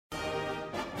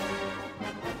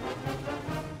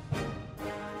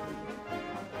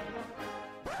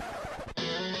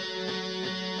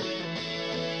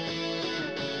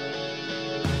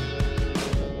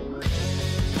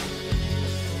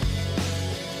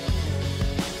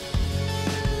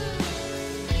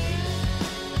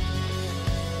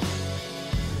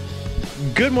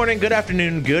Good morning, good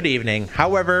afternoon, good evening,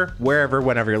 however, wherever,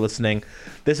 whenever you're listening.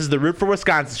 This is the Root for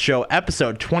Wisconsin show,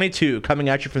 episode 22, coming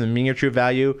at you from the Mean Your True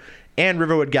Value and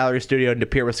Riverwood Gallery Studio in De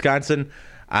Pere, Wisconsin.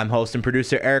 I'm host and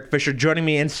producer Eric Fisher. Joining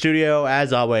me in studio,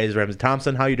 as always, Ramsey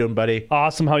Thompson. How you doing, buddy?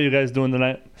 Awesome. How you guys doing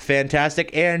tonight?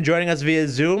 Fantastic. And joining us via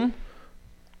Zoom,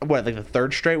 like the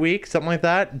third straight week, something like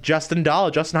that, Justin Dahl.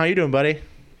 Justin, how you doing, buddy?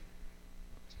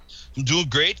 I'm doing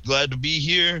great. Glad to be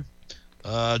here.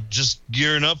 Just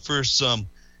gearing up for some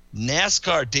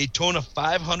NASCAR Daytona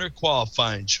 500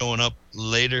 qualifying showing up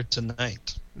later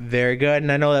tonight. Very good.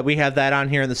 And I know that we have that on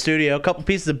here in the studio. A couple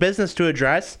pieces of business to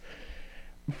address.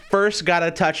 First, got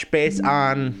to touch base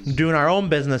on doing our own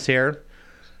business here.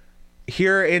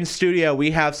 Here in studio,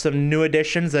 we have some new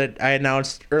additions that I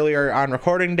announced earlier on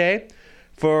recording day.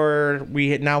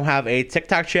 We now have a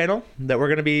TikTok channel that we're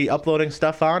going to be uploading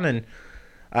stuff on, and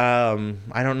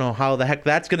I don't know how the heck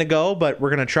that's going to go, but we're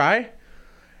going to try.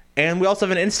 And we also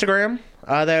have an Instagram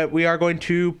that we are going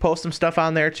to post some stuff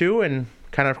on there too, and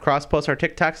kind of cross-post our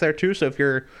TikToks there too. So if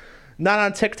you're not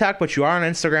on TikTok, but you are on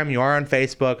Instagram, you are on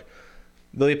Facebook,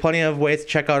 there'll be plenty of ways to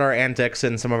check out our antics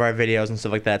and some of our videos and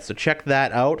stuff like that. So check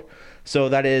that out. So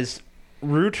that is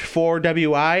Root for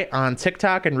WI on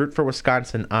TikTok and Root for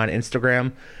Wisconsin on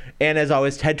Instagram. And as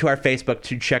always, head to our Facebook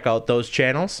to check out those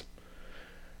channels.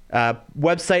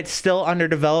 Website still under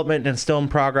development and still in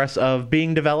progress of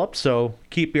being developed, so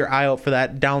keep your eye out for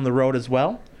that down the road as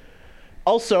well.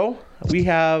 Also, we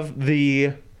have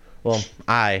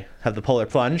I have the Polar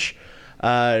Plunge.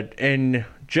 In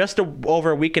just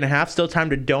over a week and a half, still time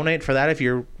to donate for that if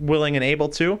you're willing and able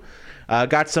to.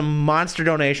 Got some monster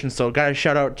donations, so got a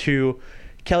shout out to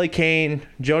Kelly Kane,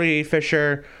 Jody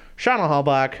Fisher, Shauna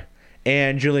Hallbach,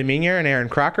 and Julie Meanier and Aaron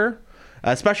Crocker.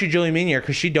 Especially Julie Meanier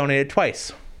because she donated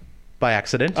twice. By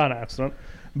accident. On accident.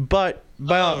 But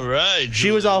all right, she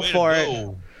was all for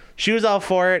it. She was all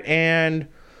for it, and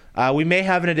we may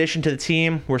have an addition to the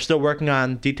team. We're still working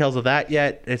on details of that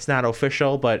yet. It's not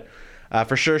official, but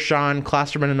for sure Sean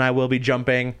Klosterman and I will be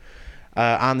jumping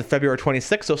on the February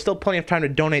 26th, so still plenty of time to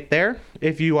donate there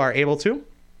if you are able to,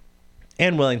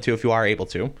 and willing to if you are able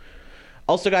to.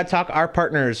 Also got to talk our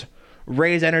partners,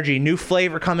 Raise Energy, new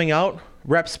flavor coming out,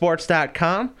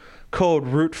 repsports.com. Code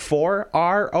ROOT4,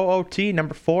 R-O-O-T,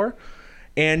 number 4.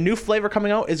 And new flavor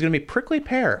coming out is going to be prickly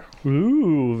pear.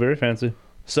 Ooh, very fancy.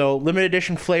 So limited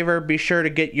edition flavor, be sure to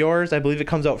get yours. I believe it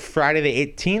comes out Friday the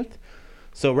 18th.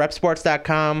 So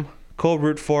repsports.com, code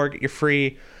ROOT4, get your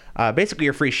free, basically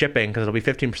your free shipping because it'll be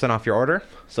 15% off your order.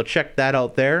 So check that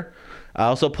out there.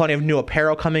 Also plenty of new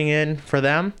apparel coming in for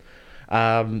them.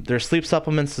 Their sleep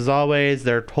supplements as always,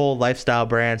 their whole lifestyle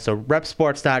brand. So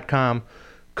repsports.com,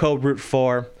 code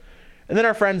ROOT4. And then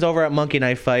our friends over at Monkey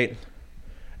Knife Fight.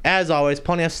 As always,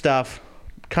 plenty of stuff,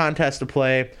 contests to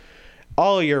play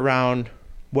all year round.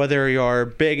 Whether you're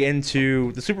big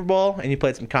into the Super Bowl and you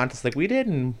played some contests like we did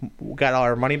and got all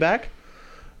our money back,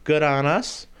 good on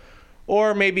us.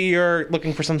 Or maybe you're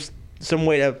looking for some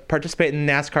way to participate in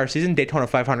the NASCAR season, Daytona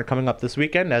 500 coming up this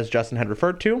weekend, as Justin had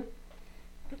referred to.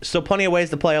 So plenty of ways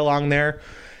to play along there.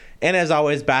 And as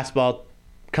always, basketball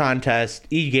contest,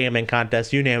 e-gaming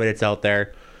contest, you name it, it's out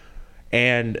there.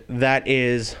 And that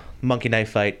is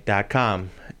monkeyknifefight.com.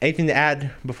 Anything to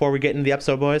add before we get into the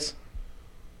episode, boys?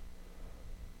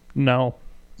 No.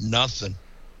 Nothing.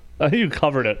 I think you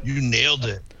covered it. You nailed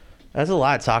it. That's a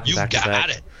lot of talking back to back.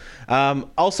 You got it.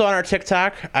 Also on our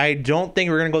TikTok, I don't think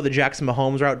we're going to go the Jackson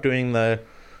Mahomes route doing the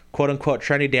quote-unquote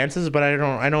trendy dances, but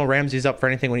I know Ramsey's up for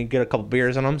anything when you get a couple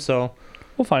beers on him, so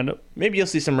we'll find it. Maybe you'll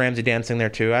see some Ramsey dancing there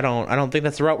too. I don't think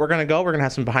that's the route we're going to go. We're going to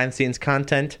have some behind-the-scenes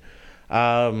content.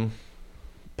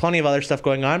 Plenty of other stuff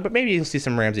going on, but maybe you'll see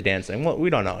some Ramsey dancing. Well,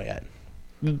 we don't know yet.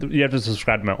 You have to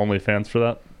subscribe to my OnlyFans for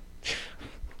that.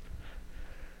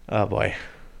 Oh boy.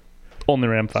 Only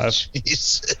Ram 5.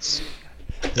 Jesus.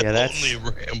 Yeah, that's only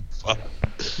Ram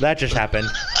 5. That just happened.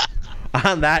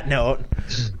 On that note,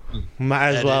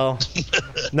 might as well.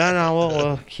 No,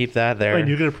 we'll keep that there. Wait,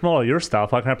 you're gonna promote all your stuff.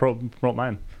 How can I promote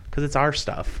mine? Because it's our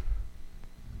stuff.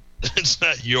 It's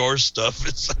not your stuff.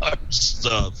 It's our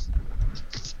stuff.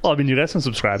 Well, I mean, you guys can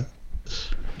subscribe.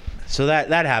 So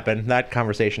that happened. That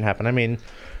conversation happened. I mean,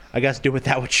 I guess do with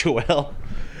that what you will.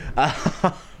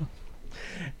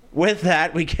 With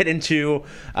that, we get into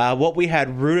what we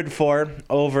had rooted for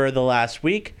over the last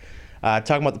week.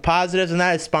 Talking about the positives, and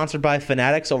that is sponsored by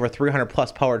Fanatics, over 300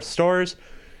 plus powered stores.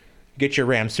 Get your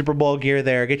Rams Super Bowl gear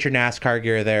there. Get your NASCAR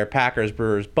gear there. Packers,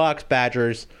 Brewers, Bucks,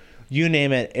 Badgers, you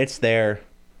name it, it's there.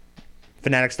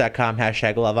 Fanatics.com,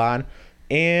 #LoveOn.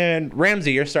 And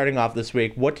Ramsey, you're starting off this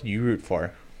week. What did you root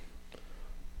for?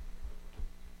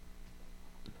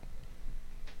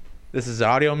 This is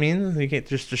audio means you can't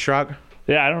just a shrug.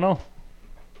 Yeah, I don't know.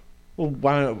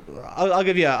 Well, I'll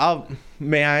give you.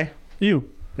 May I? You.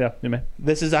 Yeah, you may.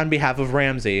 This is on behalf of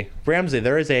Ramsey. Ramsey,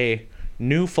 there is a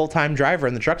new full-time driver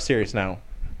in the Truck Series now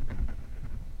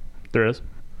There is.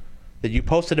 that you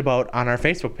posted about on our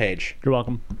Facebook page. You're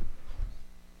welcome.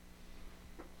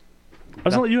 I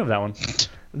was gonna let you have that one.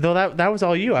 Though that was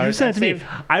all you. You sent it to me.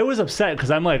 I was upset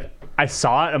because I'm like, I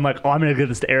saw it. I'm like, oh, I'm gonna give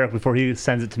this to Eric before he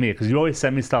sends it to me because you always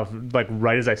send me stuff like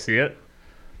right as I see it.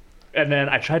 And then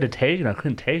I tried to tag and I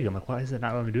couldn't tag. I'm like, why is it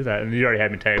not letting me do that? And you already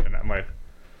had me tagged, and I'm like,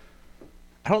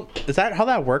 Is that how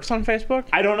that works on Facebook?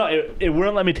 I don't know. It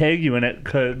wouldn't let me tag you in it,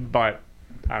 but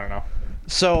I don't know.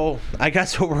 So I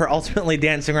guess what we're ultimately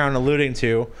dancing around alluding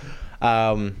to,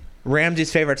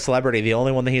 Ramsey's favorite celebrity, the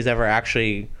only one that he's ever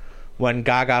actually went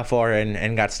gaga for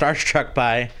and got starstruck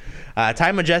by,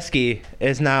 Ty Majeski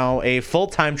is now a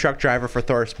full-time truck driver for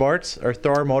Thor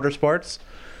Motorsports,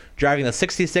 driving the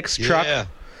 66 truck. Yeah.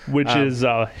 Which is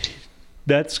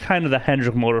that's kind of the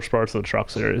Hendrick Motorsports of the Truck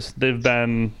Series.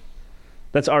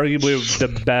 That's arguably the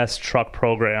best truck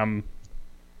program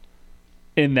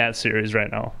in that series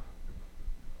right now.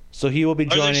 So he will be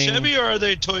joining. Are they Chevy or are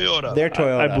they Toyota? They're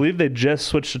Toyota. I believe they just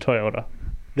switched to Toyota.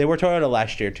 They were Toyota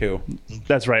last year too.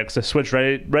 That's right, because they switched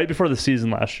right before the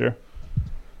season last year.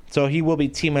 So he will be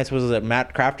teammates. Was it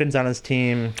Matt Crafton's on his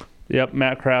team? Yep,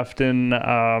 Matt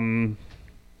Crafton.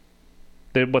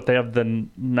 They have the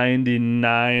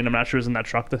 99. I'm not sure who's in that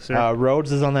truck this year.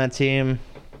 Rhodes is on that team.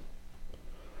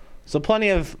 So plenty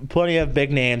of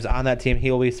big names on that team. He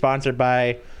will be sponsored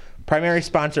by primary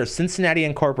sponsor Cincinnati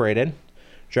Incorporated,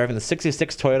 driving the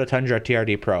 66 Toyota Tundra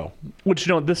TRD Pro. Which,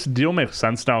 this deal makes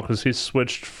sense now because he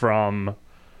switched from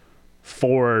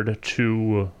Ford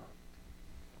to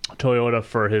Toyota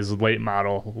for his late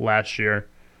model last year.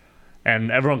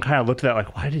 And everyone kind of looked at that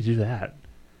like, why did he do that?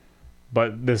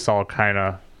 But this all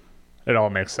it all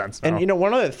makes sense now. And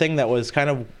one other thing that was kind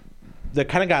of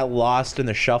got lost in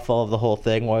the shuffle of the whole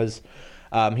thing was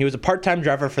he was a part-time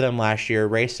driver for them last year,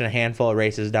 raced in a handful of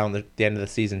races down the end of the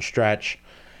season stretch,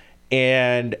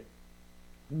 and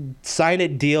signed a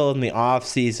deal in the off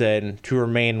season to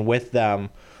remain with them.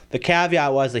 The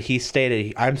caveat was that he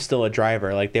stated, "I'm still a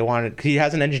driver." Like cause he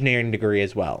has an engineering degree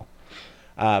as well,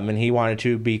 and he wanted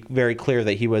to be very clear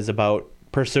that he was about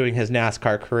pursuing his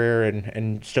NASCAR career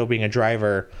and still being a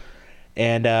driver.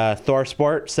 And Thor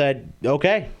Sport said,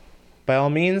 okay, by all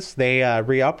means. They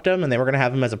re-upped him, and they were going to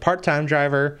have him as a part-time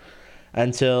driver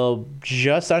until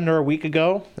just under a week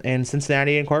ago. And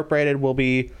Cincinnati Incorporated will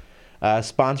be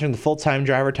sponsoring the full-time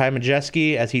driver, Ty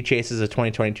Majeski, as he chases a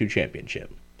 2022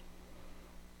 championship.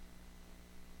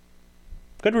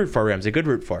 Good root for Ramsey. Good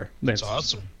root for. That's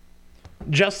awesome.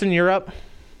 Justin, you're up.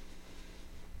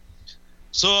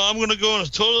 So I'm going to go in a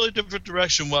totally different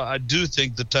direction. Well, I do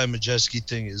think the Ty Majeski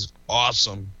thing is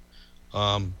awesome.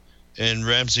 And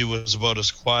Ramsey was about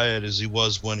as quiet as he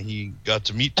was when he got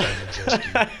to meet Ty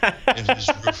Majeski in his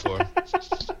root for.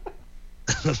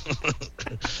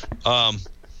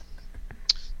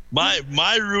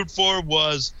 My root for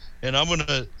was, and I'm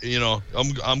gonna,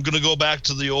 I'm gonna go back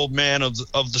to the old man of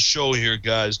the show here,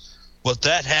 guys. But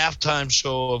that halftime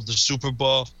show of the Super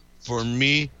Bowl for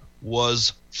me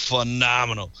was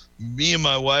phenomenal. Me and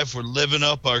my wife were living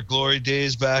up our glory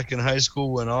days back in high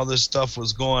school when all this stuff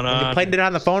was going on. You played it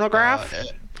on the phonograph?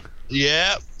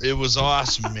 Yeah, it was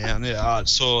awesome, man. Yeah,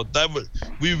 so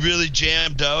we really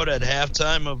jammed out at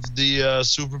halftime of the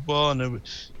Super Bowl, and it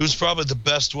was probably the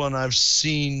best one I've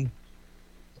seen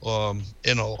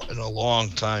in a long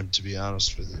time, to be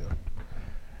honest with you.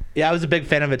 Yeah, I was a big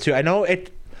fan of it too. I know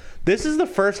this is the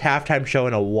first halftime show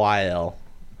in a while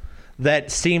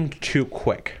that seemed too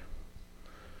quick.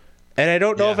 And I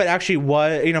don't know if it actually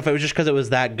was, if it was just because it was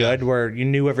that good where you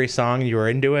knew every song and you were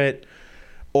into it,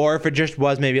 or if it just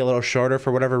was maybe a little shorter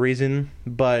for whatever reason.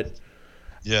 But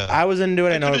yeah, I was into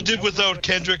it. I could have did without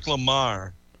Kendrick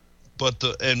Lamar,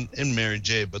 and Mary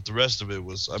J. But the rest of it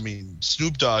was,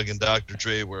 Snoop Dogg and Dr.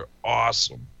 Dre were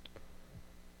awesome.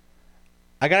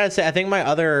 I gotta say, I think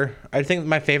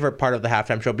my favorite part of the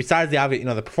halftime show, besides the obvious,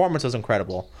 the performance was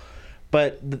incredible.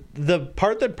 But the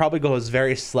part that probably goes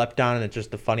very slept on, and it's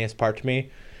just the funniest part to me,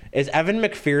 is Evan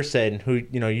McPherson, who,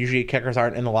 usually kickers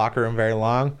aren't in the locker room very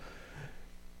long.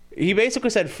 He basically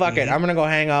said, fuck it, I'm going to go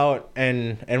hang out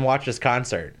and watch this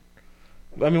concert.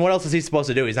 What else is he supposed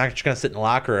to do? He's not just going to sit in the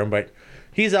locker room, but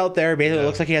he's out there. Basically, it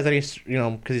looks like he has any,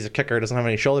 because he's a kicker, doesn't have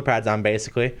any shoulder pads on,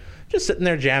 basically. Just sitting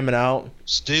there jamming out.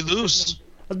 Stay loose.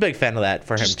 I was a big fan of that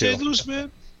for him, too. Stay loose, man.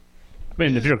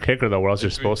 If you're a kicker, though, what else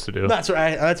you're supposed to do? That's what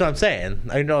I'm saying.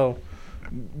 I know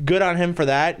good on him for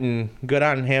that, and good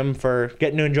on him for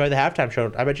getting to enjoy the halftime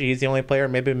show. I bet you he's the only player,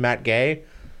 maybe Matt Gay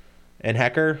and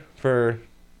Hecker for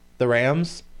the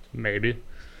Rams. Maybe.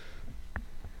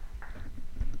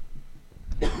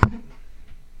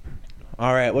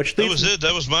 All right, which leads That was it.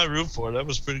 That was my root for. That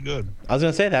was pretty good. I was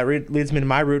going to say that leads me to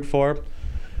my root for.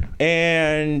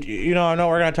 And, I know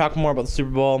we're going to talk more about the Super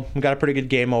Bowl. We got a pretty good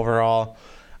game overall.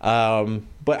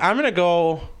 But I'm going to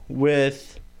go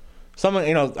with someone,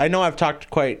 I know I've talked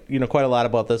quite a lot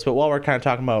about this, but while we're kind of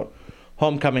talking about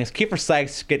homecomings, Kiefer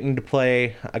Sykes getting to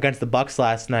play against the Bucks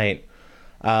last night,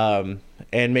 and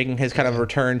making his kind of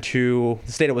return to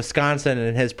the state of Wisconsin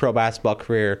in his pro basketball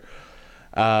career.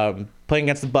 Playing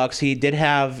against the Bucks, he did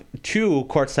have 2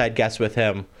 courtside guests with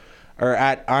him, or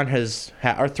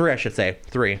three, I should say,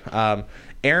 3.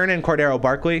 Aaron and Cordero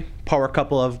Barkley, power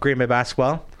couple of Green Bay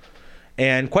basketball,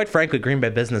 and quite frankly, Green Bay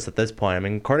business at this point. I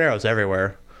mean, Cordero's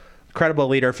everywhere, incredible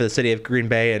leader for the city of Green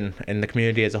Bay and the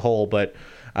community as a whole. But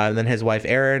then his wife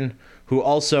Erin, who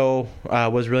also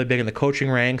was really big in the coaching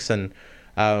ranks and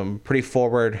pretty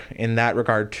forward in that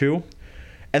regard too,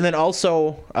 and then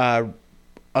also an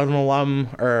alum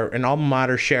or an alma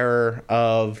mater sharer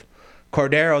of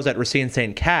Cordero's at Racine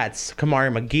St. Cat's, Kamari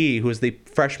McGee, who is the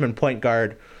freshman point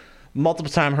guard,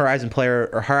 multiple-time Horizon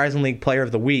League Player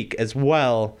of the Week as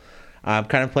well,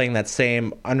 kind of playing that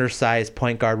same undersized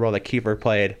point guard role that Kiefer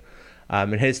played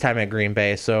in his time at Green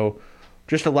Bay. So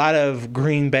just a lot of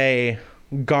Green Bay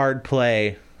guard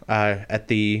play at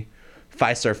the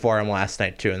Fiserv Forum last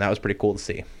night too, and that was pretty cool to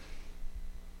see.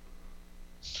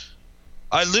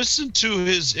 I listened to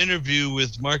his interview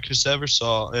with Marcus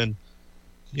Eversole, and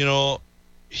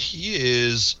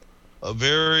he's a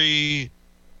very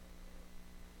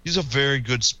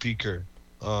good speaker,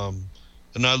 and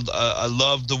I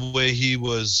love the way he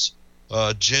was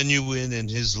genuine in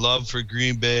his love for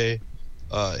Green Bay,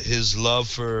 his love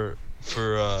for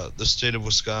the state of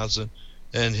Wisconsin,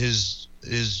 and his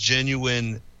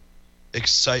genuine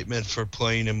excitement for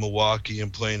playing in Milwaukee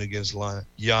and playing against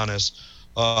Giannis.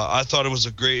 I thought it was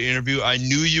a great interview. I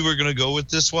knew you were going to go with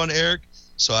this one, Eric,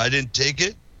 so I didn't take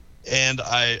it. And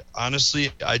I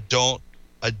honestly, I don't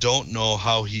know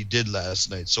how he did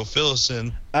last night. So fill us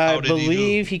in. I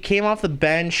believe he came off the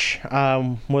bench,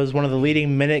 was one of the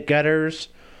leading minute getters.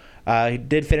 He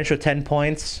did finish with 10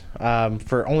 points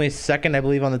for only second, I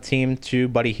believe, on the team to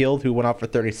Buddy Hield, who went off for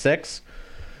 36,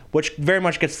 which very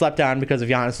much gets slept on because of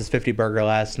Giannis's 50 burger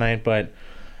last night. But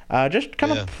just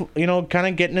kind of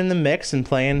getting in the mix and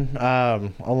playing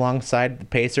alongside the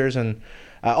Pacers, and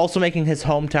also making his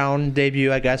hometown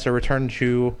debut, I guess, or return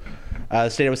to the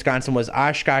state of Wisconsin, was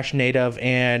Oshkosh native,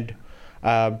 and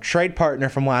trade partner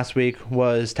from last week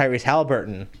was Tyrese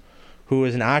Halliburton, who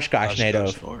is an Oshkosh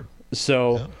native. Lord.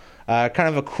 So kind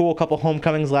of a cool couple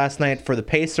homecomings last night for the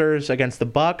Pacers against the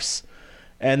Bucks,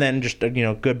 and then just a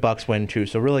good Bucks win too.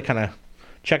 So really kind of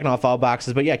checking off all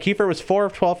boxes. But yeah, Kiefer was 4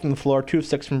 of 12 from the floor, 2 of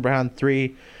 6 from behind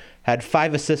 3, had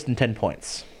 5 assists and 10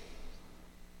 points.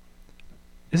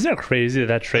 Isn't it crazy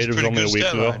that trade was only a week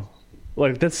ago?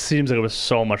 Like, that seems like it was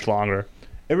so much longer.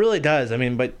 It really does. I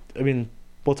mean,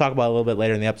 we'll talk about it a little bit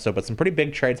later in the episode, but some pretty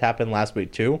big trades happened last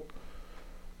week too.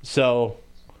 So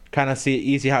kind of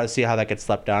easy how to see how that gets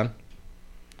slept on.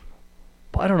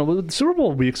 But I don't know. The Super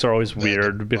Bowl weeks are always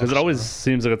weird because it always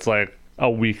seems like it's like a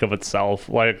week of itself.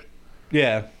 Like,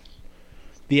 yeah,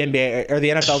 the NBA or the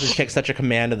NFL just takes such a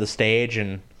command of the stage,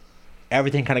 and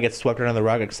everything kind of gets swept under the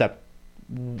rug except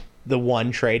the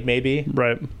one trade, maybe.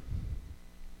 Right.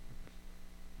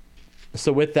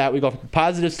 So with that, we go from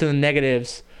positives to the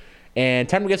negatives, and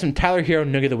time to get some Tyler Hero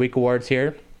Noogie of the Week awards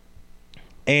here.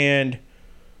 And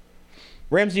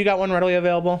Ramsey, you got one readily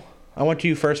available? I went to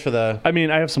you first for the. I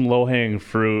mean, I have some low-hanging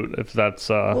fruit. If that's,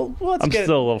 I'm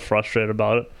still a little frustrated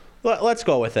about it. Let's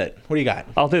go with it. What do you got?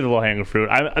 I'll take the low-hanging fruit.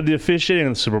 The officiating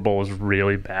in the Super Bowl was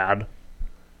really bad,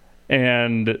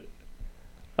 and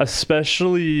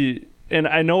especially. And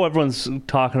I know everyone's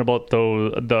talking about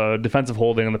the defensive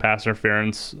holding and the pass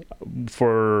interference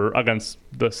against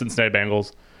the Cincinnati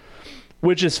Bengals,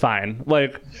 which is fine.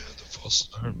 Like, Yeah, the false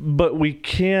start. but we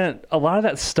can't. A lot of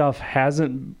that stuff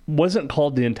wasn't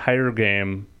called the entire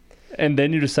game, and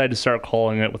then you decide to start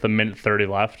calling it with 1:30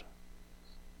 left,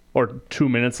 or 2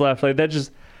 minutes left. Like, that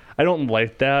just, I don't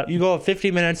like that. You go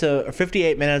 58 minutes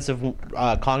of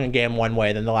calling a game one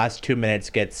way, then the last 2 minutes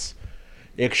gets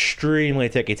extremely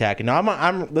ticky-tacky. Now,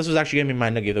 this was actually going to be my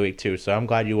Noogie of the Week, too, so I'm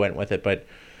glad you went with it. But,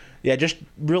 yeah, just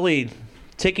really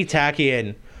ticky-tacky.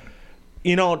 And,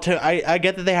 I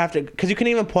get that they have to... Because you can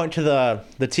even point to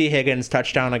the T. Higgins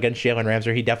touchdown against Jalen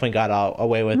Ramsey. He definitely got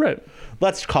away with... Right.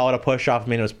 Let's call it a push-off. I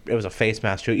mean, it was a face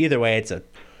mask, too. Either way, it's a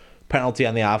penalty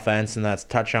on the offense, and that's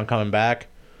touchdown coming back.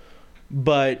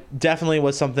 But definitely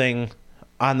was something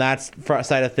on that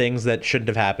side of things that shouldn't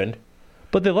have happened.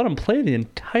 But they let him play the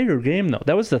entire game, though.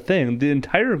 That was the thing. The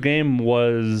entire game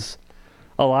was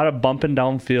a lot of bumping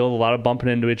downfield, a lot of bumping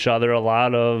into each other, a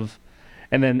lot of...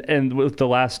 And with the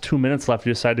last 2 minutes left,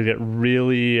 you decide to get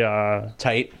really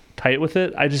Tight with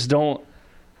it. I just don't...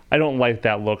 I don't like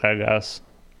that look, I guess.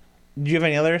 Do you have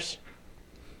any others?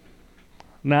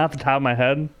 Not off the top of my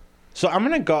head. So I'm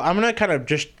gonna kind of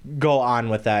just go on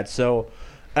with that. So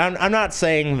I'm not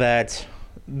saying that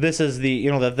this is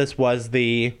that this was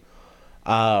the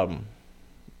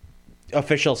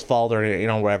official's fault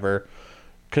or whatever,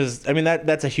 because I mean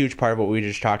that's a huge part of what we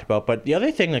just talked about. But the other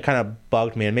thing that kind of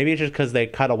bugged me, and maybe it's just because they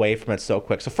cut away from it so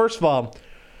quick. So first of all,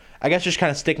 I guess just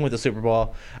kind of sticking with the Super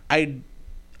Bowl, I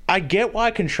get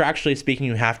why contractually speaking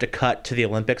you have to cut to the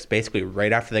Olympics basically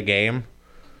right after the game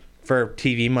for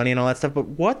TV money and all that stuff, but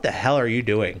what the hell are you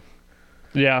doing?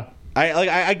 Yeah.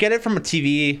 I get it from a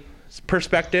TV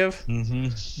perspective,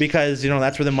 because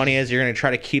that's where the money is. You're going to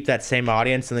try to keep that same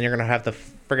audience, and then you're going to have the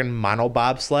friggin' mono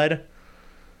bobsled.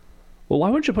 Well, why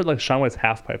wouldn't you put like Shaun White's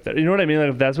half pipe there? You know what I mean? Like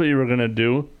if that's what you were going to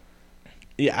do.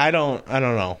 Yeah, I don't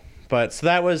know. But so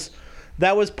that was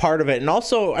part of it. And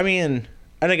also, I mean,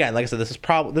 and again, like I said, this is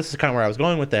kind of where I was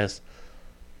going with this.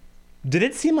 Did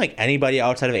it seem like anybody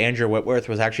outside of Andrew Whitworth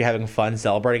was actually having fun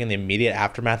celebrating in the immediate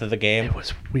aftermath of the game? It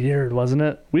was weird, wasn't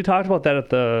it? We talked about that at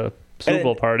the Super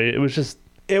Bowl party. It was just...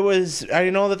 I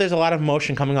know that there's a lot of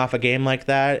emotion coming off a game like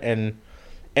that, and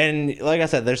like I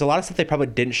said, there's a lot of stuff they probably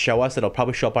didn't show us that'll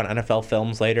probably show up on NFL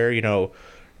films later.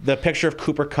 The picture of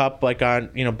Cooper Kupp, like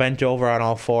on, bent over on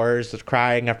all fours, just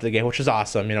crying after the game, which is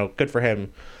awesome. Good for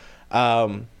him.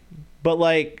 But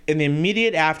like in the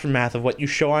immediate aftermath of what you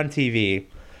show on TV,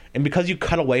 and because you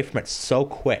cut away from it so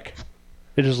quick,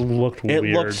 it just looked weird.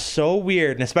 It looked so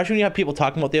weird, and especially when you have people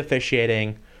talking about the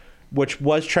officiating, which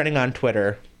was trending on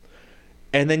Twitter,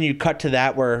 and then you cut to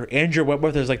that where Andrew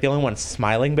Whitworth is like the only one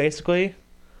smiling, basically.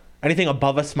 Anything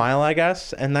above a smile, I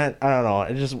guess, and that, I don't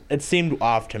know, it seemed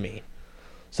off to me.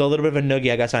 So a little bit of a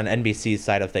noogie, I guess, on NBC's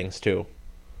side of things too.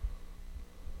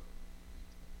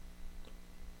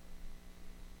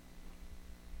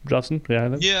 Justin,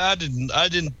 yeah. Yeah, I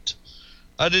didn't.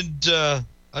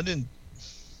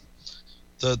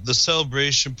 The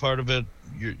celebration part of it,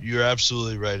 you're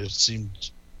absolutely right. It seemed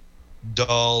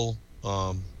dull.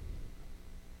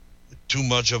 Too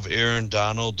much of Aaron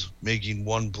Donald making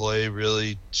one play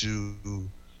really to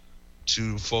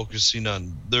focusing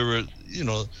on the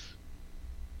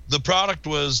product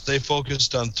was they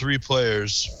focused on three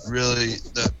players really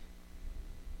that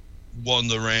won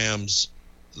the Rams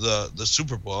the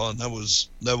Super Bowl, and that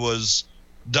was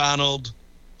Donald,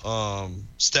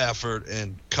 Stafford,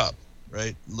 and Kupp,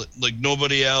 right? Like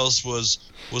nobody else was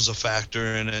a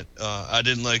factor in it. I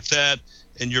didn't like that,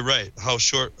 and you're right. How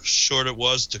short it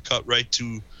was to cut right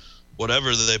to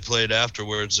whatever they played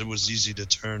afterwards. It was easy to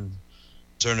turn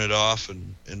it off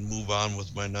and move on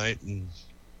with my night and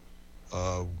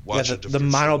watch it. The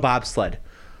mono bobsled,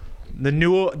 the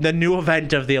new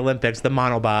event of the Olympics, the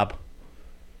monobob.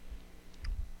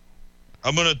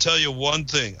 I'm going to tell you one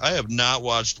thing. I have not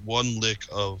watched one lick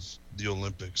of the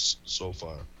Olympics so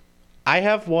far. I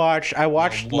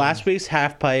watched last week's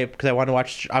half pipe because I wanted to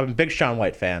watch. I'm a big Shaun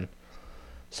White fan,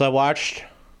 so I watched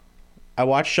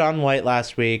Shaun White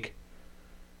last week.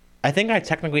 I think I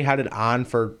technically had it on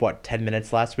for 10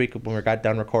 minutes last week when we got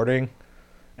done recording,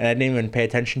 and I didn't even pay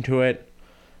attention to it.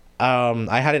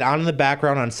 I had it on in the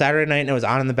background on Saturday night, and it was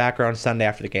on in the background Sunday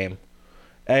after the game.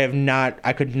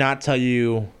 I could not tell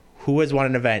you who has won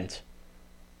an event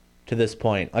to this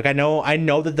point. Like I know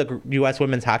that the U.S.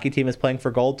 women's hockey team is playing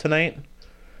for gold tonight.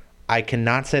 I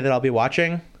cannot say that I'll be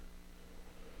watching,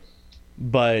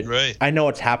 but right. I know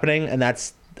what's happening, and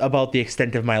that's about the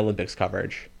extent of my Olympics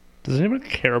coverage. Does anybody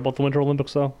care about the Winter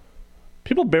Olympics though?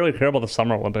 People barely care about the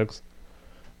Summer Olympics.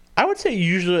 I would say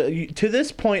usually to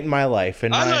this point in my life,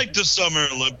 and I like the Summer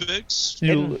Olympics.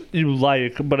 You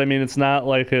like, but I mean, it's not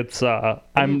like it's.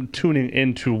 I'm tuning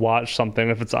in to watch something.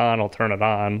 If it's on, I'll turn it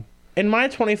on. In my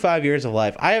 25 years of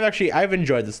life, I've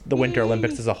enjoyed the Winter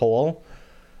Olympics as a whole,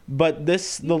 but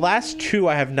the last two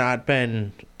I have not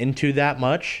been into that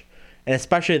much, and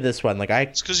especially this one.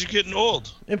 It's because you're getting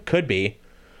old. It could be,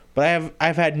 but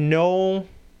I've had no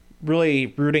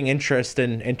really rooting interest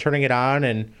in turning it on,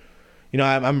 and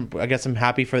I guess I'm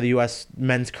happy for the U.S.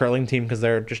 men's curling team because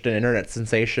they're just an internet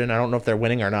sensation. I don't know if they're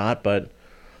winning or not, but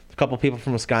a couple people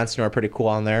from Wisconsin are pretty cool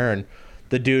on there, and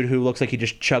the dude who looks like he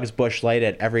just chugs Busch Light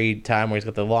at every time, where he's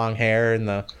got the long hair and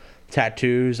the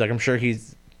tattoos. Like I'm sure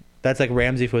that's like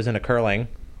Ramsey if he was into curling.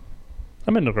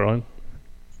 I'm into curling.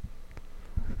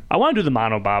 I want to do the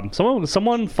monobob.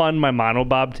 Someone fund my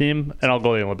monobob team, and I'll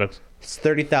go to the Olympics. It's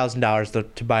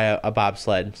 $30,000 to buy a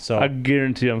bobsled. So I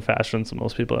guarantee I'm faster than some of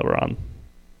those people that were on.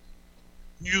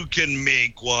 You can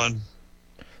make one.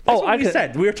 that's what we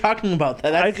said. We were talking about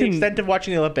that. That's the extent of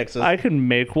watching the Olympics. I can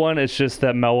make one. It's just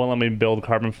that Mel won't let me build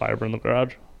carbon fiber in the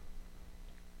garage.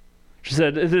 She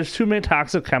said, there's too many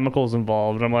toxic chemicals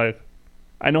involved. And I'm like,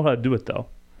 I know how to do it, though.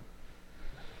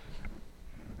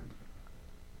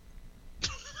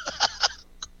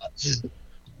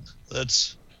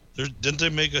 Didn't they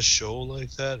make a show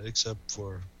like that except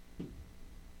for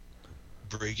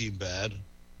Breaking Bad?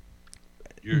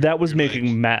 That was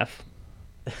making meth.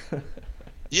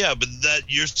 Yeah, but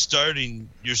you're starting.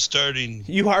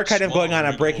 You are kind of going on a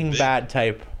you're Breaking going big. Bad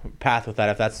type path with that,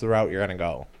 if that's the route you're going to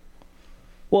go.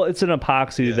 Well, it's an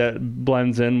epoxy that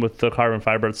blends in with the carbon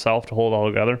fiber itself to hold it all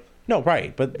together. No,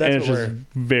 right, but that's And it's what just we're...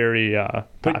 very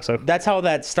But toxic. that's how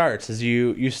that starts. Is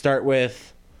you start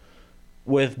with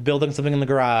building something in the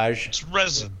garage, It's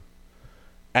resin.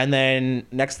 and then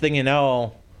next thing you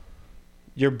know,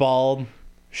 you're bald,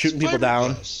 shooting people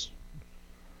down, Fiberglass.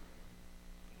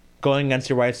 going against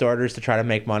your wife's orders to try to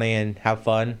make money and have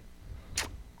fun.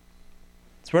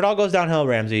 It's where it all goes downhill,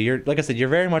 Ramsey. You're, like I said, you're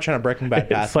very much on a Breaking Bad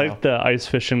path. It's like the ice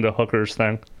fishing to hookers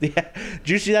thing. Yeah. Did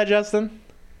you see that, Justin?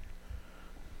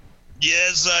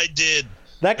 Yes, I did.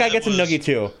 That guy That gets a was- noogie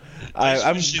too.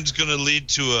 I'm. Fishing's gonna lead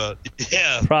to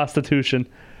a Prostitution.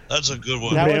 That's a good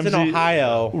one. That was in Ramsey-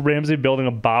 Ohio. Ramsey building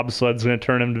a bobsled's going to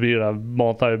turn him to be a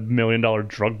multi-million-dollar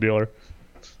drug dealer.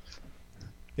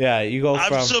 Yeah, you go I'm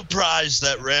from. surprised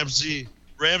that Ramsey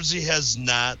has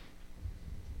not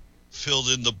filled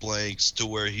in the blanks to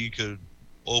where he could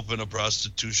open a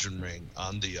prostitution ring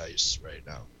on the ice right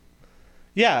now.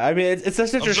 Yeah, I mean it's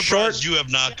such I'm a surprised short. you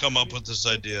have not come up with this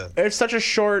idea. It's such a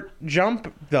short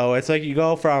jump, though. It's like you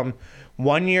go from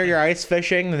 1 year you're ice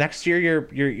fishing, the next year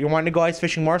you're wanting to go ice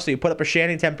fishing more, so you put up a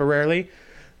shanty temporarily,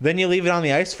 then you leave it on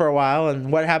the ice for a while,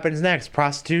 and what happens next?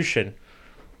 Prostitution.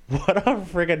 What a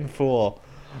friggin' fool!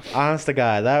 Honest to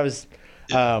God, that was.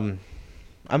 I'm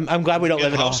glad we don't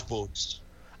live in Ohio. houseboats.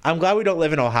 I'm glad we don't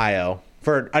live in Ohio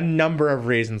for a number of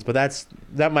reasons, but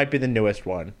that might be the newest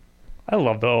one. I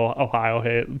love the Ohio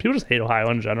hate. People just hate Ohio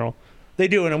in general. They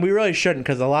do, and we really shouldn't,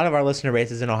 because a lot of our listener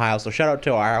base is in Ohio. So shout out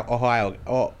to our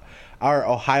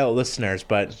Ohio listeners.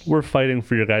 But We're fighting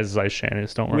for your guys' ice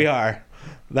shanties, don't worry. we are.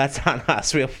 That's on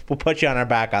us. We'll put you on our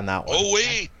back on that one.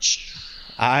 OH.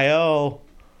 IO.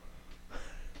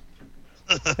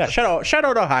 Yeah, shout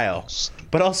out Ohio.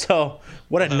 But also,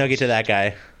 what a nugget to that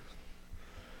guy.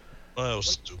 That was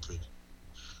stupid.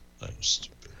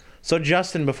 So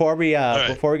Justin, before we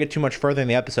get too much further in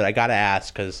the episode, I gotta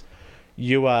ask, because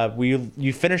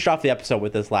you finished off the episode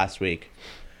with this last week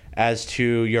as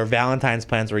to your Valentine's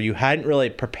plans, where you hadn't really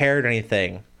prepared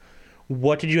anything.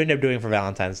 What did you end up doing for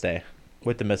Valentine's Day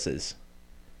with the missus?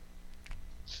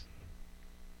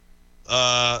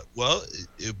 Well,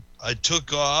 I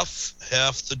took off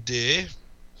half the day.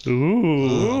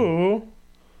 Ooh.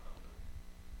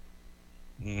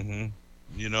 Mm-hmm.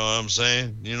 You know what I'm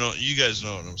saying? You guys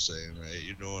know what I'm saying, right?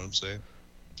 You know what I'm saying?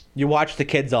 You watched the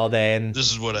kids all day, and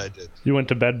This is what I did. You went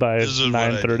to bed by This is what I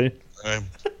 9:30. Alright.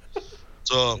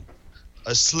 So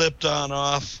I slipped on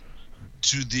off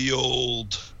to the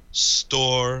old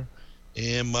store,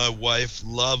 and my wife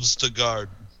loves to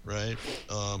garden, right?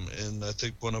 And I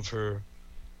think one of her,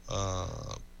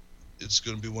 it's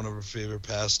going to be one of her favorite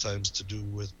pastimes to do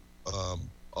with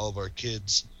all of our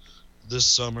kids this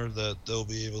summer, that they'll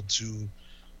be able to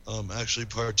actually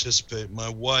participate.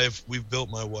 We've built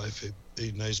my wife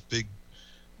a nice big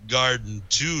garden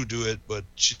to do it, but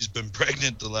she's been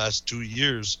pregnant the last 2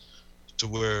 years to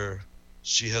where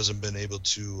she hasn't been able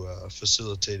to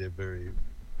facilitate it very,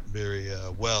 very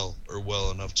well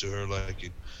enough to her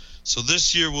liking. So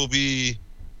this year will be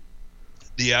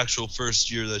the actual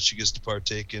first year that she gets to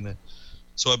partake in it.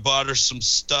 So I bought her some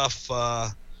stuff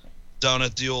down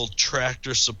at the old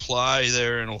Tractor Supply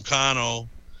there in Ocano,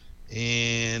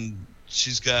 and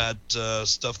she's got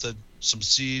some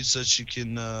seeds that she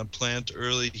can plant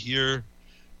early here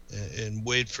and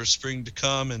wait for spring to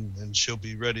come, and she'll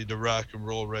be ready to rock and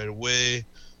roll right away.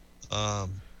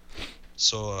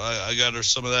 So I got her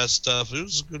some of that stuff. It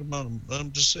was a good amount.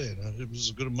 I'm just saying, it was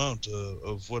a good amount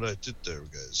of what I did there,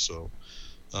 guys. So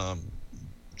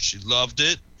she loved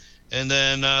it. And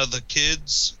then the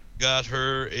kids got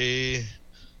her a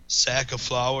sack of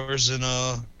flowers in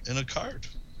a card.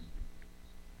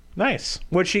 nice.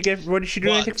 What did she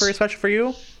do anything for special for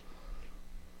you?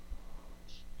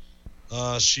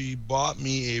 She bought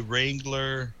me a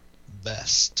Wrangler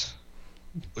vest,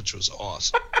 which was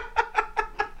awesome.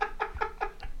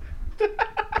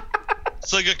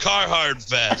 It's like a Carhartt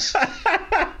vest.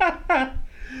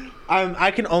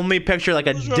 I can only picture like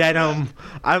a denim.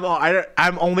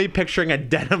 I'm only picturing a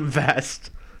denim vest,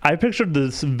 I pictured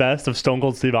this vest of Stone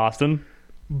Cold Steve Austin.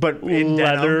 but in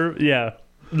Leather, denim. yeah.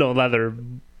 No, leather.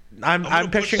 I'm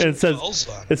picturing. It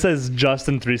says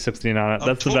Justin 316 on it.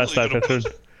 That's the best I pictured.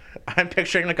 I'm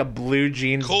picturing like a blue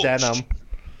jeans Coach. denim.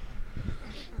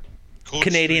 Coach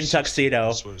Canadian 360, tuxedo.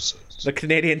 That's what it says. The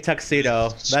Canadian tuxedo.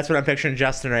 That's what I'm picturing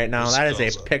Justin right now. That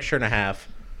is a picture and a half.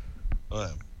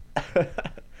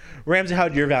 Ramsey,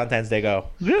 how'd your Valentine's Day go?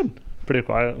 Good. Pretty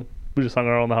quiet. We just hung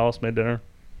around the house, made dinner.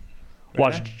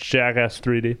 Watched Jackass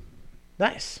 3D.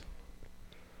 Nice.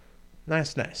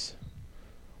 Nice.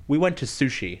 We went to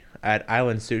sushi at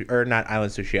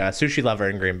Sushi Lover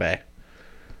in Green Bay.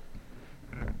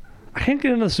 I can't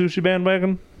get into the sushi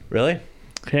bandwagon. Really?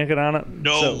 Can't get on it.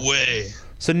 No way.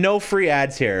 So no free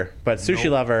ads here, but Sushi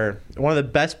Lover, one of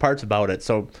the best parts about it.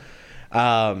 So,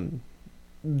 first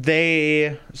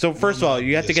of all,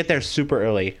 you have to get there super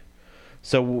early.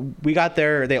 So we got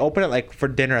there. They open it like for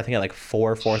dinner. I think at like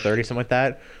 4:30, something like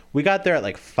that. We got there at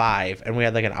like 5, and we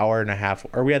had like an hour and a half,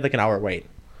 or we had like an hour wait.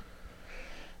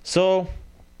 So,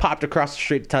 popped across the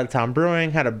street to Town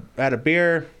Brewing, had a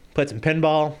beer, played some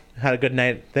pinball, had a good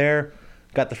night there.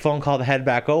 Got the phone call to head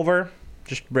back over,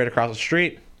 just right across the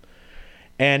street.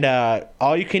 And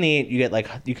all you can eat, you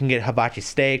can get hibachi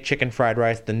steak, chicken fried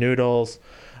rice, the noodles.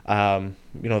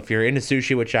 If you're into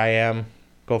sushi, which I am,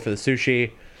 go for the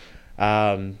sushi.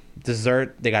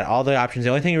 Dessert, they got all the options.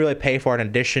 The only thing you really pay for in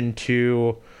addition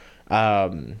to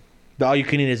the all you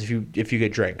can eat is if you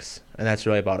get drinks, and that's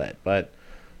really about it. But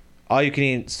all you can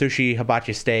eat sushi,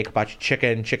 hibachi steak, hibachi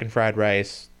chicken, chicken fried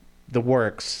rice, the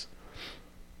works.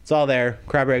 It's all there.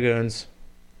 Crab Ragoons.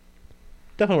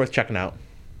 Definitely worth checking out.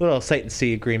 A little sight and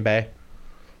see Green Bay.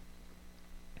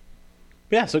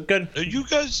 Yeah, so good. Are you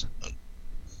guys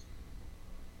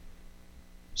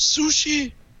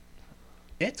sushi?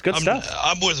 It's good stuff.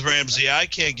 I'm with Ramsey. I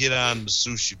can't get on the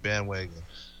sushi bandwagon.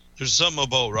 There's something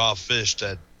about raw fish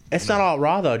that. It's not all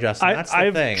raw though, Justin. That's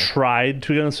the thing. I've tried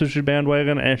to get on the sushi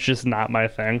bandwagon, and it's just not my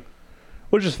thing.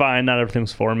 Which is fine. Not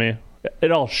everything's for me.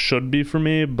 It all should be for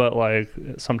me, but like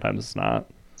sometimes it's not.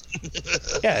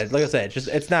 Yeah, like I said,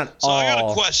 it's not So all. I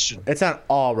got a question. It's not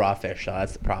all raw fish, though.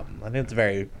 That's the problem. I think it's a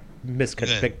very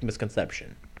big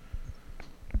misconception.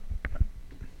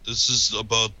 This is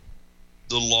about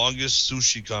the longest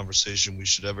sushi conversation we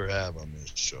should ever have on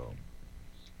this show.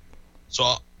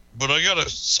 So, but I got a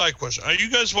side question. Are you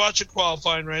guys watching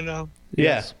qualifying right now?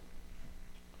 Yes.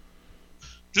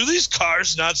 Do these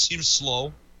cars not seem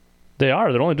slow? They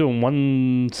are. They're only doing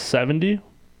 170.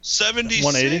 76.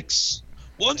 180.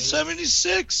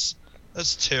 176.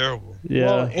 That's terrible. Yeah.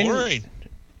 Well, Boring.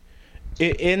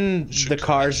 In the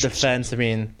car's defense, I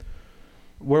mean,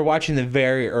 we're watching the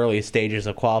very early stages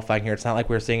of qualifying here. It's not like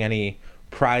we're seeing any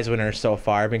prize winners so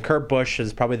far. I mean, Kurt Busch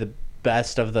is probably the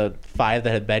best of the 5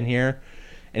 that have been here,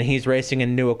 and he's racing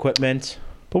in new equipment.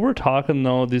 But we're talking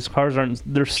though; these cars aren't.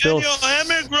 They're still. Daniel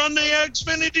Hammock run the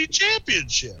Xfinity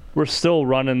Championship. We're still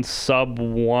running sub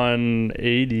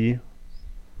 180.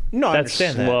 No, I That's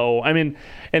understand slow. I mean,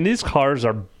 and these cars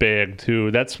are big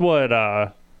too. That's what.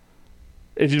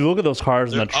 If you look at those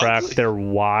cars on the track, ugly. they're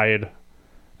wide,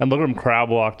 and look at them crab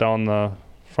walk down the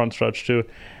front stretch too.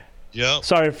 Yeah.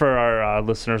 Sorry for our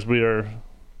listeners. We are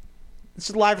It's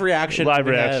a live reaction.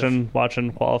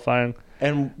 watching qualifying.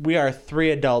 And we are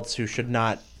 3 adults who should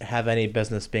not have any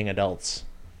business being adults.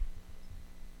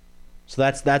 So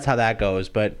that's how that goes.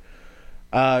 But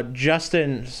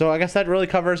Justin, so I guess that really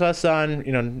covers us on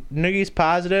Noogie's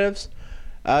positives.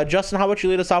 Justin, how about you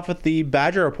lead us off with the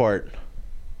Badger report?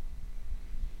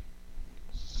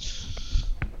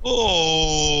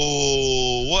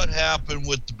 Oh, what happened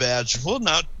with the Badgers? Well,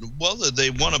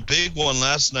 they won a big one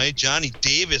last night. Johnny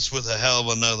Davis with a hell of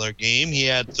another game. He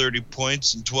had 30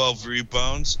 points and 12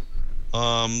 rebounds.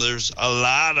 There's a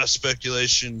lot of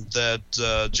speculation that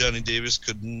Johnny Davis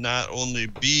could not only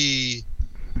be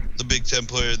the Big Ten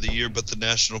Player of the Year, but the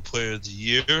National Player of the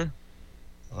Year.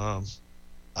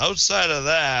 Outside of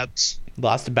that,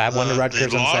 Lost a bad one to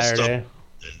Rutgers on Saturday.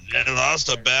 They lost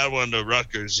a bad one to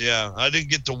Rutgers, yeah. I didn't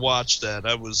get to watch that.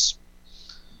 I was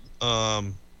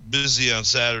busy on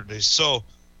Saturday. So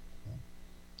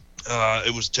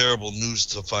it was terrible news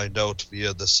to find out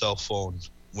via the cell phone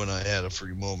when I had a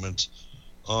free moment.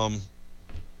 Other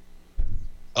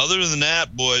than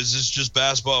that, boys, it's just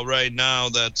basketball right now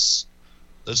that's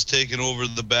taken over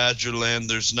the Badger land.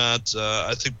 There's not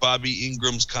I think Bobby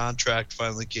Ingram's contract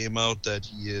finally came out that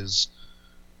he is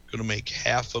going to make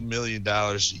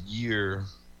 $500,000 a year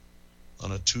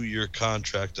on a 2-year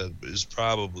contract that is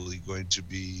probably going to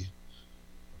be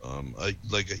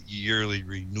like a yearly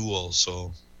renewal.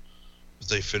 So if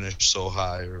they finish so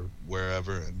high or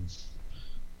wherever, and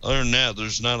other than that,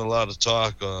 there's not a lot of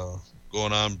talk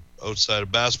going on outside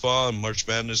of basketball and March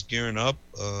Madness gearing up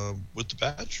with the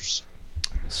Badgers.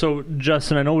 So,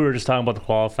 Justin, I know we were just talking about the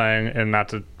qualifying, and not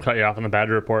to cut you off on the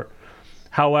Badger report.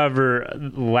 However,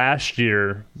 last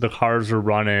year, the cars were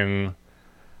running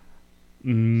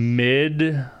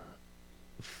mid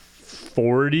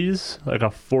 40s, like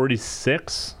a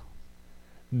 46.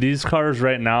 These cars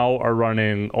right now are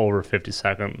running over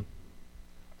 52nd.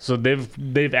 So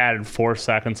they've added 4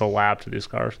 seconds a lap to these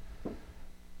cars.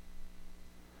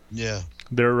 Yeah.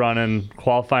 They're running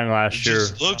qualifying last year.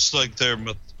 Just looks like they're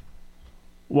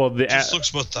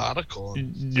looks methodical.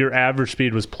 Your average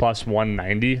speed was plus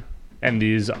 190, and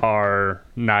these are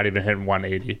not even hitting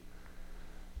 180.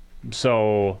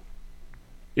 So,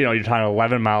 you're talking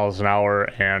 11 miles an hour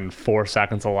and 4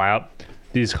 seconds a lap.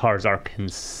 These cars are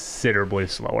considerably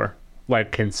slower,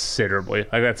 like considerably.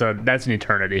 Like that's an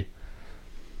eternity.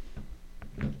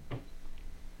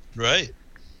 Right.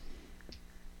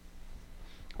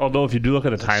 Although if you do look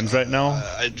at the times right now,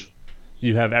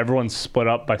 you have everyone split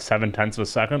up by 0.7 of a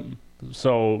second.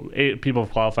 So 8 people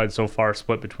have qualified so far,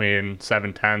 split between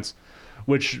 0.7,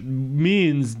 which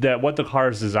means that what the car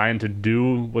is designed to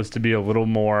do was to be a little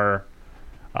more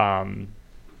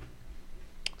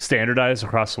standardized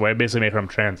across the way, basically making them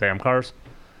Trans Am cars.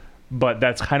 But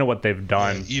that's kind of what they've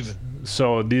done. Yeah, even.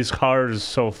 So these cars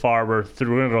so far, we're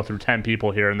going to go through 10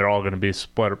 people here, and they're all going to be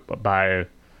split by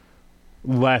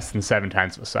less than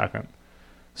 0.7 of a second.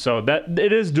 So that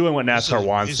it is doing what NASCAR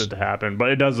wants it to happen,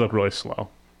 but it does look really slow.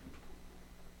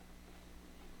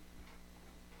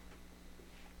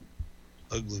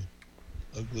 Ugly.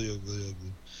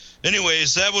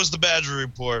 Anyways, that was the Badger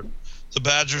report. The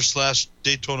Badger /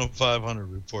 Daytona 500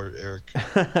 report,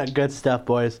 Eric. Good stuff,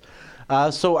 boys.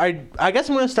 So I guess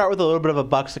I'm going to start with a little bit of a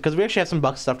Bucks, because we actually have some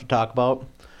Bucks stuff to talk about.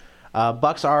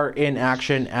 Bucks are in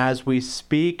action as we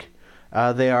speak.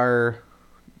 They are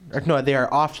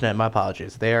off tonight. My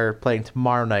apologies. They are playing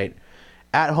tomorrow night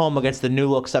at home against the new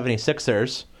look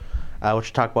 76ers, which we'll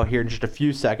talk about here in just a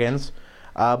few seconds.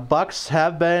 Bucks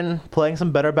have been playing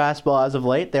some better basketball as of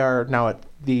late. They are now at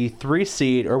the 3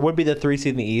 seed, or would be the 3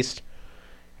 seed in the East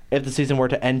if the season were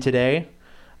to end today.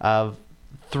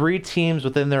 3 teams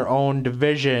within their own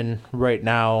division right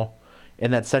now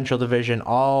in that Central Division,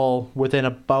 all within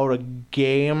about a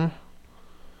game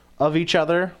of each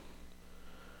other.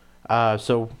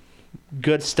 So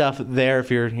good stuff there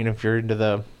if you're into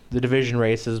the division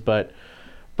races. But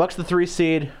Bucks the 3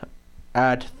 seed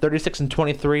at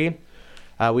 36-23.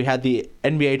 We had the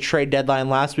NBA trade deadline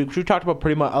last week, which we talked about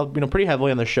pretty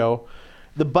heavily on the show.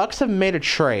 The Bucks have made a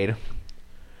trade,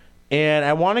 and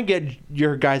I want to get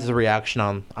your guys' reaction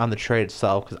on the trade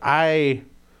itself, because I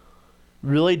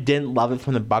really didn't love it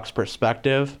from the Bucks'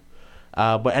 perspective.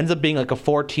 But ends up being like a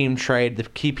 4-team trade. The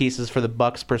key pieces for the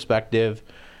Bucks' perspective: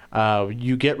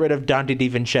 you get rid of Dante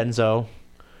DiVincenzo,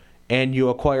 and you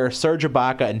acquire Serge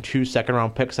Ibaka and 2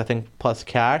 second-round picks, I think, plus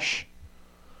cash.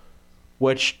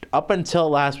 Which, up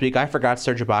until last week, I forgot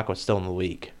Serge Ibaka was still in the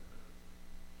league.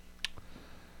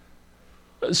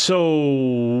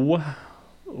 So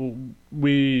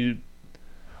we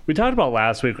talked about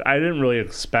last week. I didn't really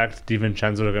expect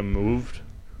DiVincenzo to get moved,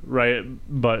 right?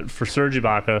 But for Serge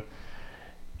Ibaka,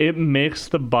 it makes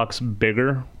the Bucks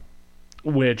bigger,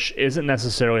 which isn't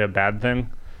necessarily a bad thing,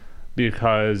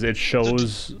 because it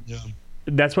shows. Yeah.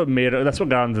 That's what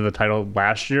got into the title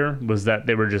last year, was that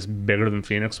they were just bigger than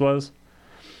Phoenix was.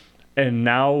 And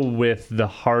now with the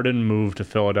Harden move to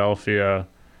Philadelphia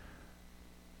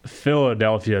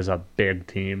is a big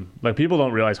team. Like, people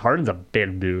don't realize Harden's a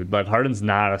big dude. Like, Harden's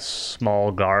not a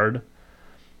small guard.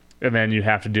 And then you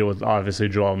have to deal with, obviously,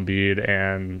 Joel Embiid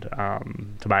and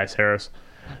Tobias Harris.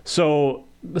 So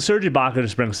Serge Ibaka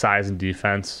just brings size and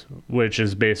defense, which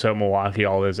is basically what Milwaukee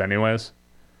all is anyways.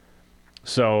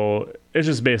 So it's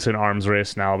just basically an arms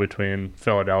race now between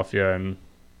Philadelphia and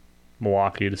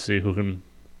Milwaukee to see who can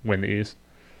win the East.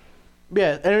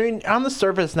 Yeah, I mean, on the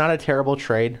surface, not a terrible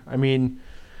trade. I mean,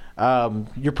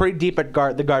 you're pretty deep at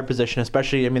the guard position,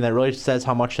 especially. I mean, that really says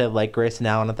how much they like Grayson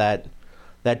Allen at that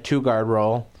 2-guard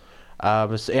role,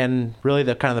 and really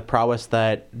the kind of the prowess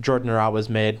that Jordan Arawa's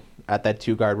made at that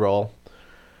 2-guard role.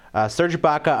 Serge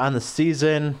Ibaka on the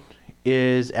season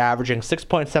is averaging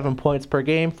 6.7 points per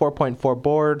game, 4.4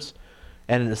 boards,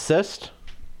 and an assist.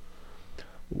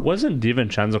 Wasn't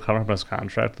DiVincenzo coming from his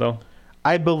contract, though?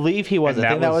 I believe he was. I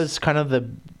think that was kind of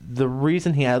the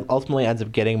reason he ultimately ends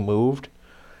up getting moved.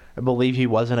 I believe he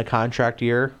was in a contract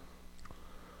year.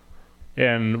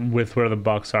 And with where the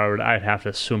Bucks are, I'd have to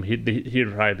assume he'd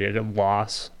probably be a good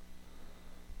loss.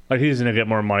 Like, he's going to get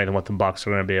more money than what the Bucks are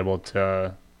going to be able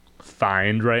to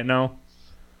find right now.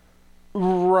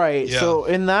 Right. Yeah. So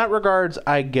in that regards,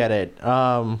 I get it.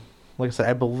 Like I said,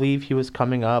 I believe he was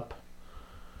coming up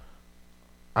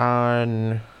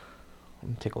on. Let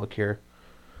me take a look here.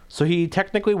 So he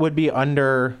technically would be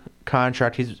under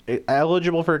contract. He's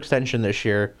eligible for extension this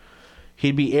year.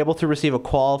 He'd be able to receive a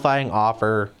qualifying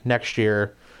offer next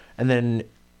year, and then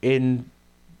in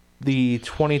the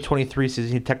 2023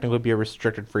 season, he'd technically be a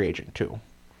restricted free agent too.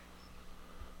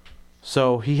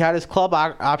 So he had his club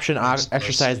option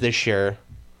exercised this year.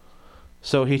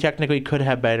 So he technically could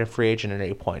have been a free agent at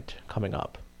any point coming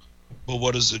up. But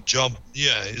what does it jump?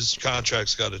 Yeah, his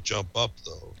contract's got to jump up,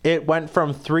 though. It went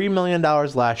from $3 million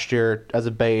last year as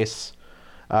a base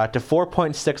to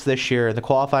 4.6 this year, and the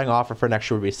qualifying offer for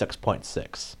next year would be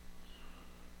 6.6.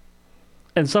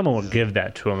 And someone would give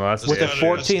that to him. That's With the a issue.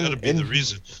 14 That's got to be the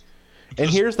reason. And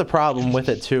here's the problem with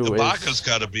it too: Ibaka's is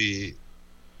got to be.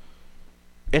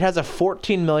 it has a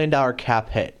 $14 million cap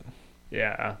hit.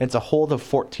 Yeah. It's a hold of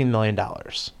 $14 million.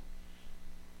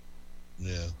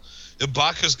 Yeah,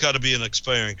 Ibaka's got to be an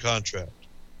expiring contract.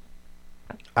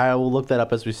 I will look that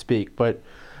up as we speak, but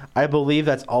I believe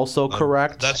that's also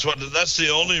correct. That's the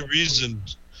only reason.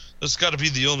 That's got to be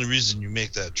the only reason you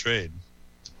make that trade.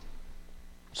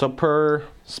 So per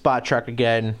Spot Track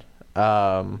again,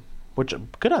 which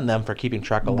good on them for keeping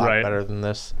track a lot Right. better than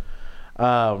this.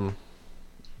 Yeah.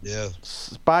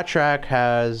 Spot Track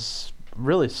has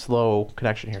really slow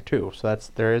connection here too, so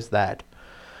there is that.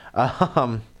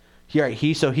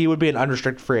 He would be an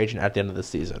unrestricted free agent at the end of the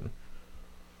season.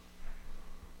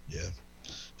 Yeah,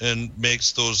 and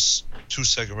makes those 2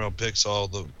 second-round picks all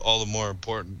the more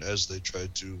important as they try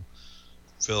to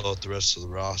fill out the rest of the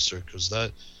roster, because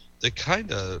they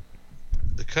kind of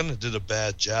did a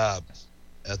bad job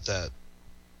at that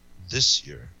this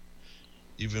year,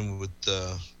 even with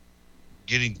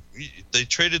they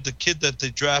traded the kid that they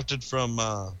drafted from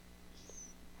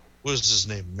what is his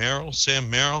name, Sam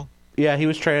Merrill. Yeah, he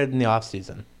was traded in the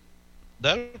offseason.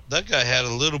 That guy had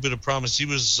a little bit of promise. He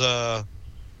was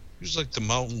like the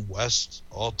Mountain West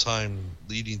all-time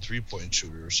leading three-point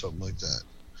shooter or something like that.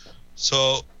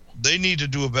 So they need to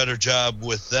do a better job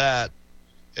with that.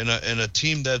 And a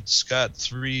team that's got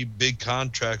 3 big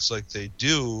contracts like they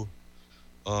do,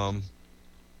 not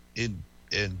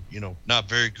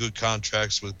very good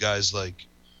contracts with guys like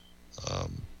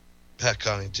Pat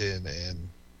Connaughton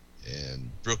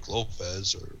and Brooke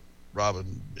Lopez or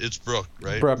Robin. It's Brooke,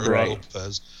 right? Brooke, right.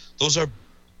 Lopez. Those are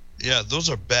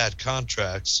bad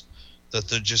contracts that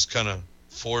they're just kind of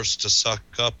forced to suck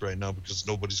up right now because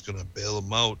nobody's going to bail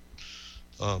them out.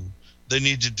 They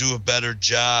need to do a better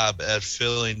job at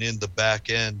filling in the back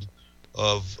end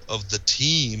of the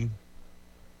team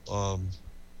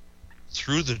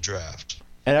through the draft.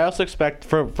 And I also expect,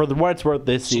 for what it's worth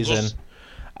this season,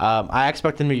 I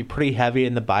expect them to be pretty heavy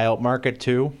in the buyout market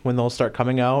too when they'll start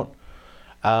coming out.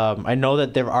 I know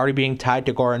that they're already being tied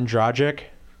to Goran Dragic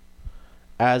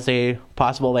as a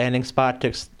possible landing spot,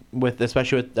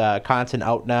 especially with Connaughton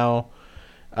out now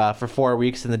for 4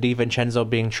 weeks and the DiVincenzo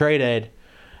being traded.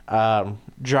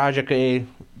 Dragic, a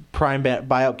prime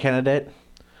buyout candidate.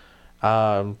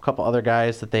 A couple other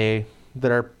guys that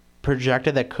are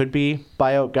projected that could be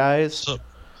buyout guys.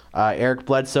 Eric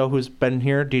Bledsoe, who's been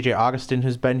here. DJ Augustin,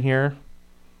 who's been here.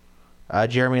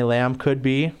 Jeremy Lamb could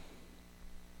be.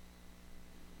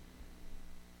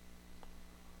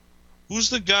 Who's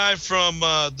the guy from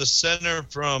the center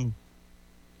from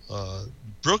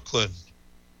Brooklyn?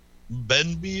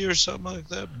 Benby or something like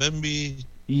that? Benby.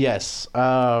 Yes.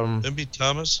 Benby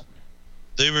Thomas.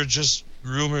 They were just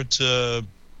rumored to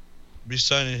be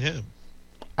signing him.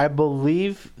 I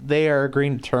believe they are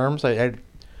agreeing to terms. I'd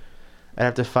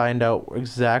have to find out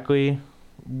exactly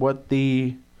what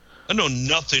the. I know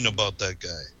nothing about that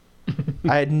guy.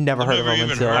 I had never heard of never him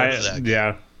even until. heard of that guy.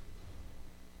 Yeah.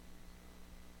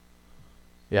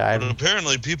 Yeah, But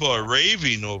apparently people are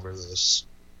raving over this.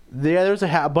 There's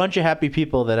a bunch of happy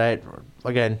people that I,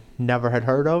 again, never had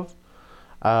heard of.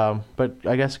 But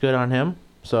I guess good on him.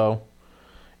 So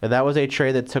yeah, that was a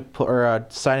trade that or a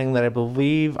signing that I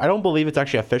don't believe it's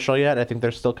actually official yet. I think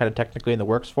they're still kind of technically in the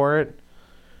works for it.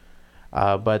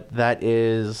 But that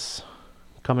is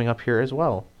coming up here as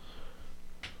well.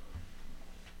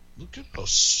 Look at how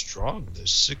strong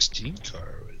this 16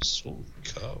 car is. Holy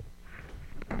cow.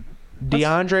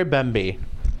 DeAndre Bemby.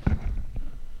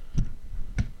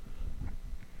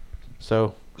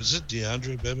 So. Is it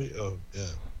DeAndre Bemby? Oh, yeah.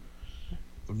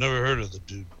 I've never heard of the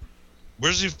dude.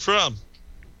 Where's he from?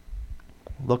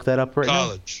 Look that up right now.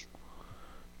 College.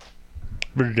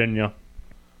 Virginia.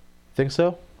 Think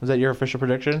so? Is that your official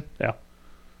prediction? Yeah.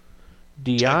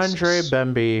 DeAndre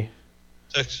Bemby.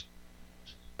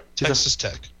 Texas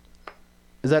Tech.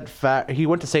 Is that fact? He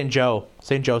went to St.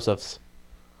 Joseph's.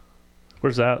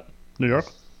 Where's that? New York?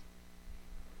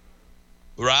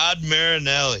 Rod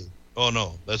Marinelli. Oh,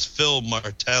 no. That's Phil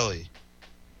Martelli.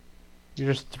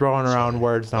 You're just throwing around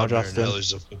words now, Rod Justin.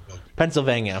 Marinelli's a football.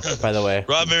 Pennsylvania, by the way.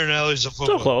 Rod Marinelli's a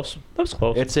football. So close. That's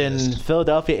close. It's in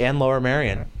Philadelphia and Lower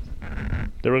Merion.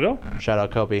 There we go. Shout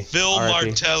out Kobe. Phil RIP.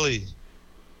 Martelli.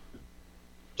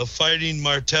 The Fighting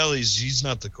Martellis. He's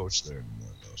not the coach there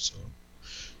anymore, though. So,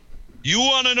 you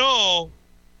want to know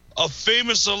a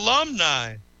famous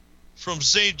alumni from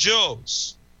St.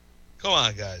 Joe's? Come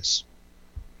on, guys.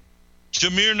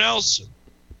 Jameer Nelson.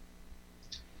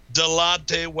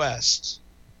 Delonte West.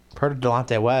 Heard of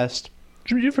Delonte West.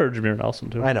 You've heard Jameer Nelson,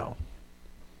 too. I know.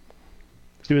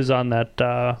 He was on that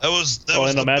That was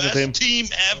Orlando the Magic best team.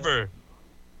 team ever.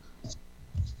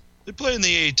 They play in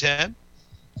the A10.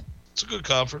 It's a good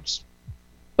conference.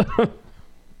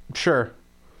 Sure.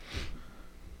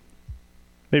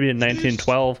 maybe in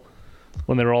 1912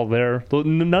 when they were all there.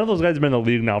 None of those guys have been in the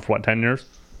league now for, 10 years?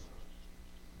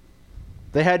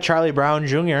 They had Charlie Brown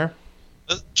Jr.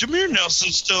 Jameer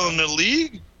Nelson's still in the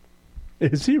league?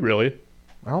 Is he really?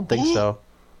 I don't think so.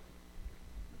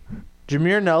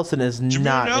 Jameer Nelson is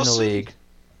not in the league.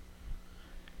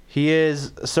 He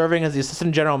is serving as the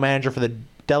assistant general manager for the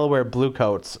Delaware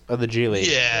Bluecoats of the G League.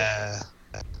 Yeah.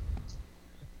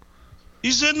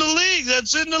 He's in the league.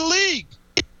 That's in the league.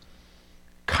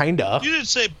 Kinda. You didn't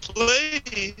say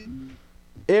play.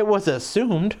 It was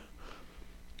assumed.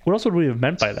 What else would we have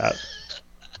meant by that?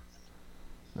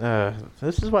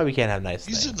 This is why we can't have nice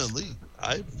He's things. in the league.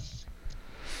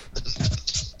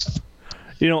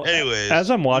 Anyways,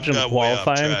 as I'm watching the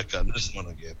qualifying, on this one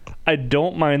again. I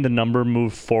don't mind the number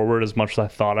move forward as much as I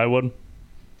thought I would.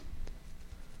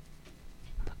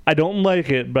 I don't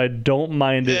like it, but I don't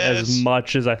mind it as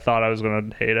much as I thought I was going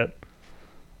to hate it.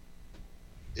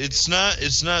 It's not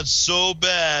so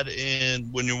bad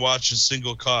when you're watching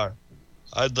single car.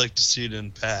 I'd like to see it in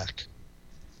pack.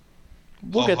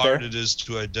 We'll get there. How hard it is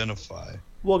to identify.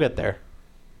 We'll get there.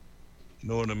 You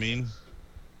know what I mean?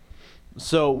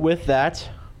 So with that,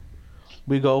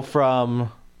 we go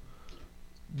from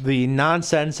the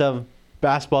nonsense of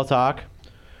basketball talk.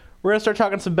 We're going to start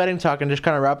talking some betting talk and just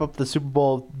kind of wrap up the Super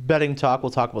Bowl betting talk.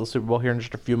 We'll talk about the Super Bowl here in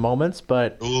just a few moments.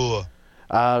 But the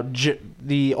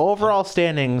overall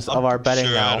standings of our betting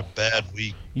now. I had a bad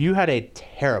week. You had a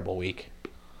terrible week.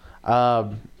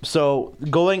 So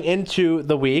going into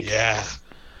the week,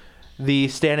 the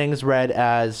standings read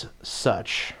as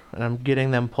such. And I'm getting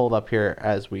them pulled up here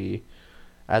as we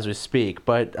speak.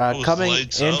 But coming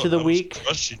into the week,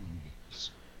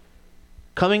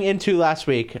 coming into last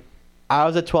week, I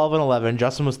was at 12-11.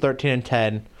 Justin was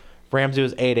 13-10. Ramsey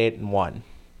was 8-1.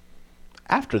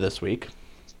 After this week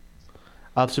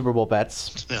of Super Bowl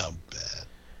bets, not bad.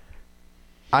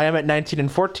 I am at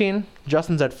 19-14.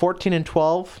 Justin's at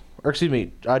 14-12. Or excuse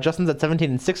me, Justin's at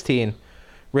 17-16.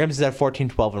 Ramsey's at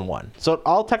 14-12-1. So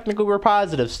all technically we're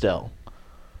positive still.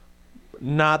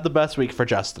 Not the best week for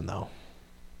Justin though.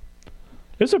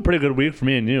 It's a pretty good week for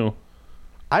me and you.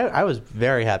 I was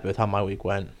very happy with how my week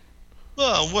went.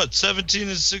 Well,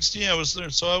 17-16? I was there,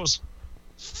 so I was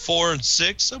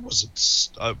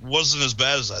 4-6. I wasn't as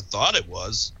bad as I thought it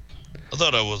was. I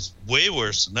thought I was way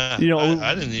worse than that.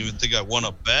 I didn't even think I won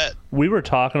a bet. We were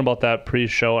talking about that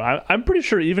pre-show. I'm pretty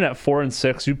sure even at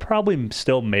 4-6, you probably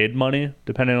still made money,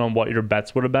 depending on what your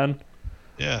bets would have been.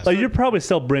 Yeah. Like you're probably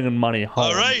still bringing money home.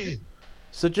 All right.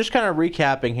 So just kind of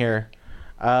recapping here,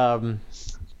 to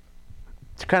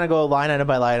kind of go line item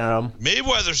by line item.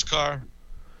 Mayweather's car.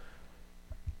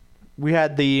 We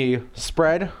had the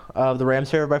spread of the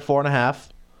Rams favored by 4.5.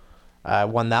 I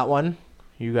won that one.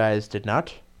 You guys did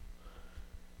not.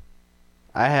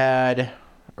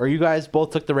 You guys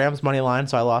both took the Rams money line,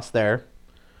 so I lost there.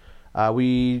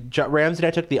 Rams and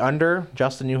I took the under.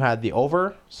 Justin, you had the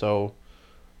over, so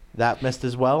that missed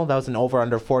as well. That was an over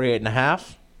under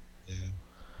 48.5.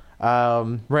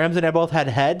 Yeah. Rams and I both had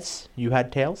heads. You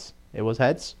had tails. It was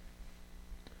heads.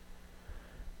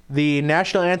 The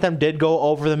national anthem did go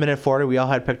over the minute 40. We all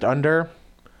had picked under.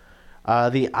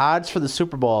 The odds for the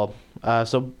Super Bowl.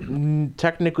 So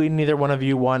technically neither one of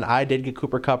you won. I did get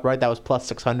Cooper Kupp right. That was plus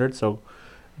 600. So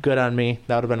good on me.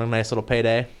 That would have been a nice little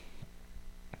payday.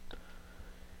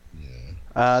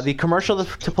 Yeah. The commercial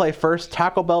to play first,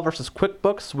 Taco Bell versus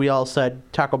QuickBooks. We all said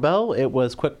Taco Bell. It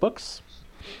was QuickBooks.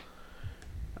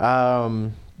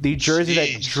 The jersey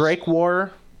that Drake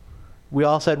wore, we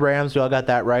all said Rams. We all got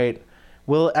that right.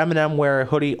 Will Eminem wear a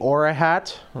hoodie or a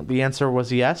hat? The answer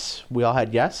was yes. We all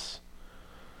had yes.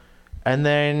 And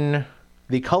then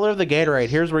the color of the Gatorade.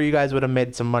 Here's where you guys would have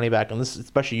made some money back on this,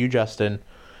 especially you, Justin.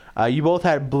 You both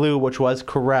had blue, which was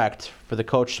correct for the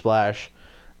Coach Splash.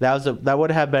 That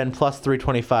would have been plus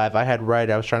 325. I had red.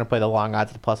 I was trying to play the long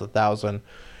odds at plus 1,000.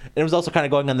 It was also kind of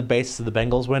going on the basis of the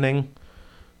Bengals winning.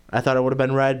 I thought it would have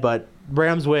been red, but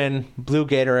Rams win, blue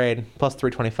Gatorade, plus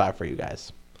 325 for you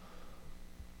guys.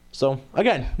 So,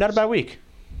 again, not a bad week.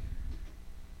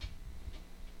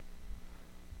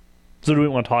 So do we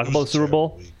want to talk about the Super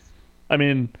Bowl? I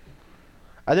mean,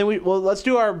 I think let's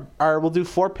do we'll do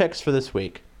 4 picks for this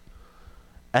week.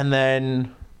 And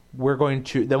then we'll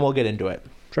get into it.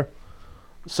 Sure.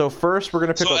 So first we're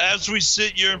going to pick as we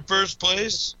sit, you're in first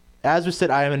place? As we sit,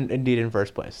 I am indeed in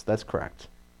first place. That's correct.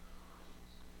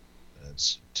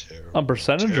 That's terrible. On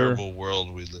percentage terrible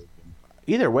world we live in.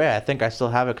 Either way, I think I still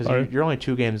have it because you're only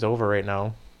 2 games over right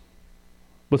now.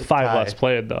 With 5 less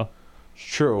played, though.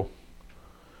 True.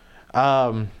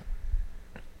 So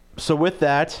with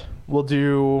that, we'll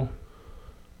do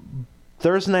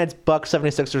Thursday night's Bucks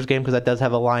 76ers game because that does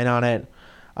have a line on it.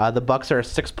 The Bucks are a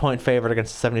 6-point favorite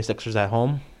against the 76ers at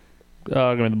home.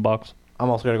 Give me the Bucks.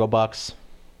 I'm also going to go Bucks.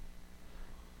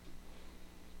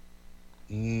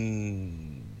 It's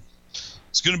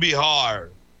going to be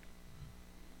hard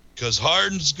because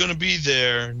Harden's going to be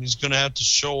there and he's going to have to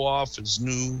show off his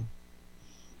new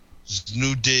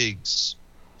digs.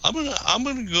 I'm gonna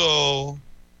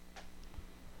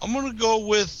go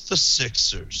with the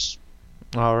Sixers.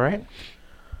 All right.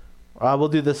 We'll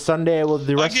do the Sunday. We'll do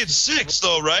the rest. I get 6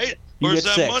 though, right? Or is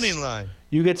that 6. money line?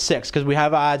 You get 6 because we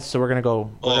have odds, so we're gonna go.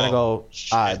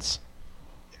 Shit. Odds.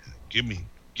 Yeah,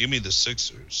 give me the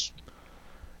Sixers.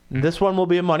 This one will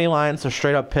be a money line, so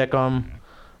straight up pick 'em.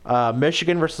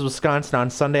 Michigan versus Wisconsin on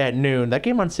Sunday at noon. That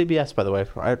game on CBS, by the way.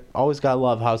 I always gotta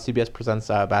love how CBS presents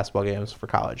basketball games for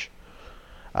college.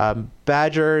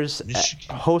 Badgers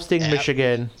hosting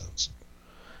Michigan.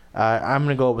 I'm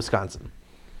gonna go Wisconsin.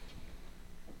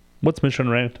 What's Michigan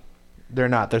ranked? They're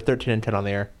not. They're 13-10 on the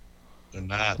year. They're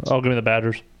not. Oh, give me the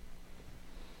Badgers.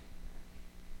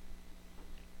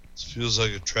 This feels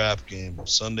like a trap game.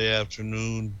 Sunday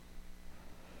afternoon.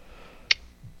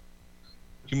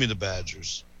 Give me the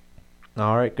Badgers.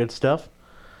 All right, good stuff.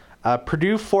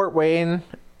 Purdue Fort Wayne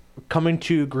coming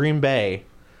to Green Bay.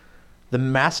 The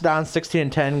Mastodons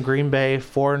 16-10, Green Bay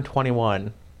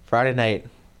 4-21. Friday night.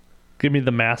 Give me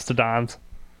the Mastodons.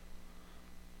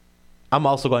 I'm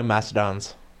also going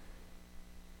Mastodons.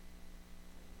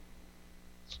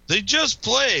 They just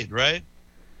played, right?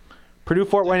 Purdue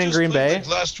Fort Wayne and Green Bay. Like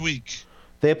last week.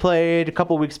 They played a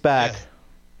couple weeks back. Yeah.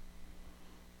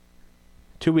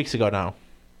 2 weeks ago now.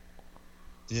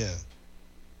 Yeah.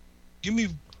 Give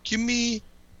me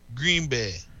Green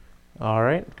Bay. All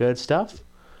right, good stuff.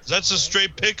 That's a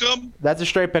straight pick 'em? That's a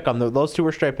straight pick 'em. Those two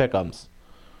were straight pick 'ems.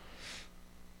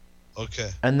 Okay.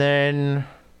 And then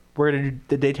we're going to do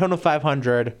the Daytona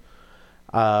 500.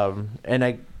 Do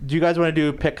you guys want to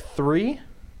do pick 3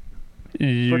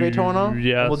 for Daytona?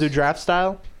 Yes. We'll do draft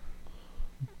style.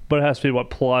 But it has to be what,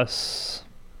 plus?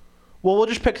 Well, we'll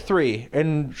just pick 3,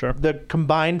 and Sure. the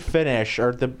combined finish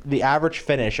or the average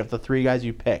finish of the 3 guys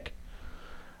you pick,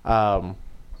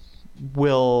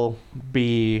 will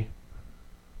be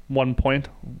 1 point.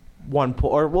 1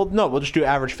 point. Or we'll just do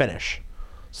average finish.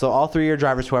 So all 3 of your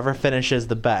drivers, whoever finishes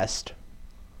the best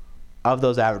of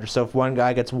those averages. So if one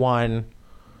guy gets 1,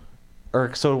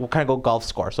 so we'll kind of go golf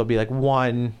score. So it'll be like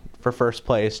 1 for first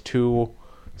place, 2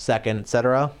 second,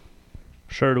 etc.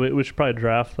 Sure, we should probably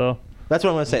draft, though. That's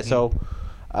what I'm going to say. So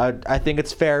I think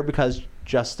it's fair because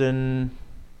Justin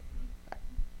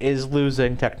is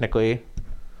losing, technically.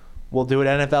 We'll do it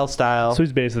NFL style. So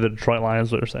he's basically the Detroit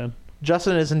Lions, what you're saying.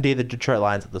 Justin is indeed the Detroit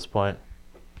Lions at this point.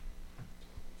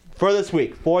 For this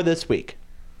week.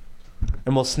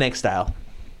 And we'll snake style.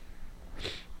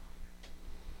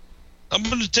 I'm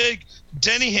going to take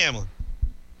Denny Hamlin.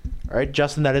 All right,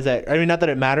 Justin, that is it. I mean, not that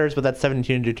it matters, but that's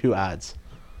 17-2 odds.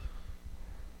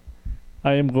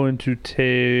 I am going to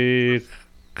take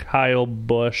Kyle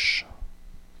Busch.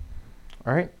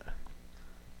 All right.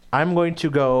 I'm going to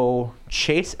go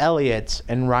Chase Elliott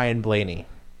and Ryan Blaney.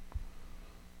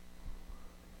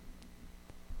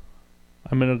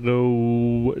 I'm going to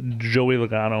go Joey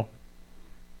Logano.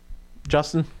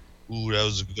 Justin? Ooh, that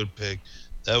was a good pick.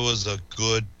 That was a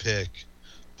good pick.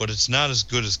 But it's not as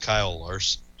good as Kyle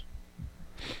Larson.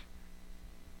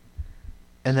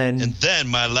 And then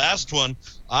my last one,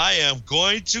 I'm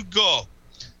going to go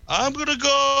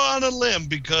on a limb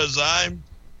because I'm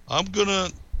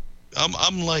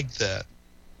like that.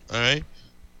 All right?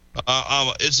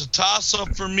 It's a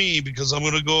toss-up for me because I'm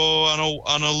going to go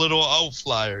on a little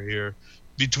outflyer here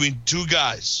between two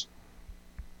guys.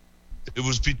 It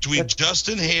was between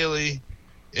Justin Haley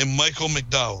and Michael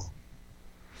McDowell.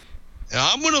 And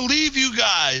I'm going to leave you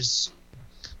guys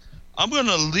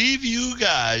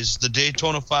the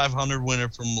Daytona 500 winner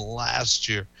from last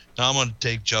year. Now I'm going to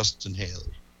take Justin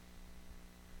Haley.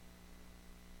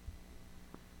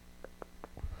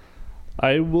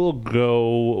 I will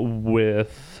go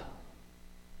with...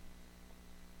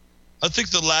 I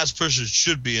think the last person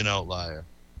should be an outlier.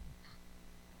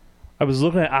 I was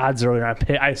looking at odds earlier.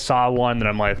 I saw one that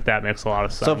I'm like, that makes a lot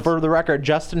of sense. So for the record,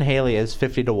 Justin Haley is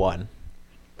 50-1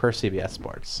 per CBS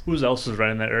Sports. Who else is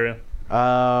right in that area?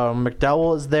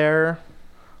 McDowell is there.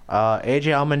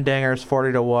 AJ Allmendinger is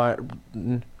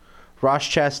 40-1. Ross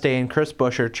Chastain, Chris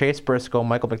Buescher, Chase Briscoe,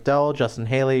 Michael McDowell, Justin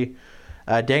Haley,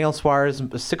 Daniel Suarez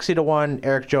 60-1,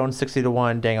 Eric Jones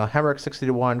 60-1, Daniel Hemrick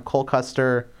 60-1, Cole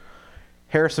Custer,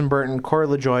 Harrison Burton, Corey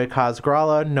LaJoie, Kaz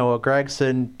Grala, Noah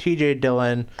Gregson, TJ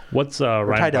Dillon. What's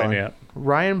Ryan Blaney at?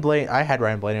 Ryan Blaney. I had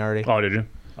Ryan Blaney already. Oh, did you?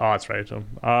 Oh, that's right. So,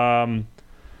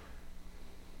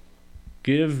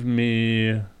 give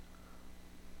me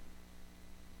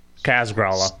Kaz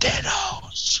Grala.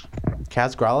 Stenos.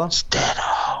 Kaz Grala?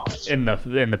 Stenos. In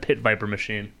the Pit Viper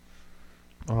machine.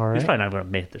 All right. He's probably not going to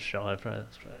make the show. I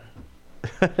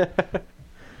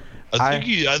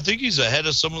think he's ahead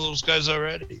of some of those guys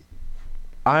already.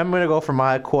 I'm going to go for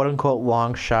my quote-unquote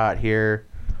long shot here.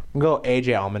 I'm going to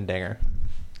go AJ Allmendinger.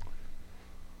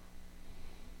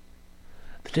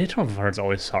 The Daytona 500 is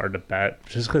always hard to bet,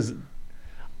 just because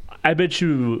I bet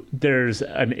you there's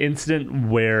an incident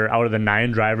where out of the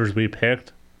 9 drivers we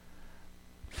picked,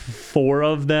 4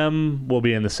 of them will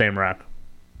be in the same wreck.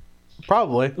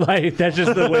 Probably. Like, that's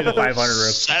just the way the 500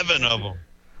 works. 7 of them.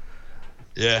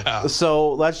 Yeah.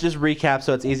 So let's just recap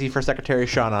so it's easy for Secretary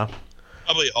Shauna.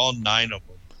 Probably all 9 of them.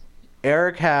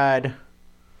 Eric had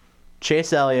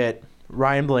Chase Elliott,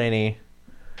 Ryan Blaney,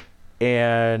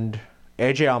 and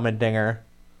AJ Allmendinger.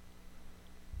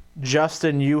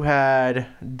 Justin, you had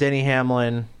Denny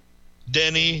Hamlin.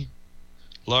 Denny,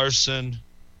 Larson,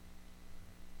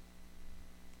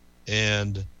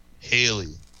 and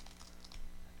Haley.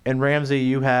 And Ramsey,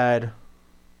 you had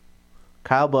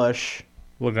Kyle Busch,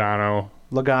 Logano,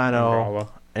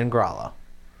 and Grala.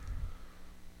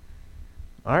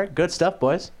 All right, good stuff,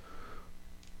 boys.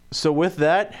 So with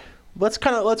that, let's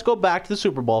go back to the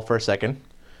Super Bowl for a second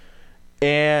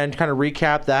and kind of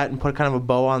recap that and put kind of a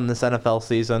bow on this NFL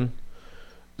season.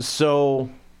 So,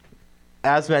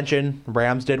 as mentioned,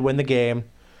 Rams did win the game.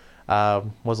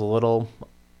 Was a little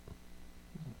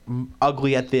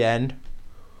ugly at the end,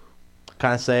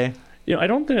 kind of say. I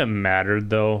don't think it mattered,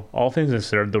 though. All things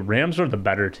considered, the Rams were the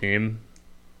better team.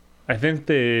 I think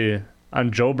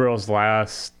on Joe Burrow's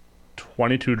last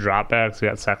 22 dropbacks, he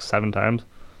got sacked 7 times.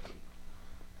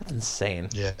 That's insane.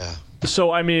 Yeah.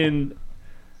 So, I mean,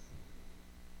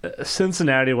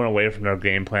 Cincinnati went away from their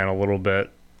game plan a little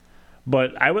bit.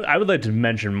 But I would like to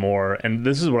mention more, and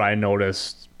this is what I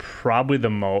noticed probably the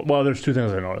most. Well, there's 2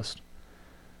 things I noticed.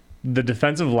 The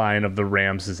defensive line of the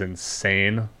Rams is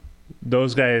insane.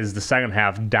 Those guys, the second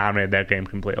half, dominated that game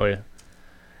completely.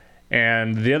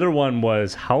 And the other one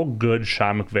was how good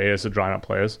Sean McVay is at drawing up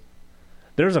plays.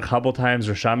 There's a couple times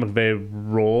where Sean McVay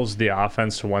rolls the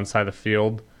offense to one side of the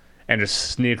field and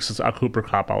just sneaks a Cooper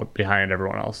Kupp out behind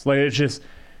everyone else. Like,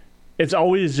 it's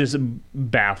always just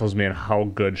baffles me on how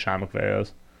good Sean McVay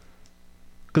is.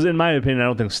 Because in my opinion, I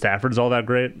don't think Stafford's all that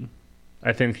great.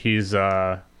 I think he's...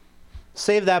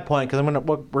 Save that point because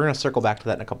we're gonna circle back to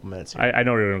that in a couple minutes here. I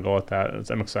know you're gonna go with that.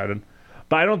 I'm excited,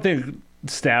 but I don't think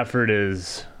Stafford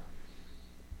is.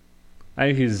 I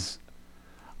think he's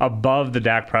above the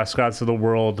Dak Prescotts of the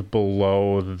world,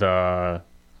 below the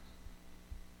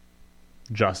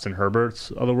Justin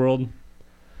Herberts of the world.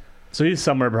 So he's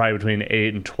somewhere probably between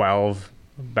 8 and 12,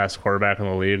 best quarterback in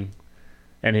the league,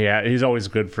 and he's always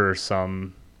good for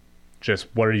some just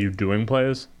what are you doing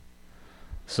plays.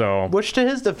 So, which to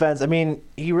his defense, I mean,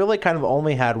 he really kind of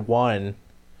only had one,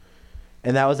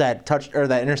 and that was that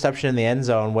that interception in the end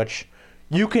zone, which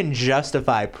you can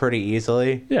justify pretty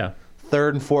easily. Yeah. 3rd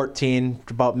and 14,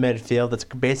 about midfield. That's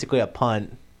basically a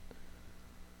punt.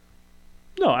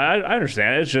 No, I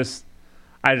understand. It's just,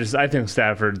 I think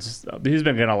he's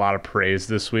been getting a lot of praise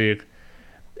this week,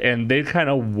 and they kind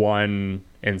of won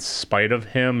in spite of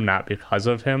him, not because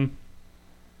of him.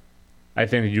 I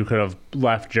think you could have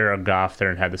left Jared Goff there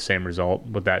and had the same result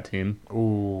with that team.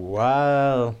 Ooh,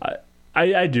 wow.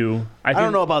 I do. I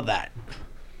don't know about that.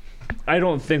 I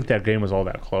don't think that game was all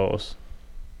that close.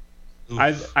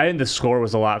 I think the score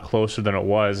was a lot closer than it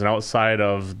was, and outside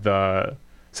of the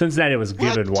Cincinnati was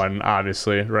given What? one,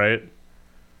 obviously, right?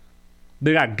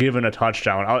 They got given a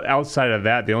touchdown. Outside of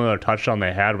that, the only other touchdown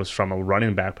they had was from a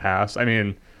running back pass. I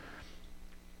mean,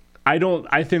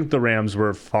 I think the Rams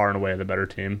were far and away the better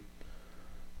team.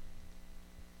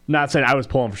 Not saying I was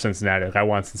pulling for Cincinnati. Like, I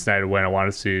want Cincinnati to win. I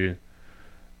want to see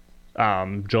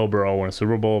Joe Burrow win a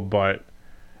Super Bowl, but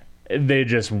they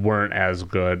just weren't as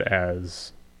good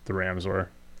as the Rams were.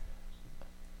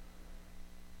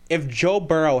 If Joe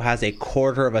Burrow has a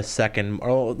quarter of a second,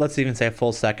 or let's even say a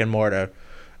full second more to,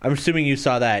 I'm assuming you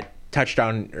saw that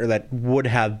touchdown, or that would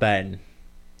have been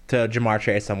to Jamar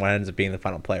Chase on what ends up being the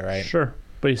final play, right? Sure,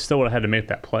 but he still would have had to make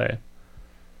that play.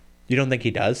 You don't think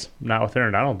he does? Not with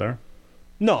Aaron Donald there.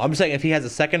 No, I'm saying if he has a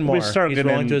second more, he's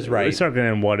rolling to his right. We start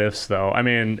getting what ifs, though. I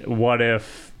mean, what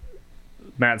if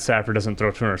Matt Stafford doesn't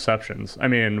throw 2 interceptions? I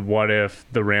mean, what if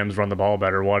the Rams run the ball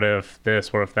better? What if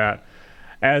this? What if that?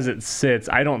 As it sits,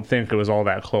 I don't think it was all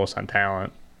that close on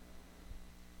talent.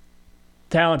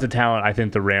 Talent to talent, I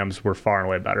think the Rams were far and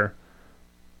away better.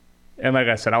 And like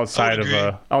I said, outside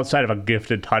of a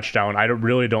gifted touchdown, I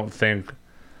really don't think.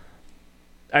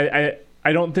 I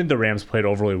don't think the Rams played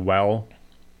overly well,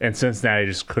 and Cincinnati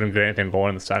just couldn't get anything going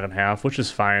in the second half, which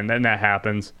is fine. Then that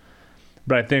happens.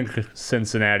 But I think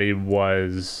Cincinnati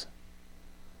was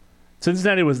the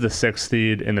 6th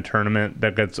seed in the tournament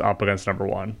that gets up against number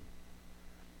 1.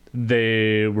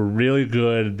 They were really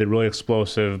good. They're really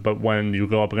explosive. But when you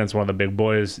go up against one of the big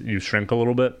boys, you shrink a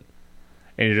little bit,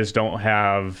 and you just don't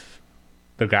have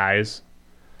the guys.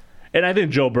 And I think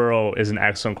Joe Burrow is an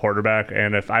excellent quarterback.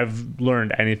 And if I've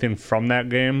learned anything from that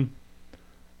game,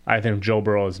 I think Joe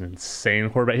Burrow is an insane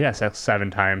quarterback. He has sacked 7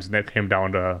 times, and that came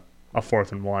down to a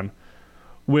 4th and 1.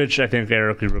 Which I think,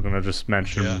 Eric, you were going to just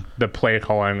mention the play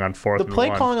calling on 4th and 1. The play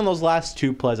calling on those last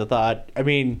 2 plays, I thought, I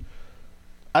mean,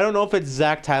 I don't know if it's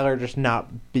Zach Tyler just not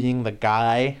being the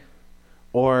guy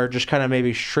or just kind of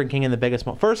maybe shrinking in the biggest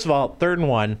moment. First of all, 3rd and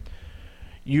 1,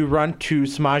 you run to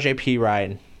Samaje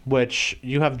Perine, which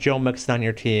you have Joe Mixon on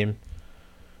your team.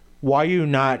 Why are you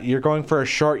not? You're going for a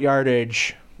short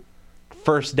yardage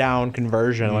first down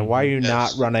conversion. Like, why are you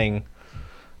not running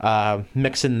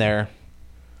Mixon there?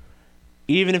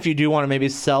 Even if you do want to maybe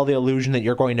sell the illusion that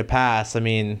you're going to pass, I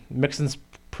mean, Mixon's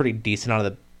pretty decent out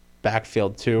of the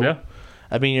backfield too. Yeah.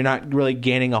 I mean, you're not really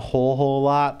gaining a whole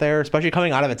lot there, especially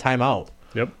coming out of a timeout.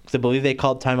 Yep. Because I believe they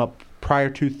called timeout prior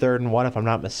to 3rd and 1, if I'm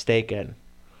not mistaken.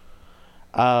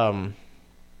 So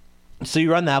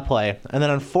you run that play, and then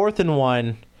on 4th and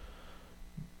 1,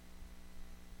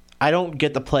 I don't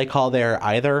get the play call there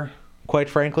either, quite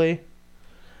frankly.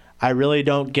 I really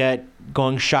don't get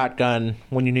going shotgun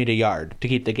when you need a yard to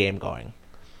keep the game going.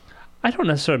 I don't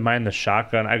necessarily mind the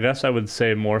shotgun. I guess I would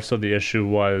say more so the issue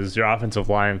was your offensive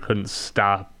line couldn't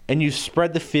stop. And you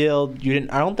spread the field. You didn't.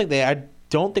 I don't think they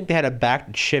had a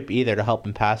back chip either to help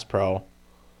him pass pro.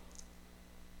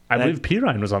 I believe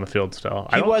Perine was on the field still.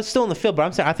 He was still in the field, but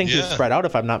I'm saying I think he was spread out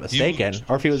if I'm not mistaken,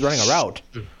 or if he was running a route.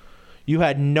 You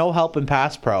had no help in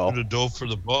pass pro. To dove for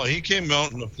the ball. He came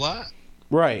out in the flat.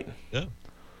 Right. Yeah.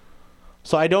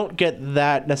 So I don't get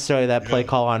that necessarily that play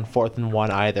call on 4th and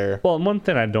 1 either. Well, one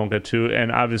thing I don't get to,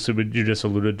 and obviously you just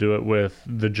alluded to it with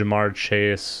the Jamar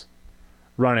Chase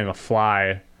running a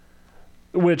fly,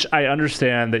 which I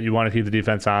understand that you want to keep the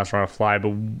defense honest, run a fly, but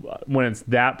when it's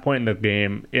that point in the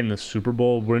game in the Super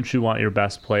Bowl, wouldn't you want your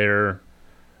best player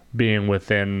being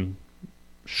within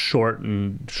short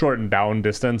and down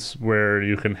distance where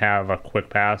you can have a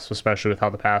quick pass, especially with how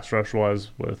the pass rush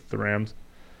was with the Rams?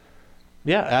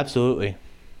 Yeah, absolutely.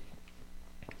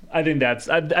 I think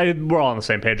we're all on the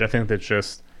same page. I think that's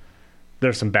just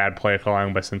there's some bad play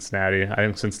calling by Cincinnati. I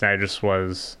think Cincinnati just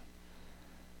was.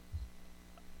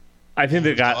 I think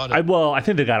they got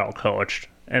out coached,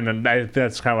 and then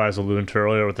that's kind of what I was alluding to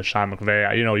earlier with the Sean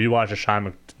McVay. You watch a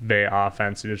Sean McVay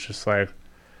offense, and it's just like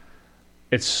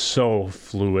it's so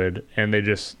fluid, and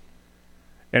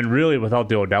really without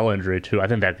the Odell injury too. I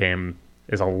think that game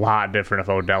is a lot different if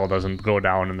Odell doesn't go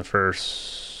down in the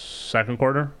second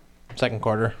quarter. Second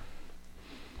quarter.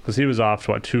 Because he was off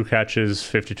to, 2 catches,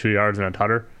 52 yards, and a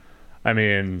tutter. I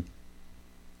mean,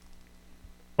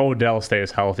 Odell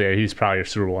stays healthy. He's probably your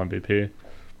Super Bowl MVP.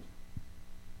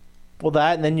 Well,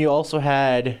 that, and then you also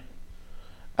had,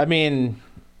 I mean,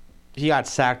 he got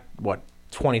sacked,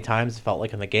 20 times, it felt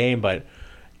like, in the game, but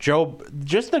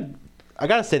I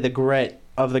got to say, the grit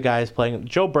of the guys playing.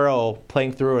 Joe Burrow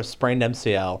playing through a sprained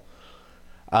MCL.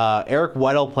 Eric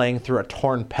Weddle playing through a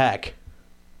torn pec.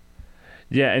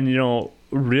 Yeah, and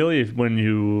really, when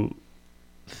you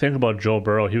think about Joe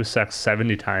Burrow, he was sacked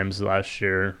 70 times last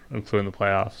year, including the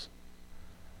playoffs.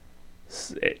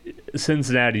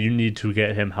 Cincinnati, you need to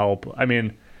get him help. I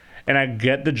mean, And I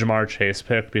get the Jamar Chase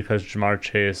pick because Jamar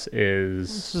Chase This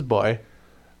is, is boy.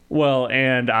 well,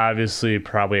 and obviously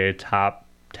probably a top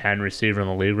 10 receiver in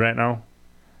the league right now.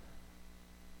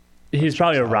 He's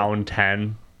probably around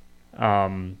 10.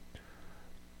 And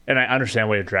I understand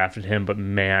why you drafted him, but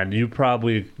man, you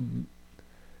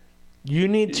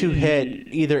need to hit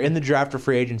either in the draft or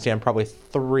free agency on probably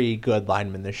 3 good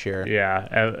linemen this year.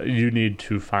 Yeah, you need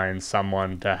to find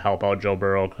someone to help out Joe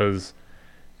Burrow because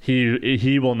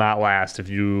he will not last if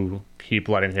you keep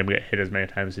letting him get hit as many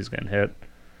times as he's getting hit.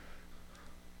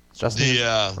 Justin.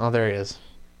 Oh, there he is.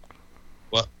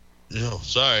 Well,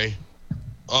 sorry.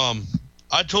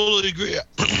 I totally agree.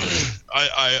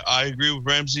 I agree with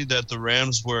Ramsey that the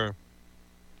Rams were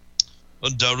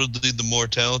undoubtedly the more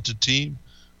talented team.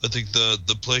 I think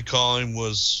the play calling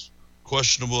was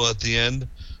questionable at the end.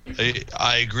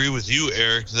 I agree with you,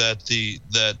 Eric,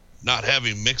 that not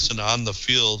having Mixon on the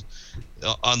field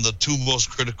on the 2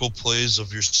 most critical plays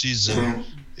of your season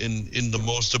in the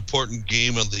most important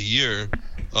game of the year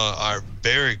are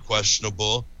very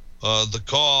questionable. The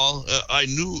call, I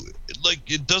knew,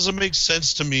 it doesn't make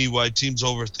sense to me why teams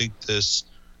overthink this.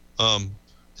 And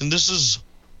this is,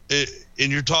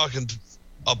 and you're talking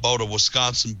about a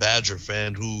Wisconsin Badger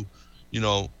fan who,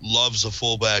 loves a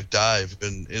fullback dive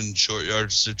in short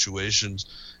yard situations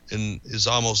and is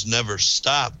almost never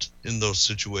stopped in those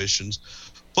situations.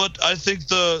 But I think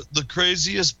the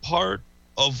craziest part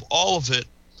of all of it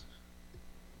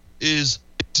is,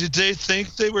 did they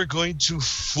think they were going to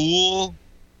fool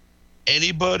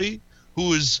anybody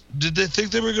did they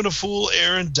think they were going to fool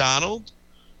Aaron Donald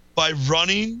by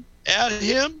running at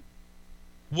him?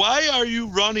 Why are you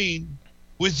running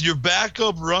with your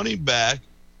backup running back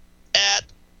at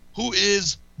who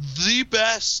is the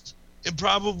best and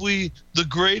probably the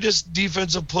greatest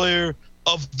defensive player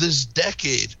of this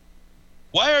decade?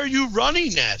 Why are you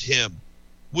running at him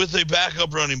with a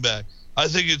backup running back? I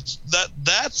think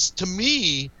that's to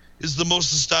me is the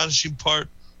most astonishing part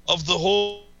of the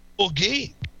whole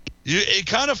game. It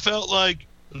kind of felt like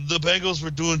the Bengals were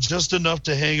doing just enough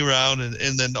to hang around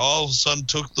and then all of a sudden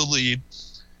took the lead.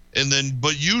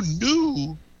 But you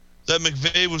knew that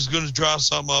McVay was going to draw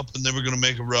something up and they were going to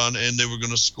make a run and they were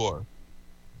going to score.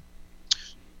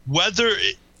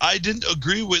 I didn't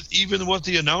agree with even what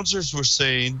the announcers were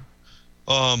saying,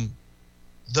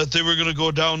 that they were going to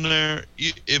go down there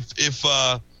if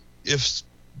the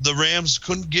Rams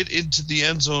couldn't get into the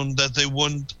end zone, that they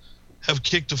wouldn't have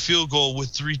kicked a field goal with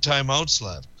 3 timeouts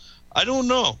left. I don't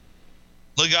know.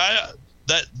 That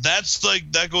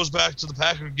goes back to the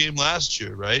Packer game last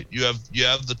year, right? You have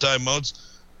the timeouts.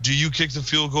 Do you kick the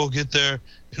field goal, get there,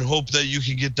 and hope that you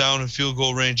can get down in field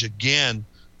goal range again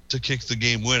to kick the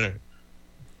game winner?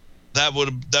 That would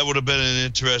have been an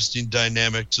interesting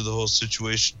dynamic to the whole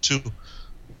situation too.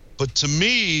 But to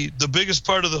me, the biggest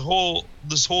part of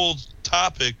this whole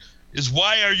topic is,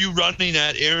 why are you running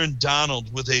at Aaron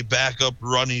Donald with a backup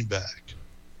running back?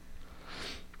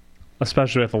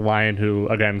 Especially with a line who,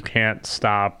 again, can't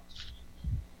stop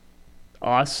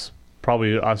us.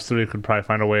 Probably us 3 could probably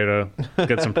find a way to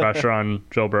get some pressure on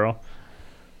Joe Burrow.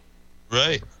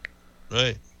 Right.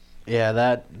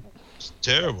 Yeah, It's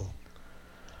terrible.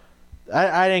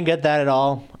 I didn't get that at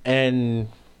all. And,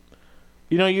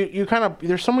 you kind of,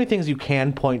 there's so many things you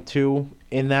can point to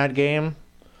in that game.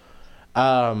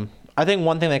 I think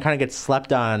one thing that kind of gets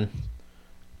slept on,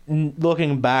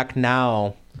 looking back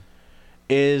now,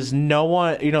 is no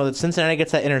one, that Cincinnati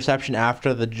gets that interception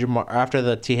after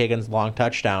the T. Higgins long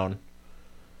touchdown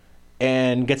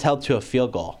and gets held to a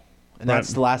field goal. And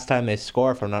that's the last time they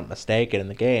score, if I'm not mistaken, in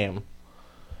the game,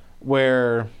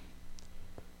 where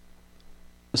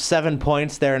 7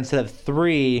 points there instead of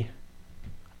 3.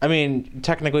 I mean,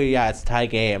 technically, yeah, it's a tie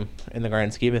game in the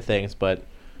grand scheme of things, but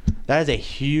that is a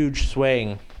huge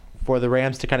swing for the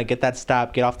Rams to kind of get that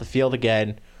stop, get off the field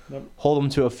again, hold them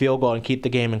to a field goal, and keep the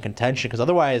game in contention. Because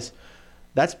otherwise,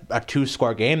 that's a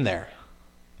 2-score game there.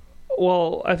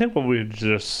 Well, I think what we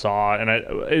just saw, and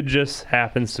it just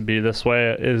happens to be this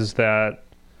way, is that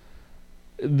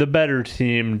the better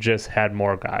team just had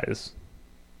more guys.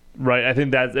 Right? I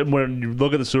think that when you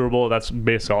look at the Super Bowl, that's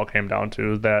basically all it came down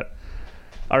to, is that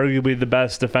arguably the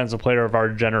best defensive player of our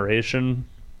generation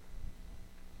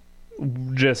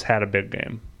just had a big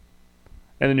game.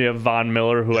 And then you have Von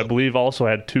Miller, who I believe also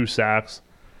had 2 sacks.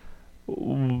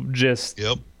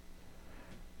 The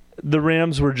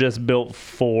Rams were just built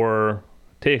for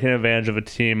taking advantage of a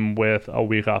team with a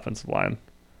weak offensive line.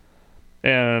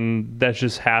 And that's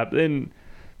just happened.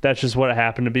 That's just what it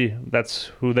happened to be. That's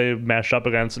who they matched up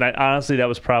against. And honestly, that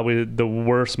was probably the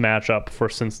worst matchup for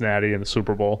Cincinnati in the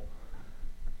Super Bowl.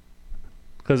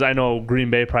 Because I know Green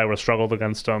Bay probably would have struggled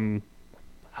against them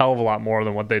a hell of a lot more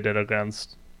than what they did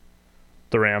against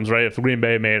the Rams, right? If Green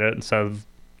Bay made it instead of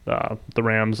the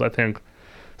Rams, I think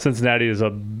Cincinnati has a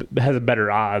better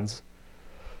odds.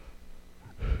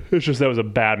 It's just that was a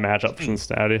bad matchup for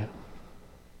Cincinnati.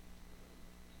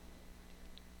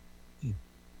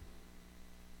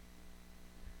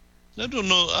 I don't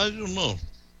know.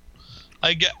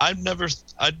 I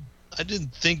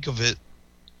didn't think of it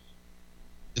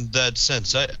in that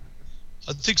sense. I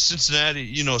think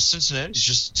Cincinnati's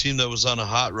just a team that was on a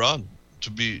hot run.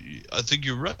 I think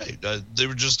you're right. They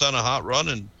were just on a hot run,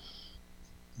 and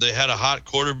they had a hot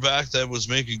quarterback that was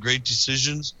making great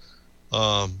decisions.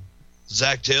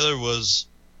 Zach Taylor was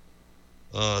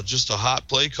just a hot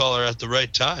play caller at the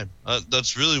right time.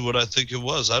 That's really what I think it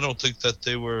was. I don't think that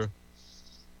they were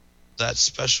that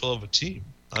special of a team.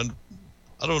 I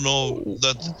don't know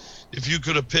that if you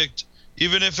could have picked,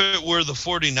 even if it were the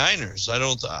 49ers, I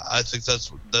think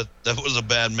that was a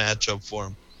bad matchup for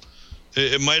them.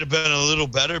 It might have been a little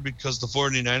better because the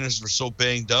 49ers were so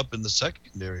banged up in the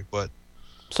secondary, but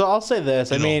so I'll say this.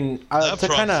 that To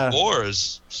kind of four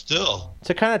is still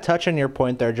to kind of touch on your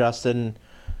point there, Justin.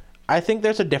 I think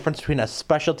there's a difference between a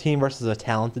special team versus a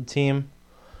talented team.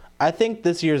 I think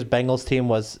this year's Bengals team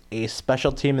was a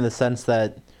special team in the sense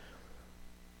that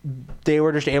they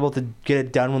were just able to get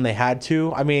it done when they had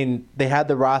to. I mean, they had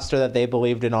the roster that they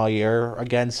believed in all year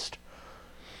against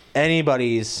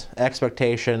anybody's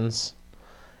expectations.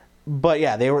 But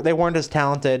yeah, they weren't as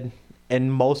talented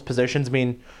in most positions. I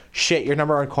mean, shit, your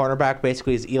number one cornerback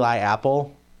basically is Eli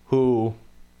Apple, who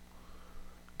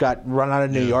got run out of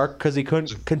New York because he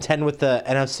couldn't contend with the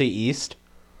NFC East.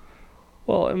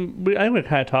 Well, and I think we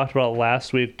kind of talked about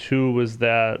last week too, was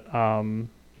that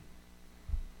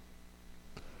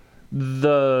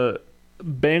the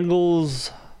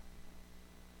Bengals,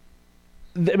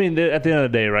 I mean, at the end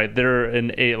of the day, right, they're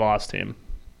an 8-loss team.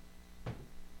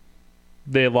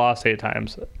 They lost 8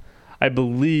 times. I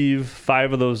believe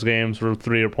 5 of those games were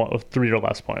 3 or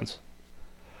less points.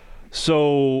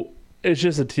 So it's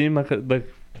just a team like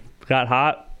got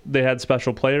hot. They had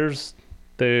special players.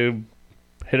 They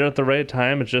hit it at the right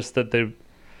time. It's just that they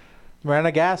ran out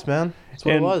of gas, man. That's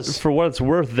what it was. For what it's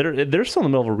worth, they're still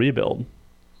in the middle of a rebuild.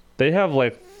 They have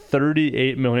like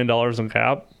 $38 million in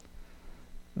cap.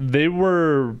 They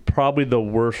were probably the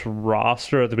worst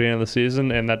roster at the beginning of the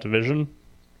season in that division.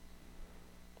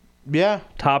 Yeah.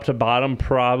 Top to bottom,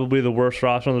 probably the worst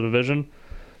roster in the division.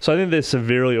 So I think they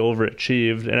severely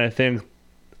overachieved, and I think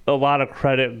a lot of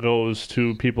credit goes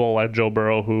to people like Joe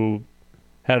Burrow, who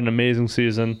had an amazing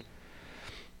season.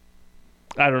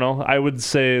 I don't know. I would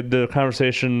say the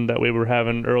conversation that we were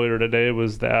having earlier today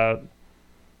was that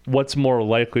what's more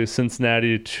likely,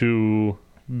 Cincinnati to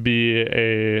be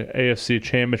a AFC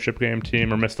Championship game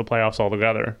team or miss the playoffs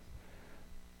altogether?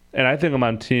 And I think I'm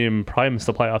on team probably miss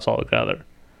the playoffs altogether.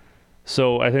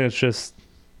 So I think it's just.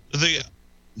 That's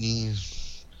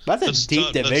a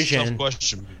deep division. That's a tough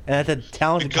question. And that's a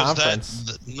talented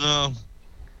conference.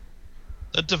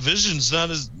 That division's not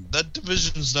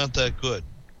that good.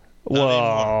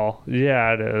 Well,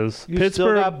 yeah, it is. You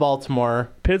still got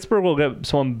Baltimore. Pittsburgh will get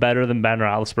someone better than Ben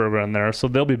Roethlisberger in there, so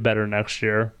they'll be better next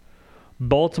year.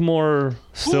 Baltimore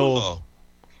still.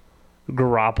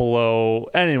 Garoppolo,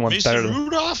 anyone's Mason better.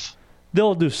 Rudolph?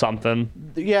 They'll do something.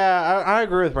 Yeah, I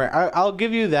agree with Ram. I'll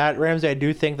give you that, Ramsey. I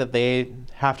do think that they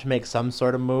have to make some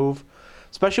sort of move,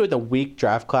 especially with the weak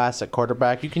draft class at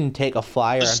quarterback. You can take a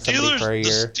flyer on somebody for a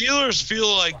year. The Steelers feel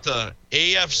like the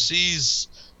AFC's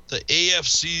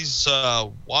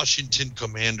Washington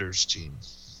Commanders team.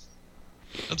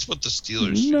 That's what the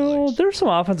Steelers feel like. There's some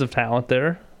offensive talent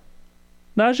there.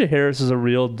 Najee Harris is a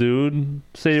real dude.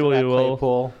 Say what you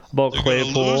will about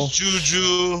Claypool. They're gonna lose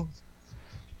Juju.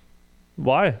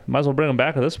 Why? Might as well bring him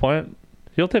back at this point.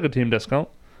 He'll take a team discount.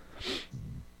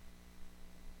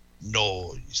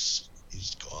 No, he's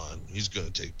gone. He's gonna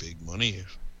take big money.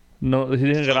 No, he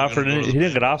didn't get offered. He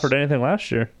didn't get offered anything last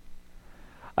year.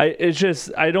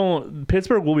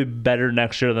 Pittsburgh will be better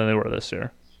next year than they were this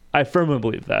year. I firmly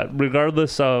believe that.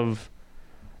 Regardless of,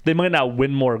 they might not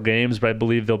win more games, but I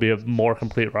believe they'll be a more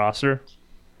complete roster.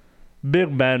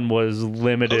 Big Ben was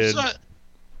limited.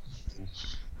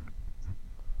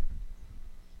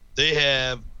 They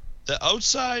have the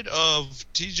outside of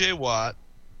TJ Watt,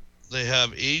 they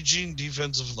have aging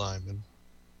defensive linemen.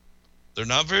 They're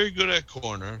not very good at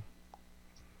corner.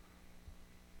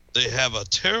 They have a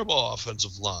terrible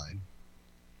offensive line.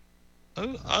 I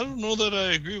don't know that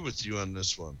I agree with you on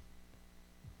this one.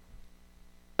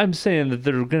 I'm saying that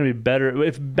they're going to be better.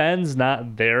 If Ben's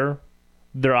not there,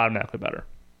 they're automatically better.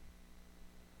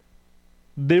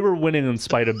 they were winning in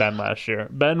spite of Ben last year.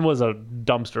 Ben was a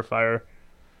dumpster fire.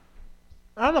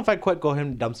 I don't know if I'd quite go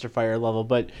him dumpster fire level,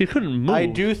 but He couldn't move. I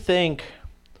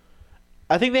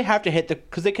think they have to hit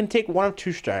because they can take one of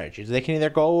two strategies. They can either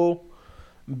go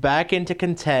back into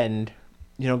contend,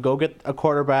 go get a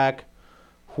quarterback,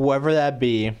 whoever that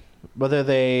be, whether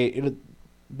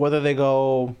they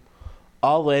go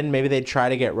all in, maybe they try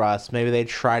to get Russ, maybe they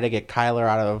try to get Kyler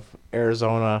out of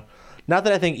Arizona. Not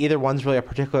that I think either one's really a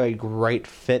particularly great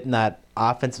fit in that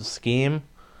offensive scheme.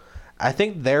 I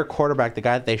think their quarterback, the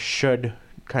guy that they should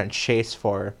kind of chase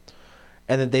for,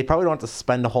 and that they probably don't have to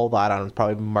spend a whole lot on, is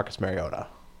probably Marcus Mariota.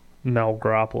 No,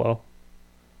 Garoppolo.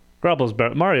 Garoppolo's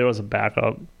better. Mariota's a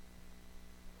backup.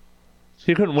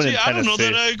 He couldn't win in Tennessee. I don't know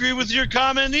that I agree with your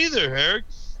comment either, Eric,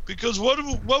 because what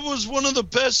was one of the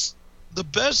best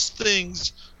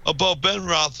things about Ben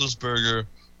Roethlisberger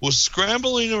was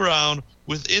scrambling around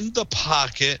within the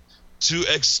pocket to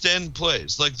extend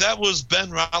plays. Like, that was Ben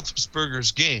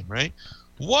Roethlisberger's game, right?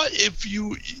 What if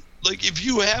you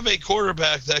have a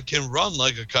quarterback that can run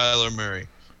like a Kyler Murray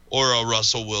or a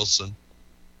Russell Wilson,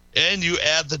 and you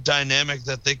add the dynamic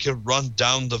that they can run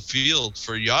down the field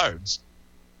for yards?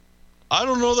 I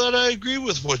don't know that I agree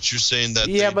with what you're saying. But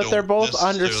they're both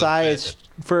undersized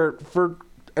for,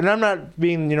 and I'm not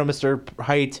being Mr.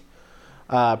 Height,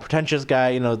 pretentious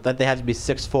guy. That they have to be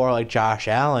 6'4" like Josh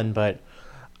Allen, but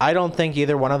I don't think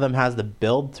either one of them has the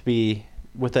build to be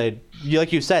with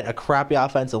like you said, a crappy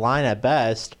offensive line at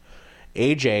best,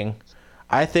 aging.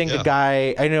 I think a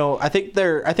guy. I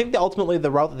think ultimately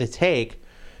the route that they take,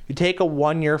 you take a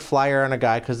 1-year flyer on a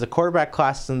guy because the quarterback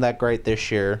class isn't that great this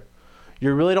year.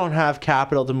 You really don't have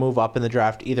capital to move up in the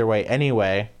draft either way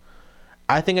anyway.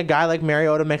 I think a guy like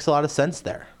Mariota makes a lot of sense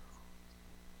there.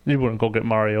 You wouldn't go get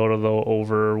Mariota, though,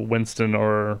 over Winston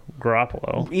or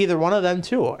Garoppolo. Either one of them,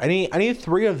 too. Any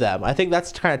three of them. I think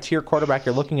that's the kind of tier quarterback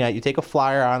you're looking at. You take a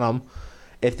flyer on them.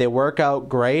 If they work out,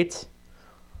 great.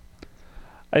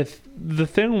 The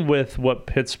thing with what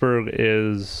Pittsburgh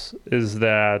is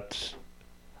that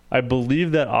I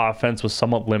believe that offense was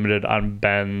somewhat limited on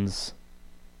Ben's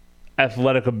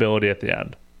athletic ability at the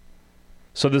end.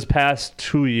 So this past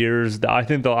 2 years, I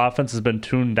think the offense has been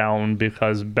tuned down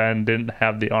because Ben didn't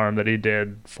have the arm that he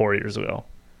did 4 years ago.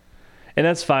 And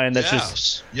that's fine.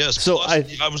 Yes. So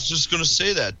plus, I was just going to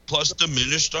say that. Plus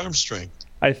diminished arm strength.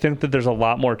 I think that there's a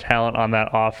lot more talent on that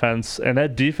offense, and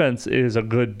that defense is a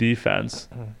good defense.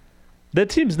 That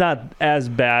team's not as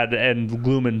bad and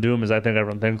gloom and doom as I think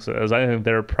everyone thinks it is. I think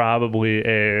they're probably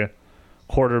a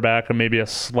quarterback and maybe a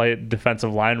slight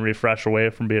defensive line refresh away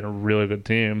from being a really good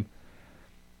team.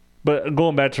 But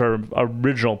going back to our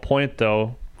original point,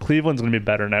 though, Cleveland's going to be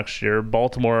better next year.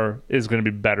 Baltimore is going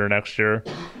to be better next year.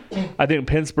 I think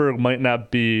Pittsburgh might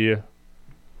not have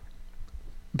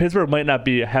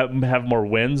more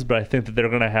wins, but I think that they're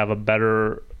going to have a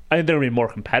better. I think they're going to be more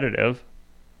competitive.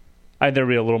 I think they're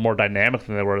going to be a little more dynamic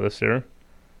than they were this year.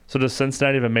 So does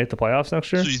Cincinnati even make the playoffs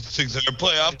next year? So you think they're a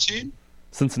playoff team?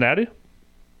 Cincinnati?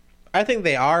 I think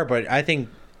they are, but I think.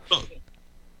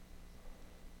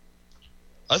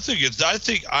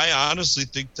 I honestly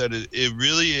think that it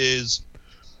really is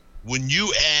when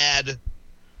you add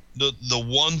the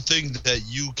one thing that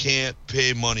you can't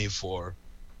pay money for,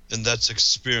 and that's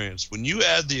experience. When you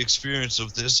add the experience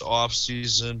of this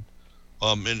offseason,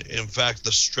 in fact,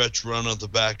 the stretch run of the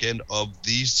back end of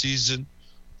the season,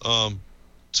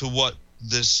 to what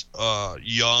this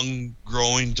young,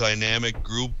 growing, dynamic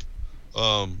group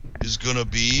is going to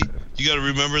be, you got to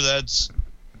remember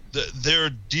their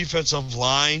defensive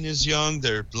line is young.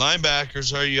 Their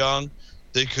linebackers are young.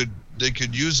 They could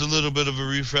use a little bit of a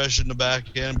refresh in the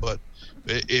back end, but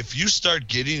if you start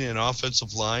getting an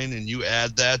offensive line and you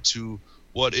add that to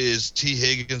what is T.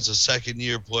 Higgins, a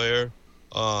second-year player,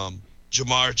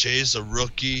 Jamar Chase, a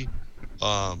rookie.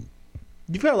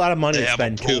 You've got a lot of money to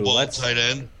spend too. Let's tight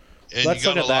end, and let's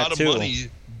you got look at a lot that of too. money,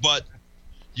 but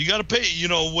you got to pay.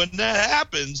 When that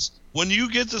happens, when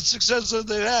you get the success that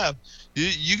they have,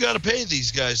 you got to pay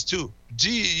these guys too.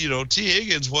 T.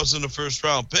 Higgins wasn't a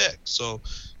first-round pick, so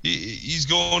he's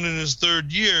going in his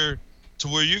third year to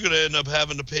where you're going to end up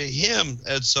having to pay him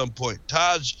at some point.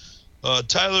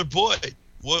 Tyler Boyd,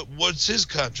 what's his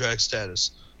contract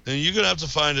status? And you're going to have to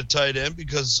find a tight end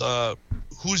because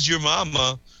who's your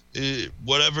mama,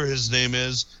 whatever his name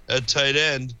is, at tight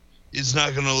end, is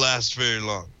not going to last very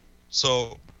long.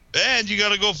 So, and you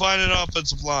got to go find an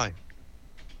offensive line.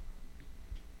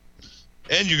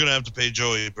 And you're going to have to pay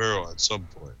Joey Burrow at some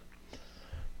point.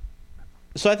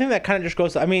 So I think that kind of just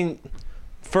goes,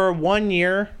 for 1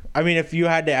 year, if you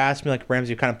had to ask me, like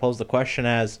Ramsey kind of posed the question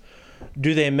as,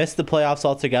 do they miss the playoffs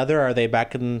altogether? Are they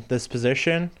back in this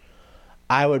position?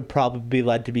 I would probably be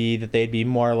led to be that they'd be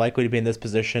more likely to be in this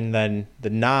position than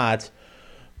not.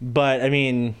 But I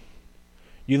mean,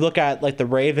 you look at like the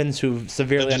Ravens, who've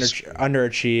severely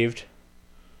underachieved.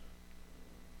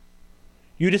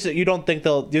 You don't think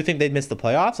do you think they'd miss the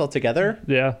playoffs altogether?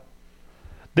 Yeah.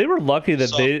 They were lucky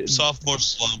that sophomore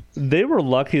slump. They were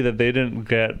lucky that they didn't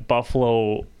get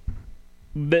Buffalo.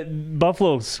 That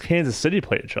Buffalo's Kansas City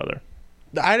play each other.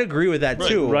 I'd agree with that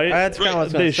too. Right? That's kind of what I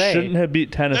was going to say. They shouldn't have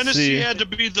beat Tennessee. Tennessee had to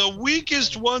be the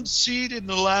weakest one seed in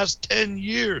the last 10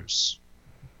 years.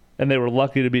 And they were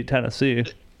lucky to beat Tennessee.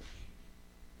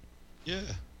 Yeah.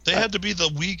 They had to be the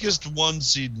weakest one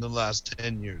seed in the last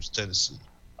 10 years, Tennessee.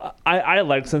 I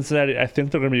like Cincinnati. I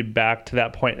think they're going to be back to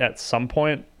that point at some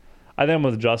point. I think I'm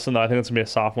with Justin, though. I think it's going to be a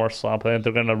sophomore slump. I think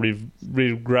they're going to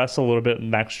regress a little bit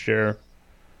next year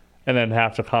and then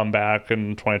have to come back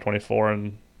in 2024.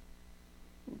 And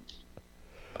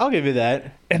I'll give you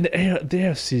that. And the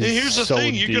AFC is here's the so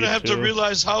thing. You're going to have too. to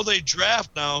realize how they draft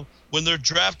now when they're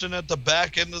drafting at the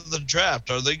back end of the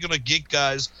draft. Are they going to get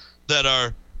guys that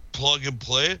are plug and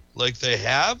play like they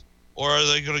have? Or are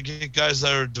they going to get guys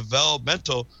that are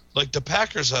developmental like the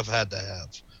Packers have had to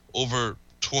have over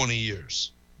 20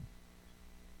 years?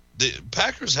 The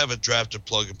Packers haven't drafted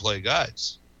plug-and-play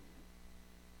guys.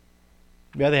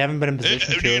 Yeah, they haven't been in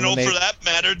position to. You know, for that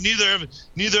matter,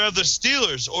 neither have the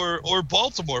Steelers or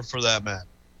Baltimore, for that matter.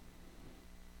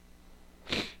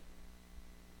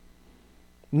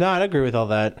 No, I'd agree with all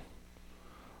that.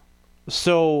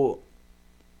 So,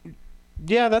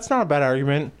 yeah, that's not a bad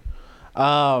argument.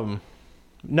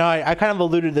 No, I kind of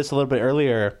alluded to this a little bit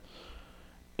earlier,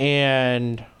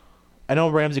 and I know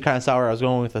Ramsey kind of saw where I was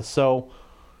going with this. So,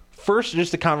 first,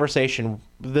 just a conversation.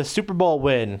 The Super Bowl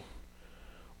win.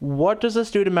 What does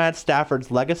this do to Matt Stafford's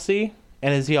legacy,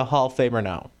 and is he a Hall of Famer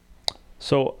now?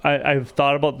 So, I've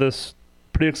thought about this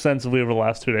pretty extensively over the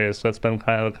last 2 days. So that's been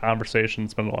kind of the conversation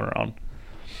that's been going around.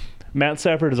 Matt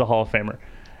Stafford is a Hall of Famer.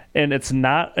 And it's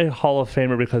not a Hall of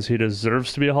Famer because he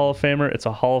deserves to be a Hall of Famer. It's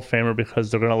a Hall of Famer because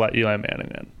they're going to let Eli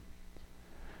Manning in.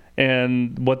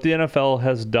 And what the NFL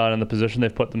has done and the position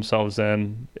they've put themselves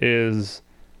in is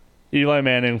Eli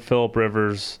Manning, Phillip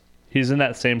Rivers, he's in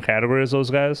that same category as those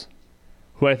guys,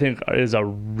 who I think is a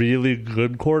really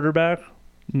good quarterback,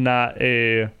 not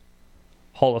a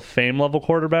Hall of Fame level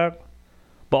quarterback.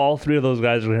 But all three of those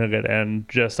guys are going to get in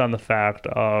just on the fact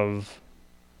of,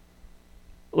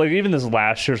 like, even this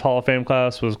last year's Hall of Fame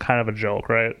class was kind of a joke,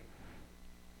 right?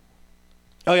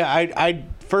 Oh yeah, I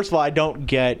first of all, I don't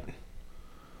get.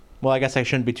 Well, I guess I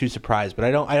shouldn't be too surprised, but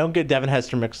I don't get Devin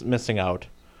Hester missing out.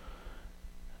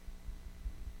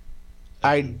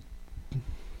 I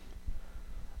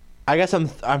guess I'm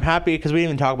happy because we didn't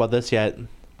even talk about this yet.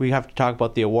 We have to talk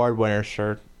about the award winners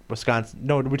for Wisconsin.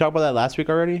 No, did we talk about that last week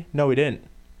already? No, we didn't.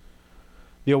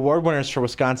 The award winners for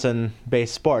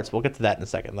Wisconsin-based sports. We'll get to that in a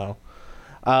second, though.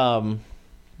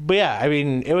 But yeah, I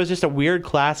mean, it was just a weird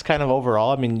class kind of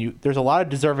overall. I mean, there's a lot of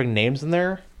deserving names in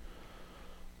there,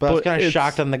 but I was kind of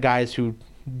shocked on the guys who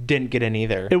didn't get in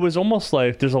either. It was almost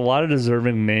like there's a lot of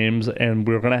deserving names, and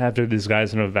we're going to have to get these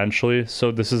guys in eventually.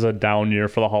 So this is a down year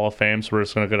for the Hall of Fame, so we're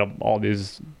just going to get all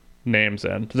these names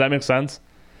in. Does that make sense?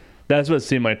 That's what it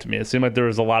seemed like to me. It seemed like there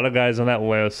was a lot of guys on that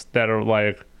list that are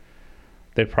like,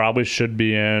 they probably should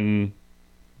be in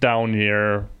down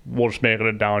year. We'll just make it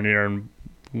a down year and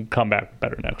come back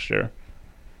better next year.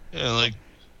 Yeah, like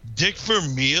Dick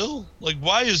Vermeil? Like,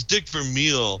 why is Dick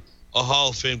Vermeil a Hall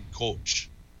of Fame coach?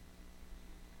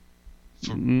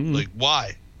 Like,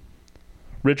 why?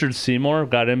 Richard Seymour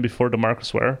got in before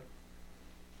DeMarcus Ware.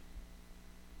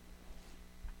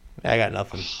 I got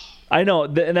nothing. I know,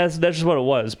 and that's just what it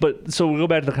was. But so we go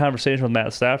back to the conversation with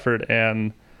Matt Stafford,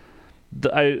 and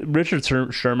Richard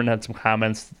Sherman had some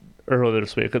comments earlier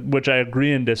this week, which I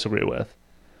agree and disagree with.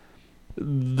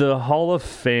 The Hall of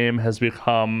Fame has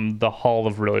become the Hall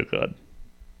of Really Good.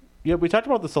 Yeah, we talked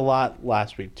about this a lot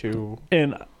last week, too.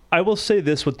 And I will say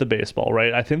this with the baseball,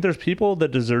 right? I think there's people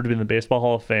that deserve to be in the Baseball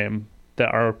Hall of Fame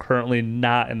that are currently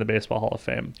not in the Baseball Hall of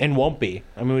Fame. And won't be.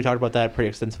 I mean, we talked about that pretty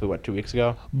extensively, 2 weeks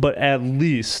ago? But at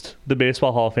least the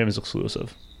Baseball Hall of Fame is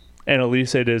exclusive. And at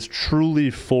least it is truly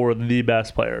for the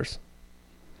best players.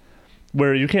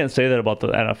 Where you can't say that about the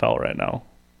NFL right now.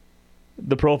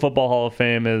 The Pro Football Hall of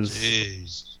Fame is...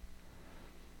 Jeez.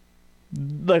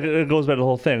 Like, it goes back to the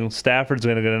whole thing. Stafford's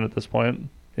going to get in at this point,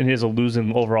 and he has a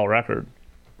losing overall record.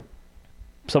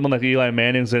 Someone like Eli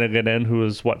Manning's going to get in, who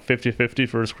is, 50-50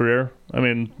 for his career? I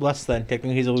mean... Less than.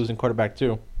 Technically, he's a losing quarterback,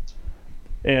 too.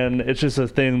 And it's just a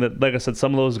thing that, like I said,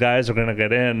 some of those guys are going to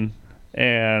get in,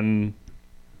 and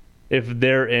if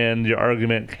they're in, your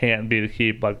argument can't be to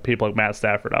keep, like, people like Matt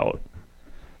Stafford out.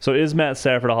 So is Matt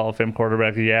Stafford a Hall of Fame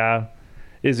quarterback? Yeah.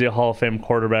 Is he a Hall of Fame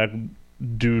quarterback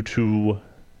due to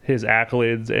his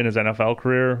accolades in his NFL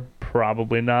career?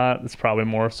 Probably not. It's probably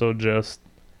more so just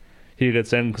he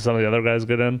gets in because some of the other guys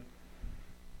get in.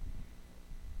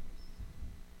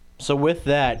 So with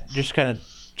that, just kind of,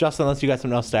 Justin, unless you got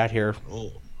something else to add here.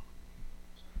 Oh.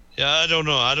 Yeah, I don't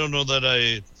know. I don't know that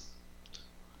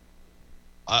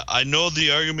I know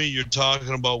the argument you're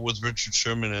talking about with Richard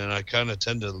Sherman, and I kind of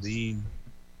tend to lean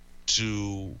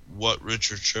to what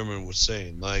Richard Sherman was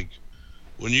saying. Like,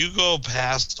 when you go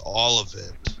past all of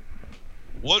it,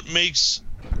 what makes,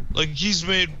 like, he's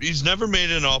never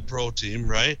made an all-pro team,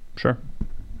 right? Sure.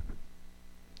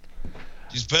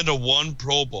 He's been to one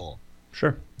Pro Bowl.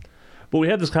 Sure. But we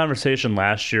had this conversation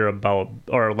last week about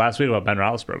Ben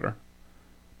Roethlisberger.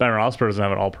 Ben Roethlisberger doesn't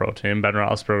have an all-pro team. Ben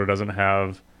Roethlisberger doesn't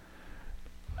have...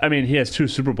 I mean, he has 2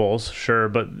 Super Bowls, sure,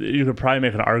 but you could probably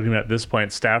make an argument at this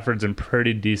point Stafford's in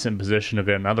pretty decent position to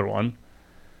get another one.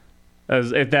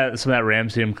 As if some of that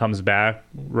Rams team comes back,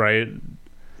 right?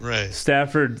 Right.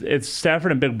 Stafford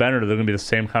and Big Ben are going to be the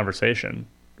same conversation.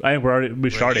 I think we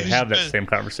should already have that same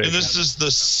conversation. And this is the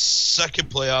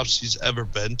second playoffs he's ever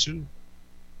been to?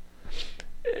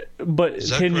 But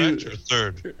is that correct, or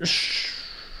third?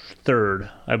 Third.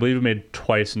 I believe he made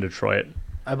twice in Detroit.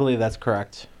 I believe that's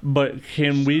correct. But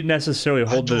can we necessarily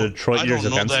hold the Detroit years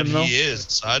against him, though? He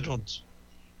is. I don't.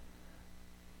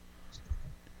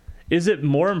 Is it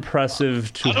more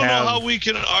impressive to have... I don't know how we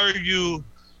can argue...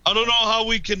 I don't know how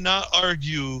we cannot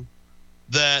argue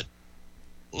that...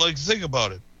 Like, think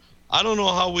about it. I don't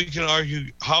know how we can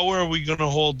argue... How are we going to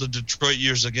hold the Detroit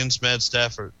years against Matt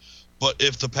Stafford? But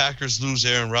if the Packers lose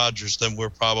Aaron Rodgers, then we're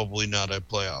probably not a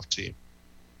playoff team.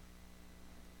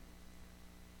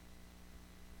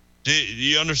 Do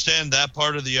you understand that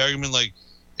part of the argument? Like,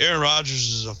 Aaron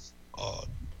Rodgers is a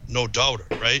no doubter,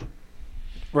 right?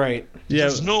 Right. Yeah.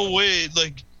 There's no way,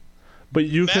 like, but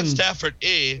Matt Stafford,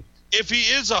 if he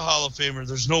is a Hall of Famer,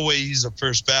 there's no way he's a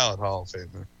first ballot Hall of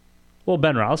Famer. Well,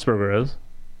 Ben Roethlisberger is.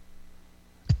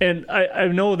 And I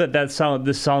know this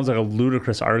sounds like a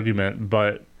ludicrous argument,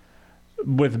 but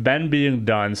with Ben being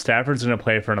done, Stafford's going to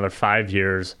play for another 5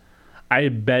 years. I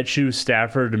bet you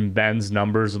Stafford and Ben's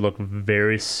numbers look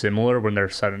very similar when they're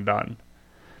said and done.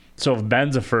 So if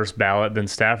Ben's a first ballot, then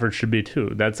Stafford should be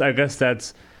too. I guess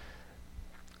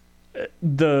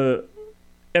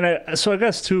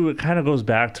too, it kind of goes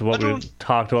back to what we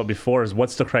talked about before, is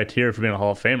what's the criteria for being a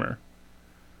Hall of Famer?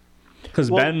 Because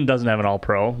Ben doesn't have an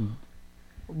All-Pro.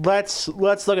 Let's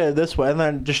look at it this way, and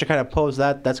then just to kind of pose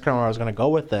that, that's kind of where I was going to go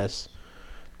with this.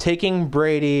 Taking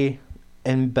Brady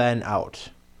and Ben out.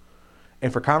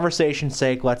 And for conversation's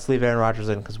sake, let's leave Aaron Rodgers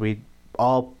in because we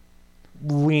all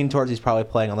lean towards he's probably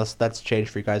playing, unless that's changed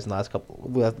for you guys in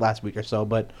the last week or so.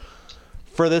 But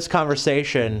for this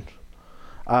conversation,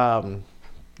 let's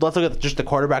look at just the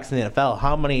quarterbacks in the NFL.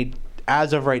 How many,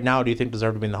 as of right now, do you think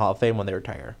deserve to be in the Hall of Fame when they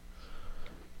retire?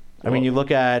 I mean, you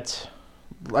look at...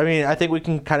 I think we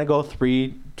can kind of go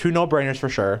two no-brainers for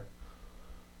sure.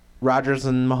 Rodgers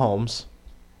and Mahomes.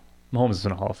 Mahomes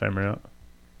isn't a Hall of Famer yet.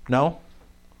 No?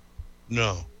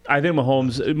 No. I think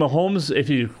Mahomes, if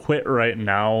you quit right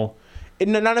now...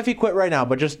 Not if you quit right now,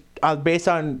 but just based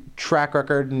on track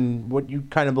record and what you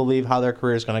kind of believe how their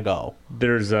career is going to go.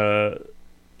 There's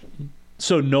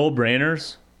So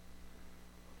no-brainers.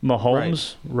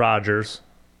 Mahomes, right. Rodgers,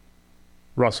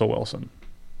 Russell Wilson.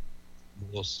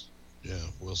 Yeah,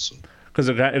 Wilson. Because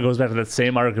it goes back to that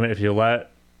same argument. If you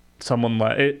let someone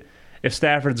if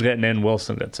Stafford's getting in,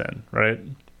 Wilson gets in, right?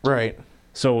 Right.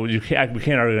 So we can't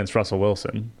argue against Russell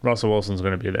Wilson. Russell Wilson's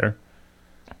going to be there.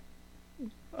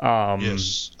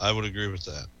 Yes, I would agree with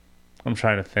that. I'm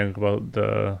trying to think about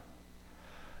the.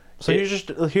 So here's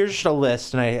just a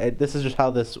list, and this is just how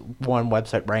this one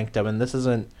website ranked them, and this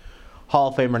isn't Hall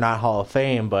of Fame or not Hall of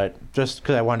Fame, but just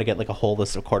because I wanted to get like a whole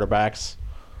list of quarterbacks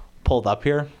pulled up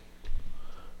here.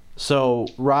 So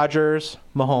Rodgers,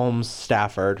 Mahomes,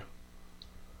 Stafford.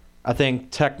 I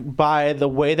think by the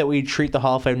way that we treat the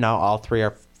Hall of Fame now, all three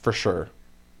are for sure.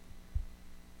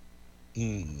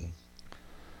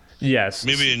 Yes.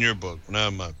 Maybe in your book, not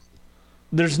in my book.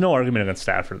 There's no argument against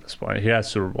Stafford at this point. He has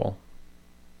Super Bowl.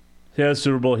 He's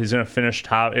going to finish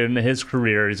top in his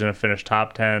career. He's going to finish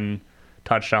top 10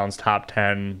 touchdowns, top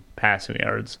 10 passing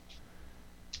yards.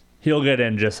 He'll get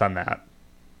in just on that.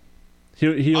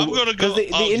 I'm going to go.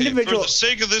 The individual. For the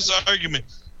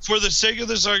sake of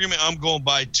this argument, I'm going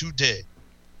by today.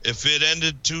 If it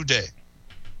ended today,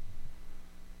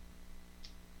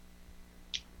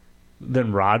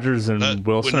 then Rodgers and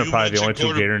Wilson are probably the only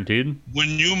two guaranteed.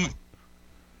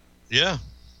 Yeah.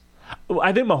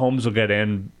 I think Mahomes will get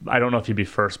in. I don't know if he'd be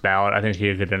first ballot. I think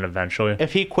he'd get in eventually.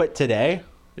 If he quit today,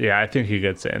 Yeah, I think he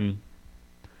gets in.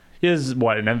 He has,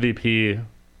 what, an MVP,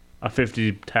 a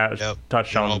 50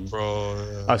 touchdown,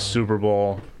 All-Pro, a Super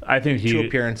Bowl. I think 2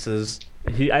 appearances.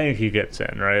 I think he gets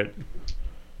in, right?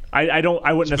 I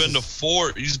wouldn't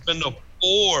He's been to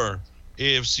 4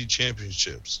 AFC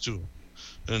championships too,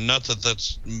 and not that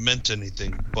that's meant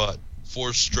anything, but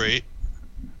 4 straight.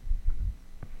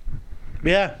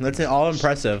 Yeah, that's all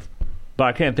impressive. But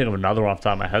I can't think of another one off the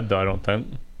top of my head, though. I don't think.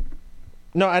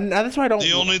 No, and that's why I don't.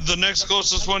 The next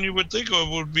closest one you would think of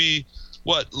would be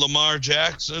what, Lamar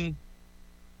Jackson.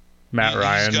 Matt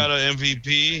Ryan. He's got an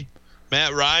MVP.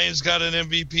 Matt Ryan's got an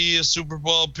MVP, a Super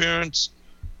Bowl appearance.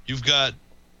 You've got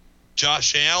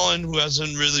Josh Allen, who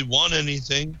hasn't really won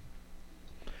anything.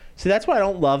 See, that's why I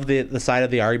don't love the side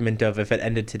of the argument of if it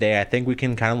ended today. I think we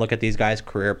can kind of look at these guys'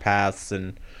 career paths,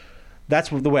 and that's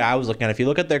the way I was looking at it. If you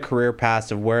look at their career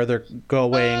paths of where they're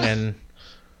going, and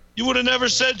you would have never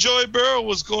said Joey Burrow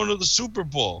was going to the Super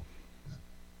Bowl.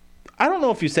 I don't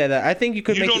know if you say that. I think you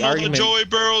could make the argument. You don't know that Joey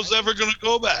Burrow's ever going to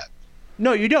go back.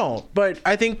 No, you don't. But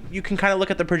I think you can kind of look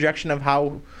at the projection of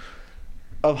how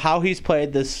he's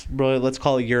played this, really, let's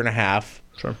call it a year and a half.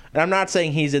 Sure. And I'm not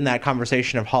saying he's in that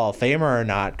conversation of Hall of Famer or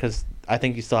not, because I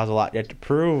think he still has a lot yet to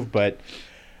prove. But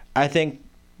I think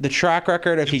the track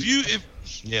record, if he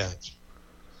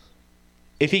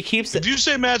keeps if you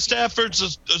say Matt Stafford's a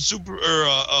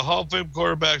Hall of Fame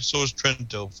quarterback, so is Trent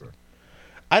Dilfer.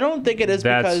 I don't think it is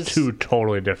because that's 2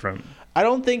 totally different. I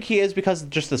don't think he is because of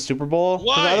just the Super Bowl.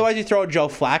 Why? Otherwise, you throw Joe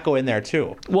Flacco in there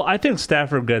too. Well, I think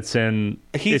Stafford gets in.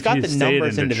 He's got the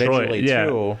numbers individually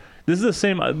too. This is the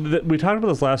same. We talked about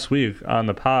this last week on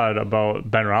the pod about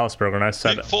Ben Roethlisberger, and I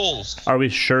said, Big Foles. "Are we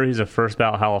sure he's a first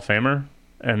ballot Hall of Famer?"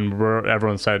 And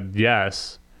everyone said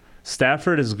yes.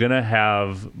 Stafford is going to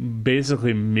have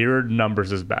basically mirrored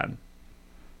numbers as Ben.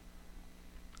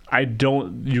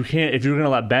 You can't, if you're going to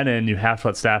let Ben in, you have to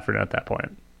let Stafford in at that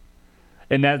point.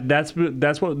 And that's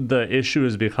what the issue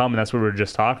has become, and that's what we were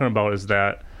just talking about, is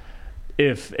that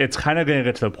if it's kind of going to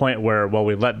get to the point where, well,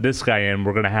 we let this guy in,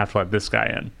 we're going to have to let this guy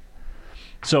in.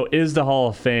 So is the Hall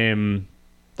of Fame...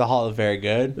 The Hall of Very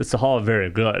Good? It's the Hall of Very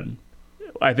Good.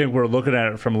 I think we're looking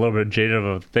at it from a little bit jaded of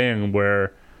a thing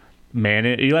where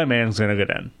Eli Manning's going to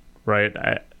get in,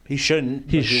 right? He shouldn't.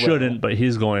 He shouldn't, but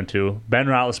he's going to. Ben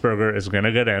Roethlisberger is going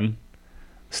to get in.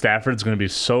 Stafford's going to be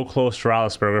so close to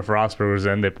Roethlisberger. If Roethlisberger's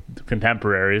in, the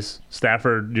contemporaries.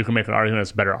 Stafford, you can make an argument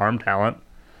it's better arm talent.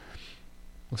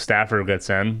 Stafford gets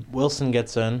in. Wilson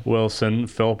gets in.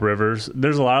 Phillip Rivers.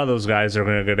 There's a lot of those guys that are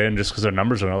going to get in just because their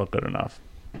numbers are going to look good enough.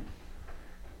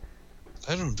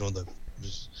 I don't know that.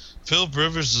 Phillip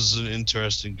Rivers is an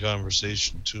interesting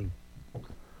conversation, too.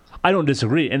 I don't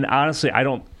disagree. And honestly,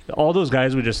 all those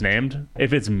guys we just named,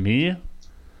 if it's me,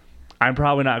 I'm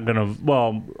probably not going to...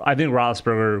 Well, I think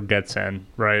Roethlisberger gets in,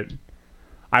 right?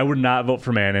 I would not vote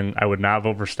for Manning. I would not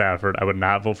vote for Stafford. I would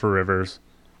not vote for Rivers.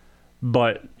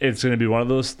 But it's going to be one of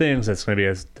those things that's going to be...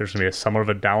 There's going to be somewhat of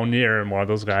a down year, and one of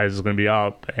those guys is going to be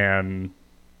up, and...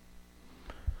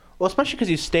 Well, especially because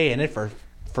you stay in it for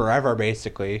forever,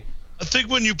 basically. I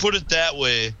think when you put it that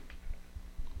way,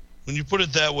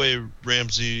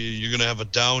 Ramsey, you're going to have a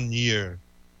down year.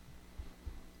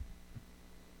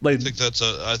 I think that's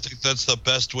the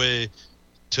best way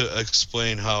to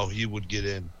explain how he would get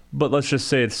in. But let's just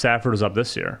say Stafford is up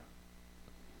this year.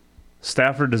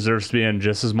 Stafford deserves to be in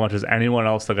just as much as anyone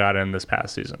else that got in this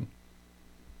past season.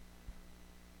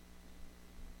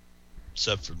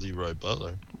 Except for Leroy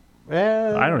Butler.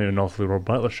 I don't even know if Leroy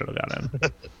Butler should have got in.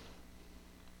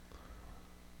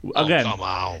 Again, come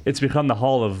on. It's become the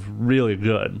Hall of really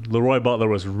good. Leroy Butler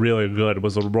was really good.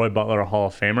 Was Leroy Butler a Hall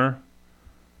of Famer?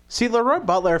 See, Leroy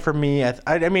Butler, for me,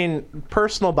 I mean,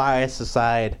 personal bias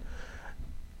aside,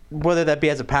 whether that be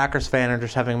as a Packers fan or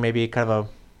just having maybe kind of a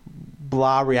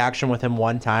blah reaction with him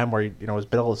one time where, it was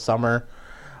middle of summer,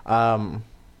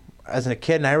 as a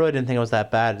kid, and I really didn't think it was that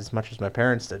bad as much as my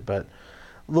parents did, but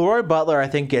Leroy Butler, I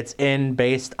think, gets in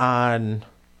based on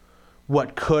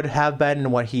what could have been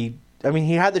and what he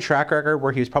had the track record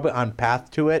where he was probably on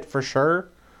path to it for sure,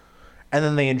 and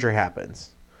then the injury happens.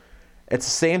 It's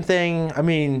the same thing. I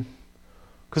mean,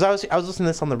 because I was listening to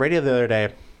this on the radio the other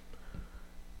day.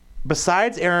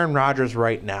 Besides Aaron Rodgers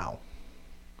right now,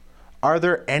 are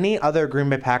there any other Green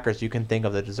Bay Packers you can think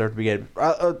of that deserve to be good?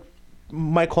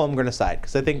 Mike Holmgren aside,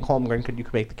 because I think Holmgren you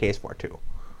could make the case for too.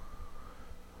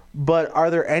 But are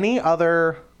there any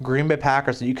other Green Bay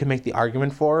Packers that you can make the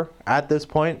argument for at this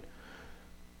point?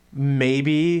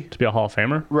 Maybe to be a Hall of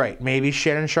Famer? Right. Maybe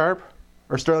Shannon Sharp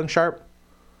or Sterling Sharp.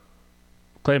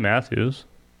 Clay Matthews.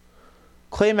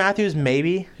 Clay Matthews,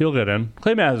 maybe. He'll get in.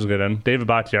 Clay Matthews will get in. David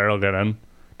Bakhtiari will get in.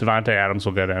 Devontae Adams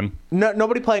will get in. No,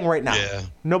 nobody playing right now. Yeah.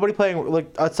 Nobody playing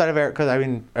like outside of Aaron, because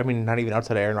I mean, not even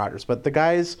outside of Aaron Rodgers, but the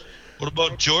guys. What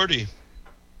about Jordy?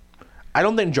 I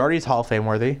don't think Jordy's Hall of Fame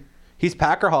worthy. He's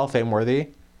Packer Hall of Fame worthy.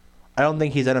 I don't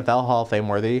think he's NFL Hall of Fame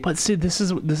worthy. But see, this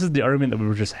is the argument that we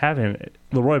were just having.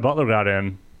 Leroy Butler got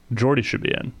in. Jordy should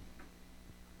be in.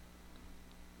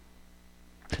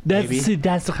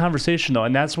 That's the conversation though,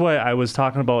 and that's why I was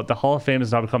talking about the Hall of Fame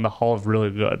has now become the Hall of Really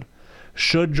Good.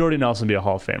 Should Jordy Nelson be a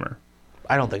Hall of Famer?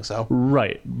 I don't think so.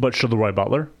 Right, but should Leroy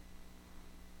Butler?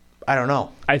 I don't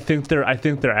know. I think their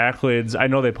accolades. I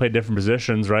know they play different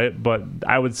positions, right? But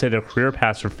I would say their career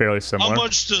paths are fairly similar. How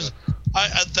much does?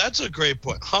 That's a great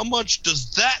point. How much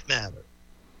does that matter?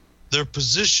 Their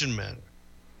position matter?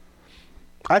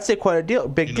 I'd say quite a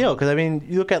big deal, because I mean,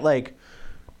 you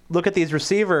look at these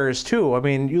receivers too. I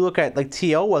mean, you look at like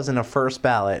T.O. wasn't a first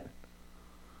ballot.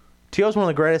 T.O.'s one of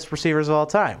the greatest receivers of all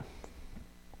time.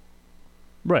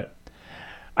 Right.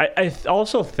 I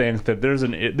also think that there's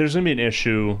going to be an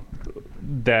issue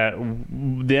that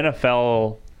the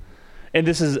NFL, and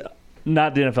this is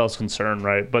not the NFL's concern,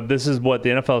 right? But this is what the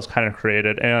NFL has kind of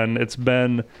created, and it's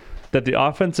been that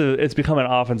it's become an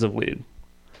offensive league.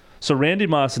 So Randy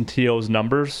Moss and T.O.'s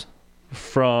numbers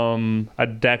from a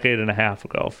decade and a half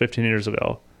ago, 15 years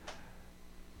ago,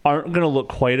 aren't going to look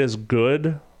quite as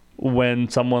good when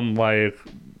someone like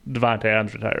Devontae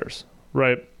Adams retires,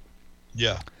 right?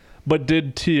 Yeah. But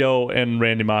did T.O. and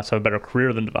Randy Moss have a better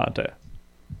career than Devontae?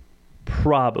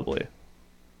 Probably.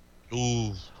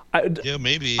 Ooh. Yeah,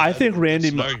 maybe. I think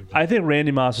Randy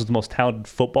Moss was the most talented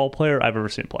football player I've ever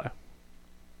seen play.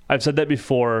 I've said that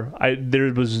before.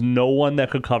 There was no one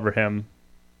that could cover him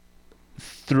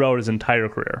throughout his entire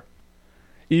career.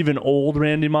 Even old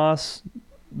Randy Moss,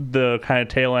 the kind of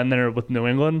tail end there with New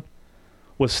England,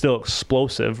 was still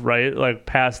explosive, right? Like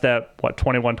past that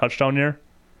 21 touchdown year.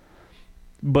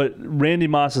 But Randy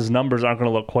Moss's numbers aren't going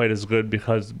to look quite as good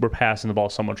because we're passing the ball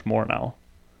so much more now.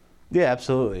 Yeah,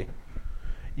 absolutely.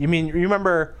 You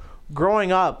remember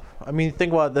growing up, I mean,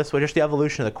 think about it this way, just the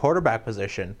evolution of the quarterback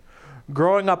position.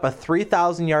 Growing up, a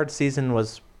 3,000-yard season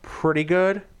was pretty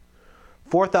good.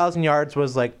 4,000 yards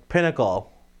was like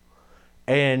pinnacle.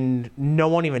 And no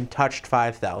one even touched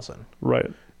 5,000.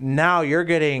 Right. Now you're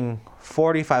getting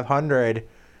 4,500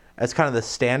 as kind of the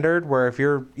standard, where if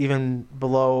you're even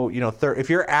below, if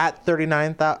you're at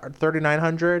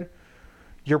 3,900,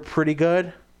 you're pretty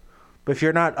good. But if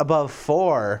you're not above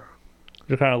 4,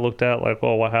 you're kind of looked at like,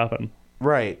 well, what happened?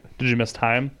 Right. Did you miss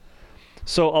time?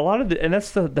 So a lot of and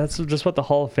that's just what the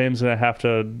Hall of Fame's going to have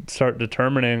to start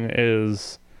determining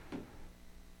is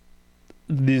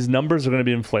these numbers are going to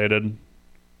be inflated,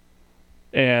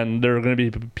 and there are going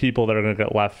to be people that are going to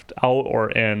get left out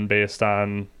or in based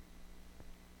on.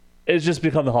 It's just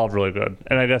become the Hall of Really Good,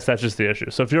 and I guess that's just the issue.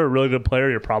 So if you're a really good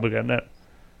player, you're probably getting it.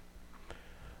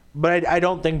 But I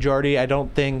don't think Jordy. I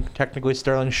don't think technically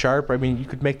Sterling Sharp. I mean, you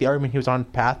could make the argument he was on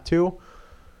path to.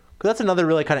 Because that's another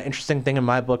really kind of interesting thing in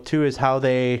my book too, is how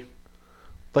they,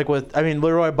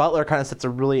 Leroy Butler kind of sets a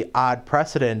really odd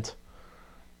precedent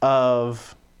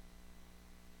of,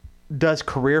 does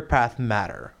career path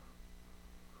matter?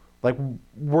 Like,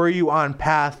 were you on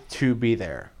path to be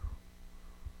there?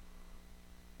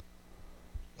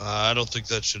 I don't think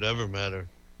that should ever matter.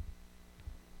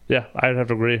 Yeah, I'd have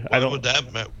to agree. Why would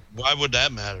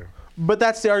that matter? But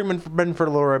that's the argument been for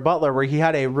Leroy Butler, where he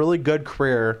had a really good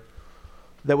career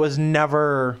that was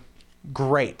never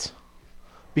great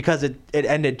because it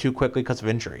ended too quickly because of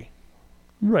injury.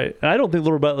 Right. And I don't think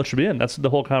Leroy Butler should be in. That's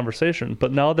the whole conversation.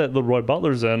 But now that Leroy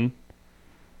Butler's in,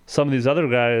 some of these other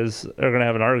guys are going to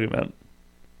have an argument.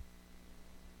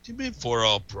 He made 4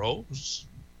 All-Pros.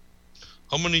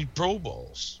 How many Pro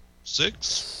Bowls? 6?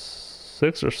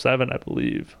 6 or 7, I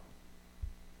believe.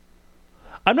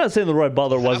 I'm not saying Leroy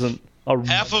Butler wasn't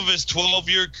half of his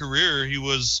 12-year career. He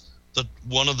was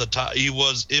one of the top. He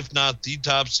was, if not the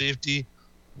top safety,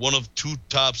 one of 2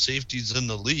 top safeties in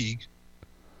the league.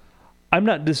 I'm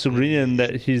not disagreeing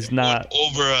that he's not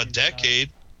over a decade.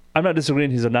 I'm not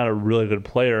disagreeing he's not a really good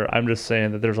player. I'm just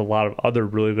saying that there's a lot of other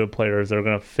really good players that are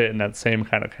going to fit in that same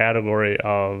kind of category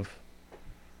of.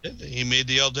 Yeah, he made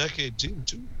the all-decade team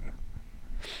too.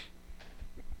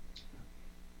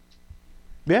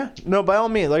 Yeah, no, by all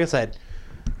means, like I said,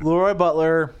 Leroy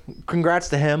Butler, congrats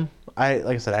to him. I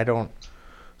don't.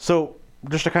 So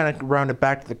just to kind of round it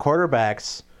back to the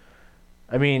quarterbacks,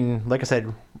 I mean, like I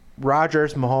said,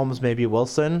 Rodgers, Mahomes, maybe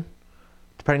Wilson,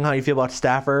 depending on how you feel about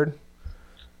Stafford.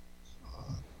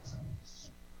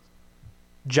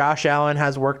 Josh Allen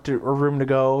has room to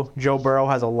go. Joe Burrow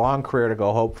has a long career to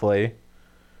go, hopefully.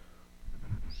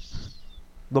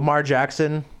 Lamar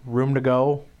Jackson, room to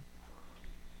go.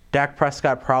 Dak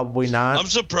Prescott, probably not. I'm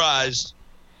surprised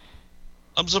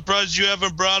you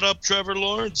haven't brought up Trevor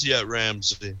Lawrence yet,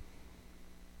 Ramsey.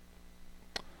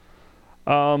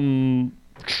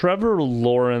 Trevor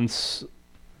Lawrence.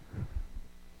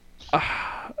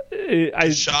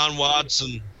 Deshaun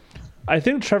Watson. I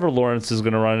think Trevor Lawrence is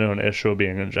going to run into an issue of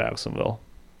being in Jacksonville.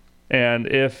 And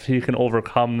if he can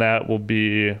overcome that, will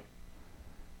be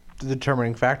the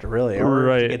determining factor, really. Or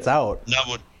right. if he gets out.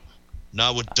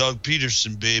 Not with Doug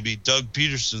Peterson, baby. Doug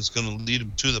Peterson's going to lead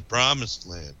him to the promised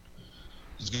land.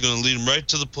 He's going to lead him right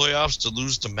to the playoffs to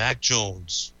lose to Mac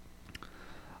Jones.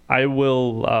 I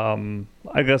will.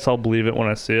 I guess I'll believe it when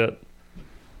I see it.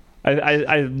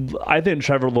 I think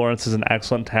Trevor Lawrence is an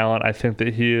excellent talent. I think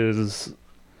that he is.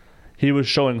 He was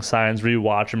showing signs where you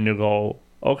watch him and you go,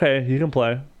 okay, he can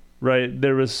play. Right?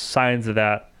 There was signs of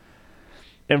that.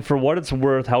 And for what it's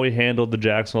worth, how he handled the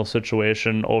Jacksonville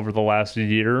situation over the last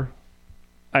year,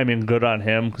 I mean, good on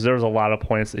him, because there was a lot of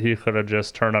points that he could have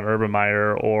just turned on Urban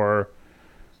Meyer, or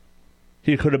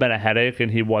he could have been a headache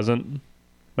and he wasn't.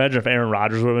 Imagine if Aaron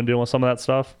Rodgers would have been dealing with some of that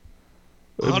stuff.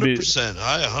 100%.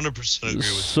 I 100% agree with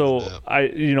you. So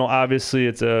obviously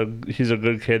he's a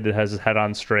good kid that has his head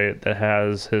on straight, that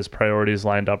has his priorities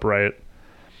lined up right.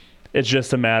 It's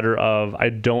just a matter of, I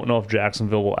don't know if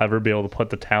Jacksonville will ever be able to put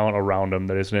the talent around him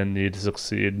that he's going to need to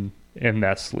succeed in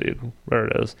that league where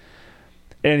it is.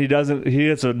 And he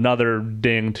gets another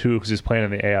ding too because he's playing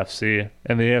in the AFC,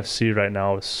 and the AFC right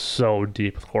now is so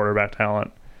deep with quarterback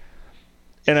talent.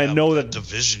 And I know that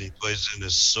division he plays in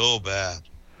is so bad.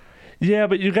 Yeah,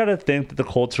 but you got to think that the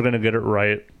Colts are going to get it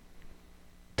right.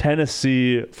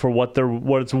 Tennessee, for what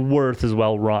it's worth, is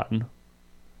well run.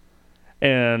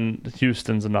 And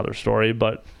Houston's another story,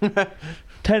 but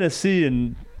Tennessee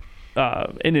and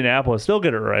Indianapolis, they'll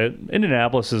get it right.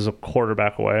 Indianapolis is a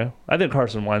quarterback away. I think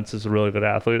Carson Wentz is a really good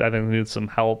athlete. I think he needs some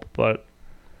help, but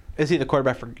is he the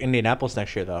quarterback for Indianapolis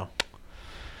next year, though?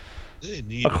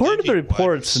 According to the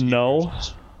reports, no.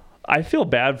 I feel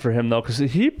bad for him, though, because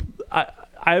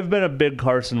I've been a big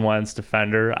Carson Wentz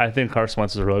defender. I think Carson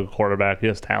Wentz is a really good quarterback. He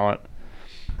has talent.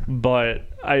 But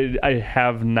I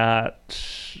have not...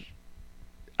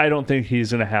 I don't think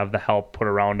he's going to have the help put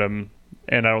around him,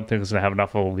 and I don't think he's going to have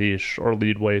enough of a leash or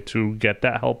leadway to get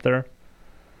that help there.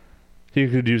 He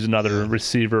could use another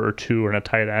receiver or two and a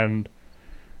tight end.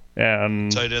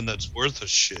 And tight end that's worth a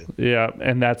shit. Yeah,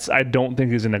 and I don't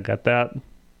think he's going to get that.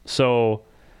 So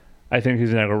I think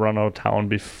he's going to run out of town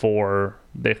before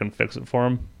they can fix it for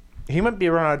him. He might be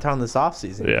run out of town this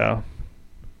offseason. Yeah.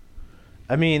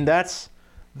 I mean,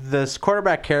 this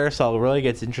quarterback carousel really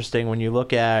gets interesting when you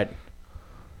look at,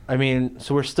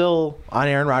 so we're still on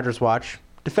Aaron Rodgers' watch,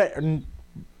 defending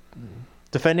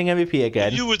MVP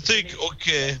again. You would think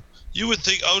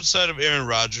outside of Aaron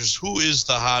Rodgers, who is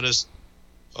the hottest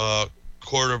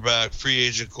free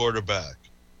agent quarterback?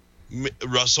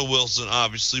 Russell Wilson,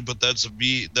 obviously, but that's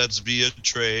via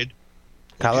trade.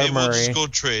 Kyler Murray. We'll just go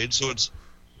trade. So it's.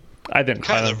 I think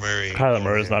Kyler Murray. Kyler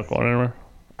Murray's not going anywhere.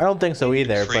 I don't think so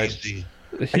either. Crazy.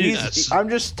 But I'm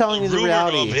just telling you the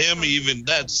reality. Of him,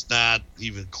 that's not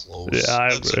even close. Yeah, I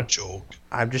that's agree. A joke.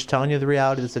 I'm just telling you the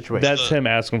reality of the situation. That's him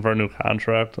asking for a new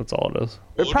contract. That's all it is.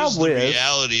 It probably is. The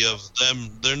reality of them,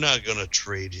 they're not going to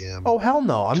trade him. Oh, hell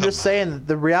no. I'm just saying that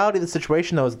the reality of the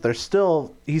situation, though, is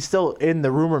that he's still in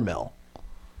the rumor mill.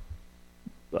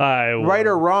 Right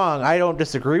or wrong, I don't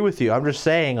disagree with you. I'm just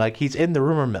saying, he's in the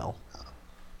rumor mill.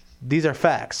 These are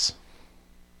facts.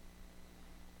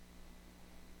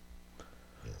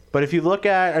 But if you look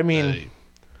at,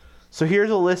 so here's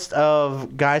a list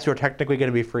of guys who are technically going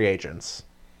to be free agents.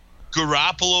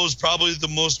 Garoppolo is probably the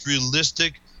most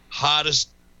realistic, hottest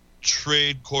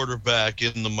trade quarterback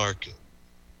in the market.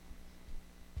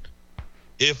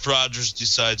 If Rodgers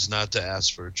decides not to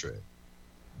ask for a trade.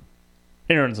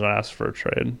 Aaron's not asked for a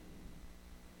trade.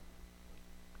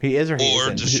 He is or he isn't?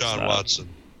 Or isn't. Deshaun Watson.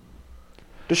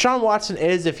 Deshaun Watson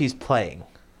is if he's playing.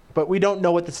 But we don't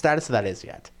know what the status of that is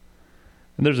yet.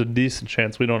 And there's a decent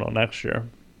chance we don't know next year.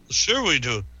 Sure we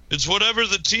do. It's whatever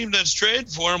the team that's trading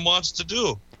for him wants to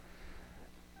do.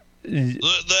 The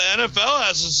NFL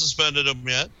hasn't suspended him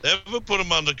yet. They haven't put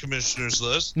him on the commissioner's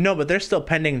list. No, but they're still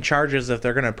pending charges if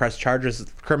they're going to press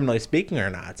charges criminally speaking or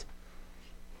not.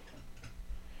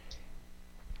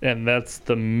 And that's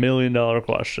the $1 million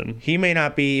question. He may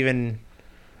not be even...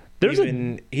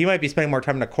 he might be spending more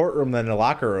time in a courtroom than in a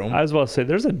locker room. I was about to say,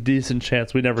 there's a decent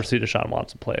chance we never see Deshaun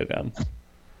Watson play again.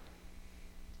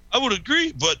 I would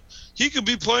agree, but he could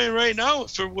be playing right now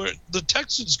where the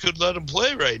Texans could let him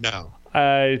play right now.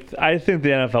 I think the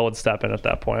NFL would step in at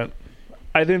that point.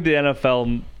 I think the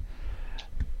NFL,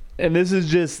 And this is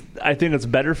just, I think it's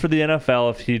better for the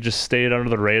NFL if he just stayed under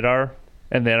the radar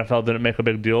and the NFL didn't make a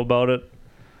big deal about it.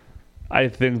 I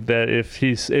think that if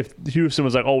Houston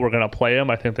was like, oh, we're going to play him,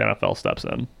 I think the NFL steps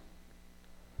in.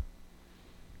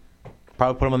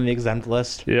 Probably put him on the exempt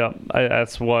list. Yeah, I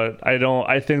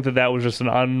think that was just an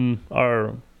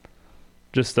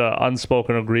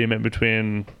unspoken agreement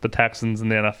between the Texans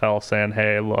and the NFL saying,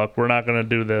 hey, look, we're not going to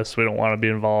do this. We don't want to be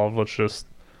involved. Let's just...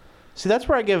 See, that's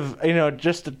where I give,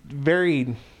 just a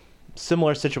very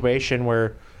similar situation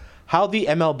where how the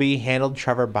MLB handled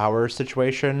Trevor Bauer's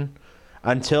situation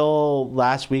until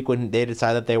last week when they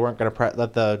decided that they weren't going to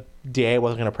that the DA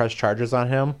wasn't going to press charges on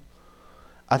him.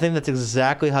 I think that's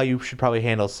exactly how you should probably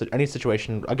handle any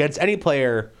situation against any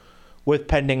player with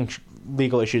pending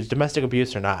legal issues, domestic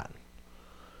abuse or not.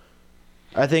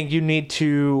 I think you need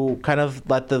to kind of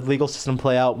let the legal system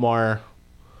play out more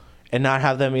and not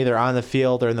have them either on the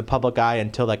field or in the public eye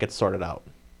until that gets sorted out.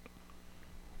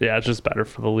 Yeah, it's just better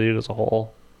for the league as a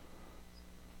whole.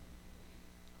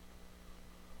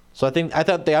 So I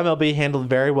thought the MLB handled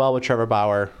very well with Trevor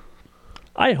Bauer.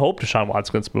 I hope Deshaun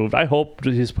Watson gets moved. I hope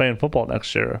he's playing football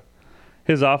next year.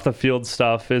 His off-the-field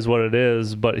stuff is what it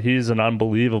is, but he's an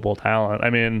unbelievable talent. I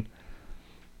mean...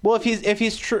 Well, if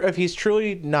he's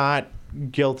truly not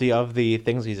guilty of the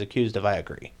things he's accused of, I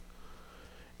agree.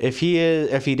 If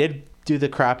he did do the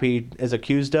crap he is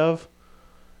accused of,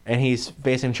 and he's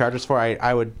facing charges for,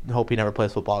 I would hope he never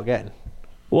plays football again.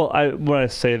 Well, when I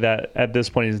say that, at this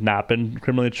point he's not been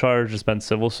criminally charged, it's been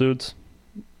civil suits.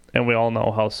 And we all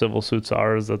know how civil suits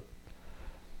are, is that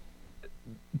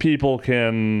people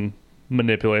can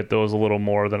manipulate those a little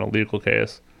more than a legal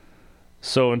case.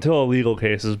 So until a legal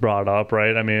case is brought up,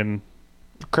 right? I mean...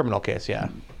 Criminal case, yeah.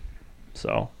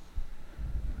 So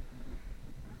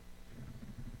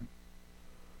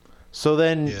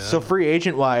free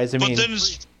agent wise, but then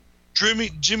it's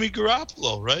Jimmy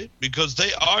Garoppolo, right? Because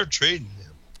they are trading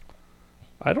him.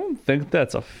 I don't think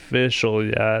that's official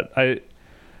yet.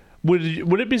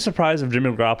 Would it be surprised if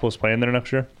Jimmy Garoppolo's playing there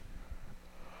next year?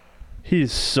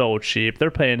 He's so cheap.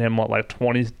 They're paying him like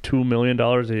 $22 million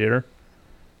a year.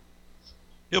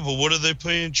 Yeah, but what are they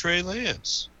paying Trey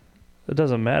Lance? It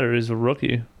doesn't matter. He's a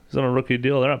rookie. He's on a rookie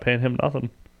deal. They're not paying him nothing.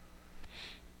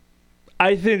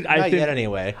 I think yet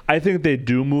anyway. I think they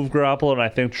do move Garoppolo, and I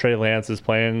think Trey Lance is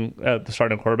playing at the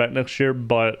starting quarterback next year.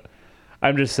 But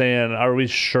I'm just saying, are we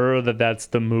sure that that's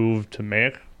the move to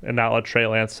make and not let Trey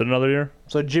Lance sit another year?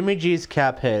 So Jimmy G's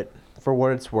cap hit, for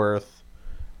what it's worth,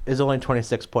 is only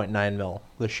 $26.9 million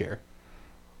this year.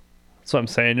 So I'm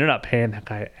saying you're not paying that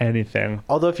guy anything.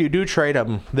 Although if you do trade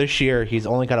him this year, he's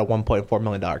only got a $1.4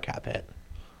 million cap hit.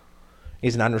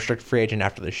 He's an unrestricted free agent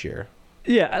after this year.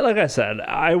 Yeah, like I said,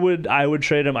 I would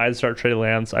trade him. I'd start Trey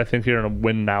Lance. I think you're in a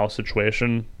win now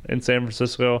situation in San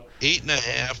Francisco.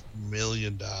 $8.5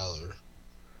 million for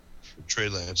Trey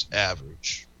Lance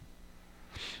average.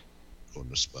 Going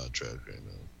to spot track right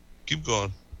now. Keep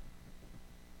going.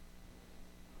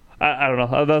 I don't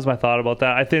know. That was my thought about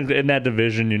that. I think in that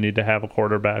division you need to have a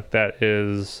quarterback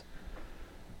who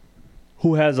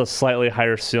has a slightly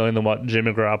higher ceiling than what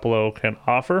Jimmy Garoppolo can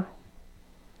offer.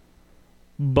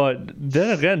 But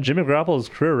then again, Jimmy Garoppolo's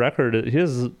career record, he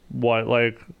has,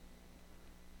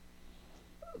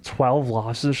 12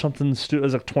 losses or something stupid. It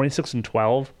was like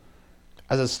 26-12.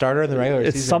 As a starter in the regular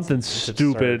season? It's something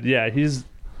stupid. Yeah, he's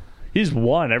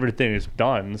won everything he's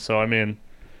done. So, I mean,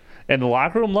 and the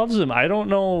locker room loves him. I don't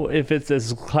know if it's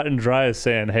as cut and dry as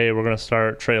saying, hey, we're going to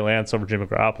start Trey Lance over Jimmy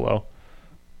Garoppolo.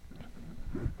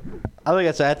 Like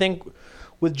I said, I think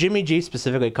with Jimmy G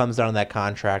specifically, it comes down to that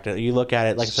contract. You look at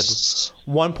it, like I said,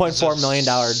 $1.4 million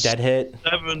dead hit.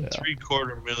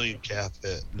 $7.75 million cap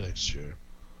hit next year.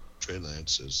 Trey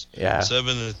Lance's. Yeah.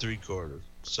 7.75.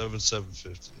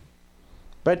 750.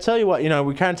 But I tell you what,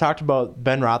 we kind of talked about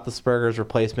Ben Roethlisberger's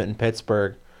replacement in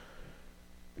Pittsburgh.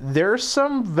 There's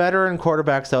some veteran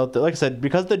quarterbacks out there. Like I said,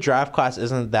 because the draft class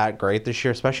isn't that great this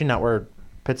year, especially not where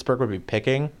Pittsburgh would be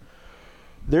picking,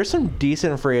 there's some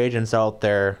decent free agents out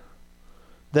there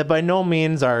that by no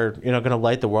means are going to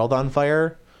light the world on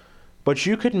fire. But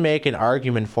you could make an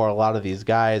argument for a lot of these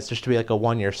guys just to be like a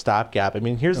one-year stopgap. I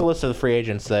mean, here's a list of the free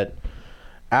agents that,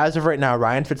 as of right now,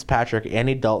 Ryan Fitzpatrick,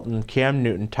 Andy Dalton, Cam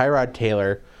Newton, Tyrod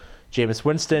Taylor, Jameis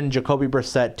Winston, Jacoby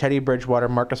Brissett, Teddy Bridgewater,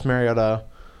 Marcus Mariota,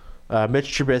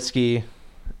 Mitch Trubisky.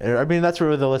 I mean, that's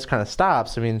where the list kind of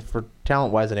stops. I mean, for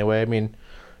talent-wise anyway. I mean,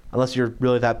 unless you're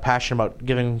really that passionate about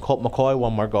giving Colt McCoy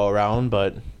one more go-around,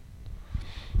 but...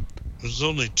 There's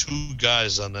only 2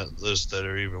 guys on that list that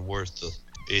are even worth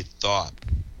a thought.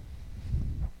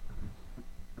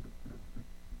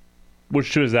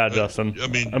 Which 2 is that, Justin? I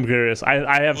mean, I'm curious.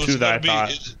 I have 2 that I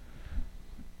thought.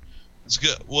 It's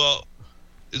good. Well,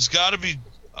 it's got to be.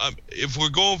 If we're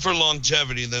going for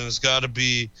longevity, then it's got to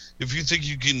be. If you think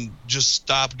you can just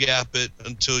stopgap it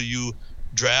until you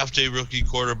draft a rookie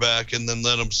quarterback and then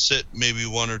let him sit maybe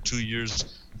 1 or 2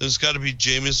 years, then it's got to be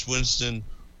Jameis Winston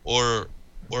or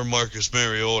Marcus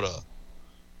Mariota.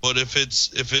 But if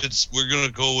it's we're gonna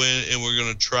go in and we're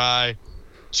gonna try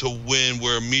to win.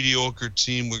 We're a mediocre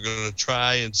team. We're gonna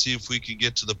try and see if we can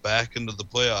get to the back end of the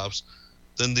playoffs.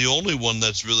 Then the only one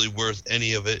that's really worth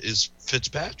any of it is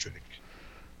Fitzpatrick.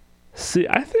 See,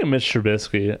 I think Mitch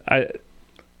Trubisky.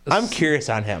 I'm curious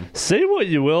on him. Say what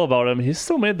you will about him, he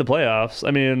still made the playoffs.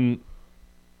 I mean,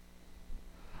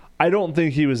 I don't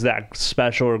think he was that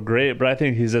special or great, but I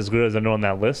think he's as good as anyone on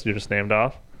that list you just named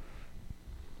off.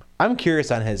 I'm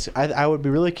curious on his. I would be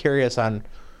really curious on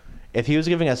if he was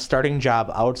giving a starting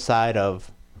job outside of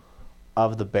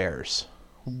the Bears.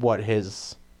 What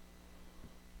his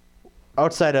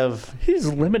outside of he's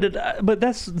limited, but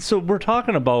that's so we're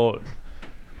talking about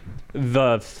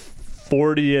the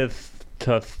 40th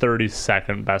to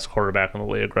 32nd best quarterback in the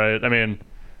league, right? I mean,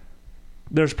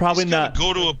 there's probably not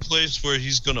go to a place where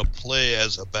he's going to play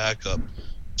as a backup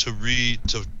to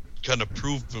kind of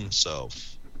prove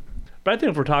himself. But I think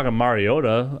if we're talking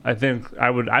Mariota, I think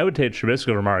I would take Trubisky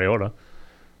over Mariota.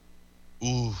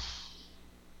 Ooh.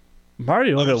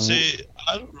 Mariota.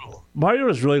 I don't know.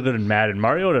 Mariota's really good in Madden.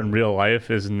 Mariota in real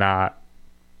life is not.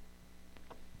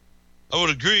 I would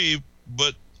agree,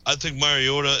 but I think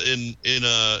Mariota in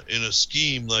a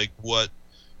scheme like what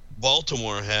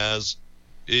Baltimore has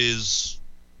is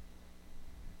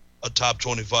a top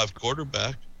 25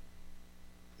 quarterback.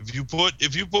 If you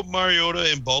put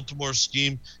Mariota in Baltimore's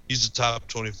scheme, he's a top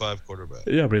 25 quarterback.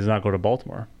 Yeah, but he's not going to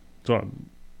Baltimore. So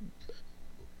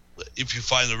if you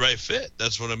find the right fit,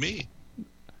 that's what I mean.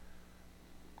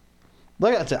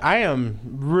 Like I said, I am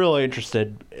really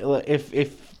interested.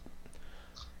 If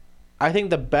I think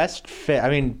the best fit, I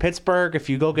mean Pittsburgh. If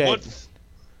you go get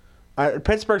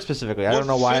Pittsburgh specifically, I don't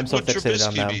know why I'm so fixated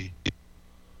on them. I'm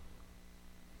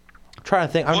trying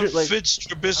to think. I'm just like fits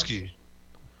Trubisky.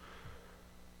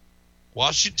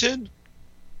 Washington?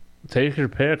 Take your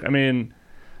pick. I mean,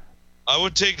 I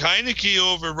would take Heineke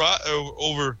over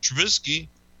Trubisky.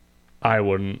 I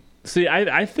wouldn't. See,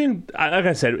 I think, like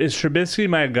I said, is Trubisky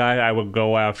my guy I would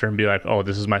go after and be like, oh,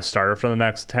 this is my starter for the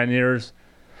next 10 years?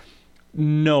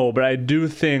 No, but I do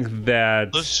think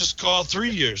that... Let's just call 3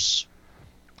 years.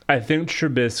 I think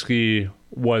Trubisky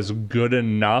was good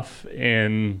enough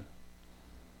in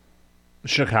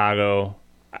Chicago.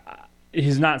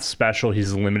 He's not special.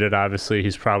 He's limited, obviously.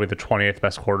 He's probably the 28th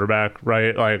best quarterback,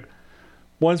 right? Like,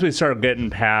 once we start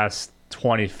getting past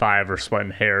 25, we're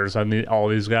splitting hairs on all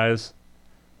these guys.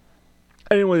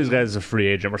 Any one of these guys is a free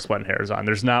agent we're splitting hairs on.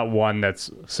 There's not one that's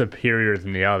superior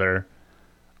than the other.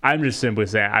 I'm just simply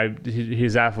saying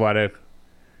he's athletic.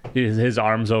 His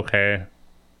arm's okay.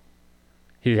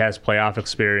 He has playoff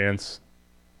experience.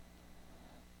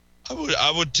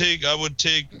 I would take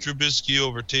Trubisky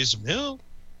over Taysom Hill.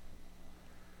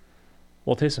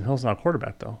 Well, Taysom Hill's not a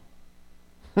quarterback, though.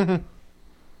 Getting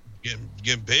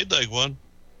paid like one.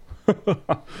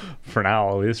 For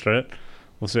now, at least, right?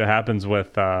 We'll see what happens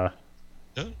with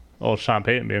old Sean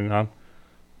Payton being gone.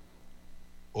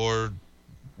 Or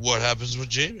what happens with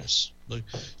Jameis. Like,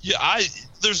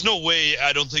 there's no way,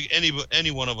 I don't think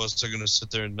any one of us are going to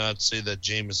sit there and not say that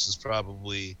Jameis is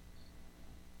probably,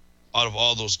 out of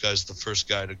all those guys, the first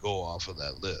guy to go off of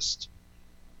that list.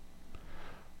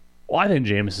 Well, I think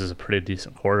Jameis is a pretty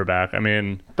decent quarterback. I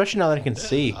mean, especially now that I can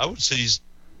see. I would say he's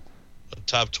a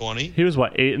top 20. He was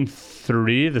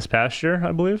 8-3 this past year,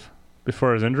 I believe,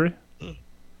 before his injury.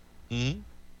 Mm-hmm.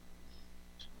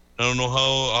 I don't know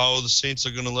how the Saints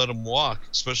are going to let him walk,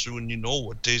 especially when you know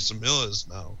what Taysom Hill is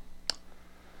now.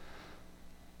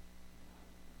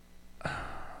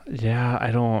 Yeah,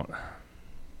 I don't.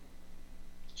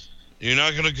 You're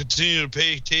not going to continue to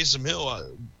pay Taysom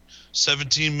Hill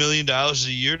 $17 million a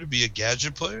year to be a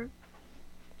gadget player?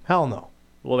 Hell no.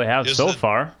 Well, they have so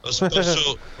far. He's got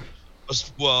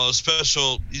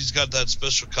that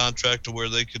special contract to where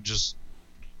they could just,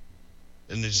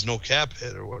 and there's no cap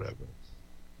hit or whatever.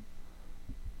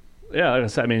 Yeah, like I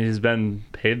said, I mean, he's been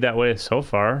paid that way so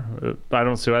far. I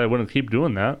don't see why they wouldn't keep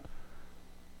doing that.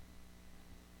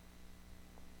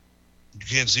 You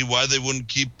can't see why they wouldn't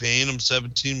keep paying him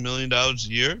 $17 million a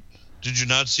year? Did you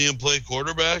not see him play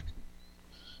quarterback?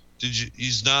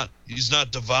 He's not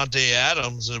Devontae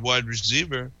Adams, a wide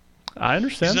receiver. I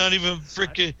understand. He's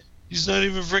not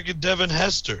even freaking Devin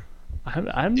Hester.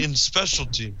 I'm in special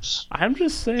teams. I'm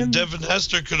just saying. And Devin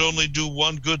Hester could only do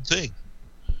one good thing: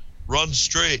 run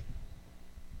straight.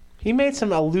 He made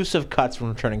some elusive cuts from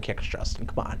returning kicks, Justin.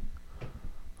 Come on.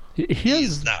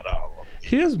 He's not a Hall of Famer.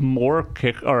 He has more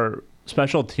kick or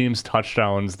special teams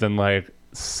touchdowns than like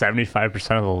 75%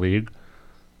 of the league.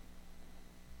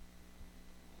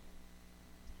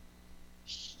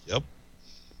 Yep.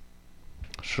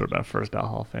 Should have been first ballot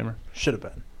Hall of Famer. Should have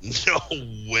been. No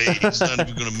way. He's not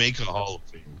even going to make a Hall of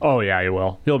Fame. Oh yeah, he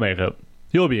will. He'll make it.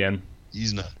 He'll be in.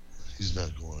 He's not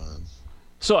going on.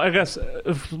 So I guess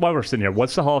while we're sitting here,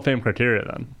 what's the Hall of Fame criteria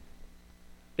then?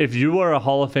 If you are a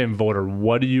Hall of Fame voter,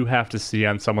 what do you have to see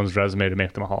on someone's resume to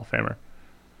make them a Hall of Famer?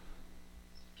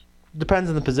 Depends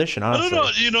on the position, honestly.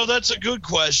 I don't know. That's a good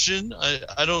question.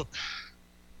 I don't.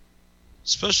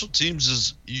 Special teams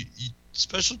is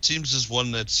special teams is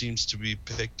one that seems to be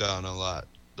picked on a lot,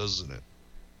 doesn't it?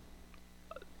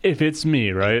 If it's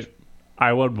me, right,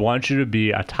 I would want you to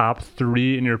be a top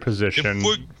 3 in your position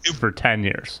for 10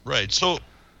 years. Right. So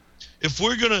if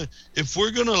we're gonna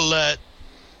let,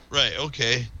 right,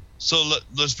 okay. So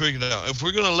let's break it down. If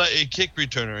we're gonna let a kick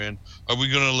returner in, are we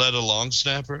gonna let a long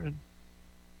snapper in?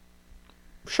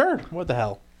 Sure. What the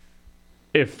hell?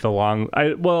 If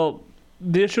the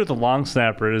the issue with the long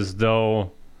snapper is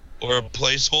though, or a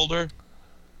placeholder.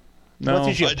 No, What's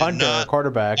usually a punter or a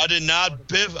quarterback? I did not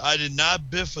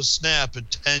biff a snap in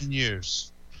 10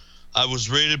 years. I was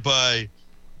rated by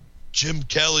Jim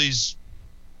Kelly's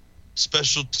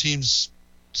special teams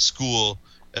school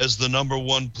as the number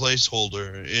 1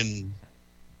 placeholder in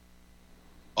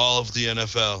all of the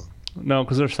NFL. No,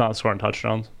 because they're not scoring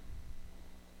touchdowns.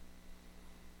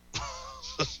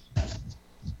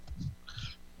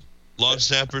 Long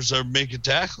snappers are making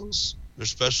tackles. They're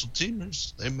special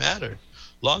teamers. They matter.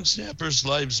 Long snappers'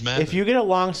 lives matter. If you get a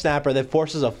long snapper that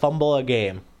forces a fumble a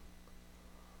game.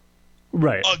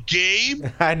 Right. A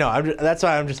game? I know. That's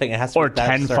why I'm just saying it has to or be that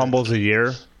 10 certain. fumbles a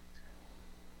year.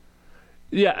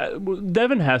 Yeah,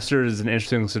 Devin Hester is an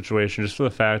interesting situation just for the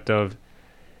fact of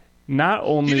not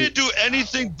only... He didn't do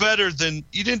anything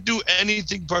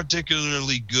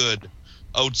particularly good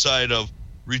outside of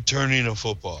returning a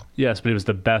football. Yes, but he was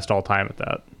the best all time at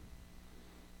that.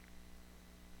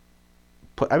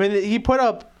 I mean, he put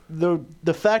up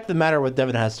the fact of the matter with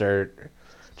Devin Hester,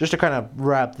 just to kind of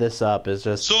wrap this up, is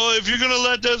just... So if you're going to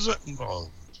let Devin... Oh,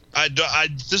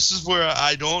 this is where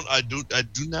I do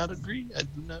not agree. I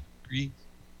do not agree.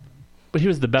 But he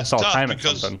was the best all time at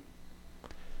something.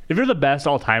 If you're the best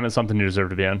all time at something, you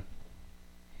deserve to be in.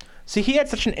 See, he had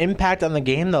such an impact on the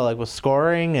game, though, like with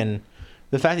scoring and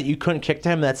the fact that you couldn't kick to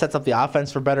him, that sets up the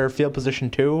offense for better field position,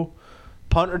 too.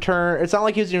 Punt return. It's not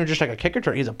like he was even just like a kick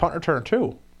return. He's a punt returner,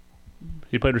 too.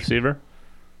 He played receiver?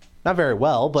 Not very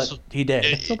well, but he did.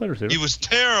 He was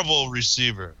terrible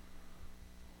receiver.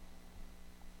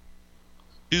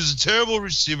 He was a terrible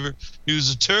receiver. He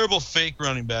was a terrible fake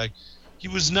running back. He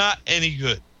was not any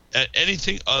good at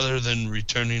anything other than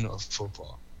returning a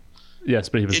football. Yes,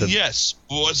 but he was. Yes,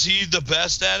 was he the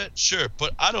best at it? Sure,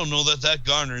 but I don't know that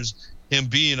garners him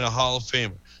being a Hall of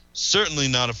Famer. Certainly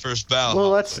not a first ballot.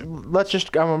 Well, let's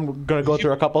just. I'm going to go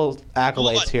through a couple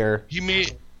accolades here. He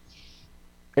made.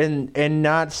 And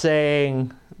not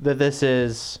saying that this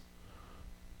is,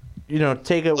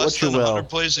 take it less what you than will. 100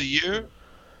 plays a year.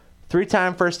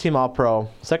 3-time first team All-Pro,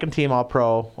 second team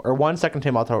All-Pro, or 1 second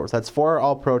team All-Pro. So that's 4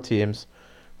 All-Pro teams,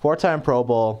 4-time Pro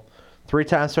Bowl,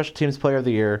 3-time Special Teams Player of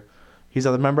the Year. He's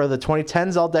a member of the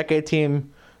 2010s All-Decade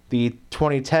Team, the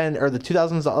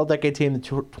 2000s All-Decade Team, the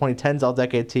 2010s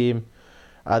All-Decade Team,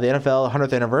 the NFL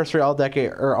 100th Anniversary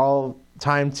All-Decade or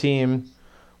All-Time Team,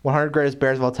 100 Greatest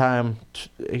Bears of All Time.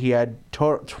 He had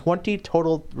 20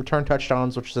 total return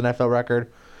touchdowns, which is an NFL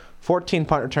record, 14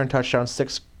 punt return touchdowns,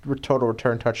 6 total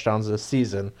return touchdowns this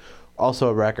season, also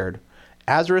a record.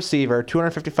 As a receiver,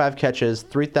 255 catches,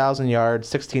 3,000 yards,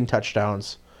 16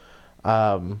 touchdowns.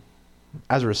 As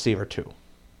a receiver, too.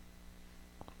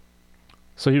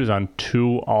 So he was on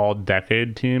 2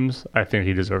 all-decade teams. I think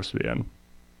he deserves to be in.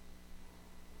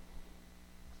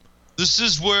 This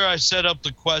is where I set up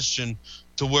the question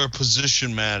to where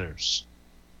position matters.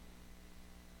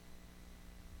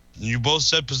 And you both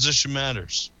said position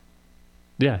matters.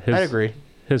 Yeah, I agree.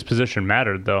 His position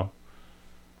mattered, though.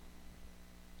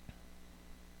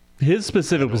 His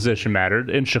specific position mattered.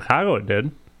 In Chicago, it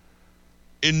did.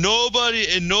 In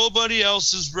nobody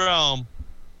else's realm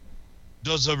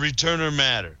does a returner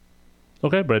matter.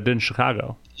 Okay, but it did in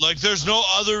Chicago. Like, there's no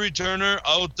other returner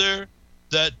out there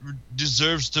that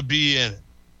deserves to be in it.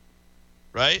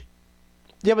 Right?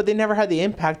 Yeah, but they never had the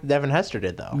impact that Devin Hester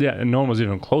did, though. Yeah, and no one was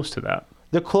even close to that.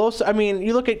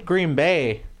 You look at Green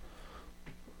Bay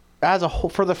as a whole,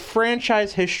 for the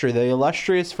franchise history, the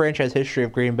illustrious franchise history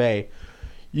of Green Bay,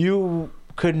 you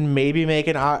could maybe make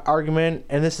an argument,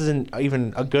 and this isn't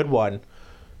even a good one,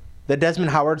 that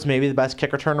Desmond Howard's maybe the best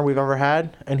kick returner we've ever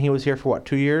had, and he was here for,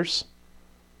 2 years?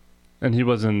 And he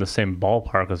wasn't in the same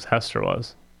ballpark as Hester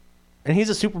was. And he's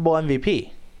a Super Bowl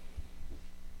MVP.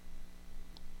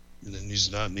 And then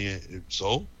he's not in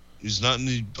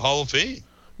the Hall of Fame.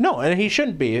 No, and he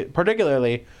shouldn't be,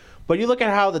 particularly. But you look at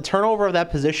how the turnover of that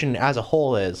position as a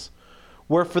whole is,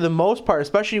 where for the most part,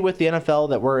 especially with the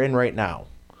NFL that we're in right now,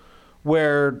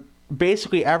 where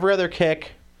basically every other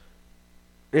kick,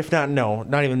 if not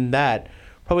even that,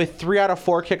 probably 3 out of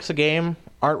 4 kicks a game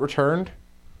aren't returned,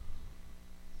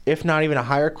 if not even a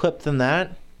higher clip than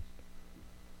that.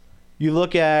 You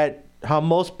look at how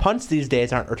most punts these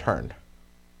days aren't returned.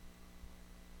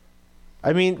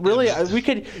 I mean, really,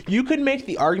 you could make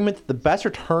the argument that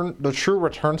the true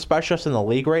return specialist in the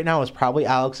league right now is probably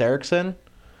Alex Erickson,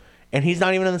 and he's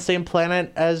not even on the same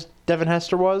planet as Devin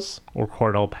Hester was. Or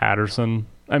Cordell Patterson.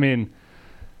 I mean,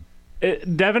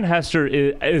 Devin Hester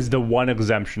is the one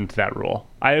exemption to that rule.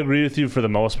 I agree with you for the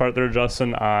most part there,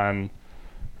 Justin, on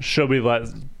should we let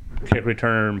kick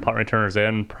return, punt returners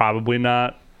in? Probably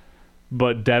not.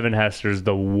 But Devin Hester is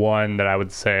the one that I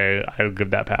would say I would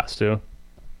give that pass to.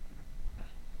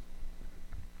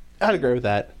 I'd agree with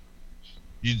that.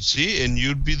 You'd see, and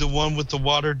you'd be the one with the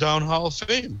watered down Hall of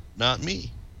Fame, not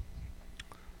me.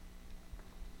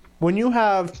 When you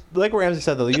have, like Ramsey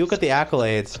said, though, you look at the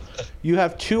accolades. You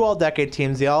have 2 all-decade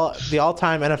teams, the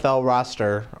all-time NFL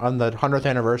roster on the 100th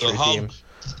anniversary team.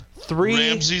 3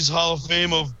 Ramsey's Hall of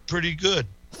Fame of pretty good.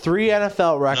 3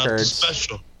 NFL records. Not the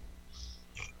special.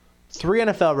 3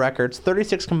 NFL records,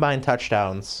 36 combined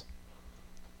touchdowns.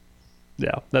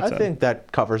 Yeah, that's I think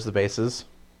that covers the bases.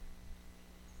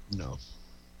 No.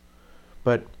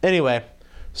 But anyway,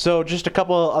 so just a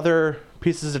couple other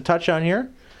pieces to touch on here.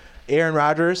 Aaron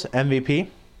Rodgers, MVP.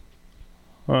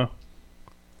 Huh.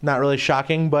 Not really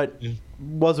shocking, but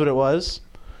was what it was.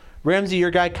 Ramsey,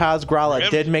 your guy Kaz Grala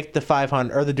did make the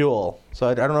 500 or the duel. So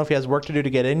I don't know if he has work to do to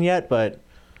get in yet, but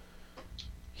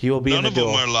he will be in the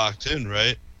duel. None of them are locked in,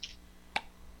 right?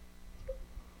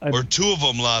 Or 2 of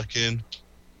them lock in.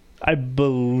 I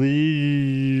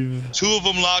believe 2 of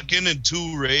them lock in and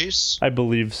 2 race. I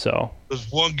believe so. There's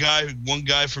one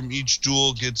guy from each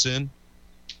duel gets in.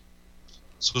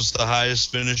 So it's the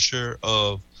highest finisher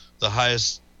of the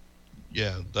highest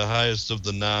of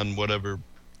the non-whatever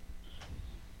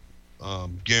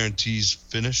guarantees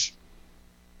finish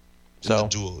in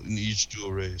each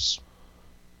dual race.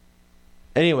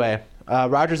 Anyway,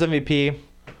 Rodgers MVP.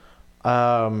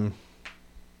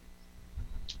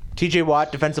 TJ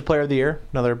Watt, Defensive Player of the Year.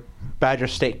 Another Badger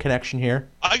State connection here.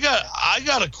 I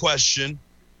got a question,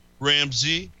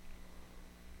 Ramsey.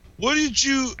 What did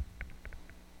you?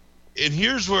 And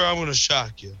here's where I'm going to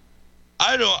shock you.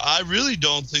 I really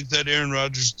don't think that Aaron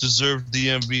Rodgers deserved the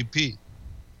MVP.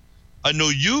 I know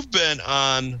you've been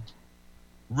on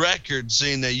record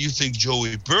saying that you think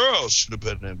Joey Burrow should have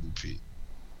been an MVP.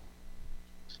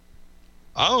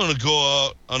 I want to go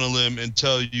out on a limb and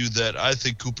tell you that I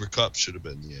think Cooper Kupp should have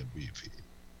been the MVP.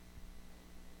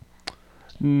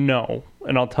 No,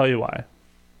 and I'll tell you why.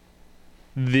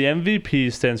 The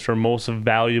MVP stands for most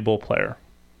valuable player.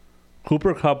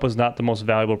 Cooper Kupp was not the most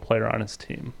valuable player on his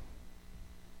team.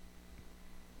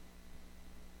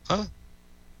 Huh?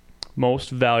 Most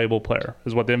valuable player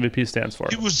is what the MVP stands for.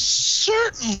 He was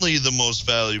certainly the most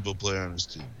valuable player on his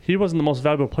team. He wasn't the most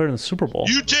valuable player in the Super Bowl.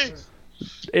 You take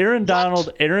Aaron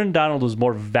Donald was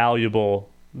more valuable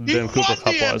than Cooper Kupp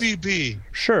was. He won the MVP.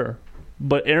 Sure,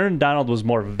 but Aaron Donald was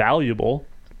more valuable.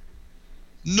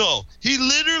 No, he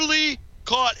literally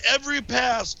caught every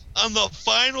pass on the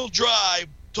final drive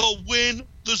to win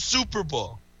the Super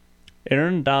Bowl.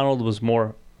 Aaron Donald was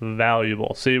more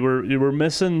valuable. See, you were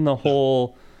missing the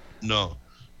whole. No,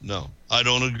 I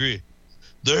don't agree.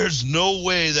 There's no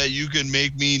way that you can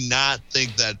make me not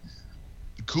think that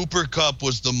Cooper Kupp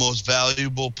was the most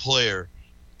valuable player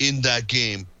in that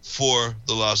game for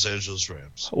the Los Angeles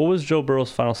Rams. What was Joe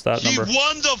Burrow's final stat number? He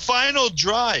won the final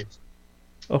drive.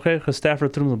 Okay, because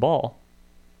Stafford threw him the ball.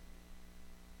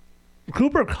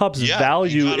 Cooper Kupp's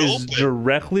value is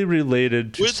directly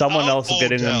related to someone else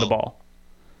getting him the ball.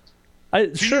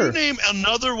 Can you name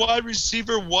another wide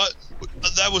receiver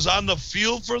that was on the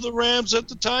field for the Rams at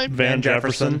the time? Van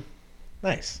Jefferson.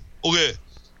 Nice. Okay.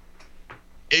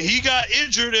 And he got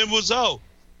injured and was out.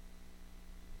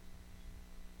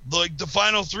 Like the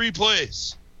final 3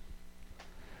 plays.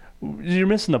 You're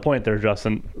missing the point there,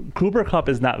 Justin. Cooper Kupp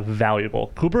is not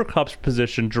valuable. Cooper Kupp's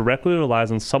position directly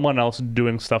relies on someone else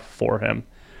doing stuff for him.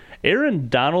 Aaron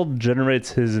Donald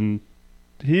generates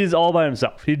he's all by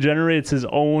himself. He generates his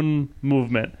own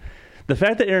movement. The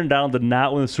fact that Aaron Donald did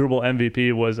not win the Super Bowl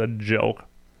MVP was a joke.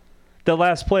 The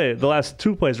last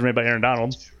two plays were made by Aaron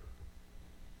Donald.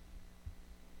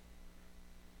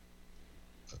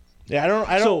 Yeah,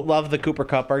 I don't love the Cooper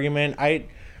Kupp argument. I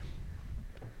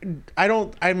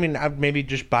mean, I'm maybe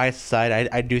just biased aside.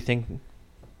 I do think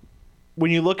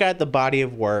when you look at the body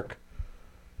of work,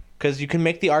 because you can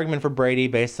make the argument for Brady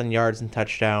based on yards and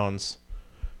touchdowns,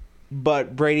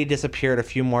 but Brady disappeared a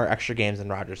few more extra games than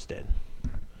Rodgers did.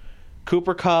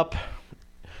 Cooper Kupp,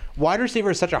 wide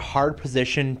receiver is such a hard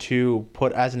position to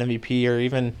put as an MVP or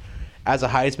even as a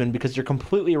Heisman because you're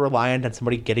completely reliant on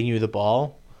somebody getting you the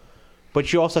ball,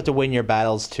 but you also have to win your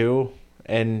battles too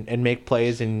and make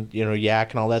plays and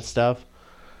yak and all that stuff.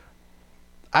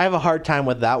 I have a hard time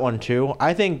with that one too.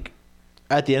 I think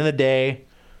at the end of the day,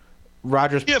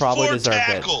 Rodgers probably deserved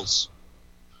tackles.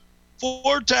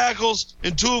 4 tackles,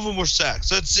 and 2 of them were sacks.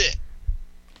 That's it.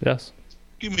 Yes.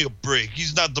 Give me a break.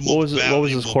 He's not the What most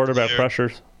was his quarterback player.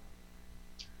 pressures?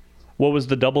 What was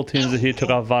the double teams that he took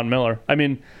off Von Miller? I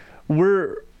mean,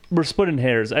 we're splitting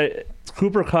hairs.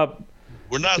 Cooper Kupp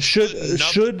We're not should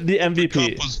the MVP. Cooper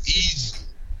Kupp was easy.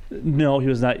 No, he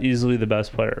was not easily the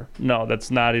best player. No,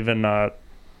 that's not even.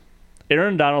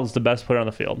 Aaron Donald's the best player on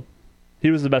the field.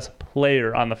 He was the best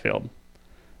player on the field.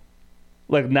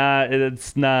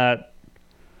 It's not.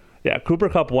 Yeah, Cooper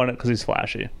Kupp won it because he's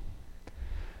flashy.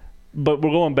 But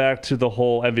we're going back to the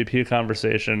whole MVP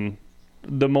conversation.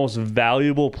 The most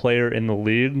valuable player in the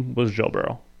league was Joe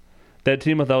Burrow. That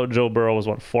team without Joe Burrow was,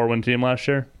 4-win team last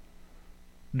year?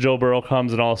 Joe Burrow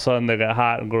comes and all of a sudden they got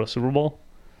hot and go to Super Bowl.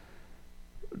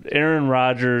 Aaron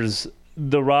Rodgers,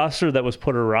 the roster that was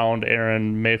put around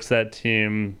Aaron makes that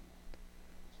team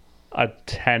a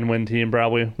 10-win team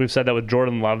probably. We've said that with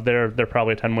Jordan Love there. They're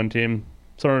probably a 10-win team.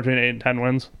 Somewhere between 8 and 10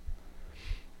 wins.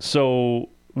 So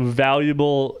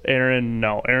valuable Aaron,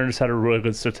 no. Aaron just had a really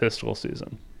good statistical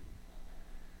season.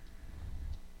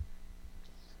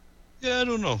 Yeah, I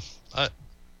don't know.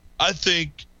 I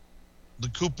think the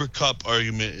Cooper Kupp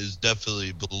argument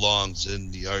definitely belongs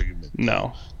in the argument.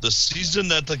 No. The season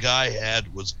that the guy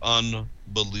had was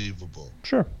unbelievable.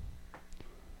 Sure.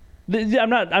 I'm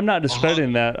not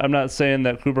discrediting that. I'm not saying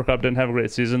that Cooper Kupp didn't have a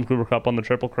great season. Cooper Kupp won the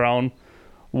Triple Crown,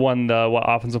 won the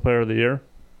Offensive Player of the Year,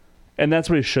 and that's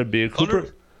what he should be.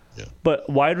 Cooper. Yeah. But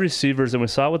wide receivers, and we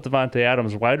saw it with Devontae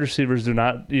Adams. Wide receivers do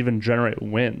not even generate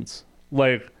wins.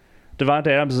 Like Devontae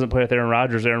Adams doesn't play with Aaron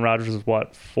Rodgers. Aaron Rodgers is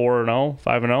 4-0,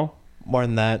 5-0. More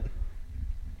than that.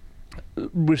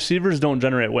 Receivers don't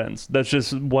generate wins. That's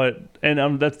just what,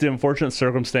 and that's the unfortunate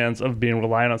circumstance of being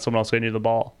reliant on someone else getting you the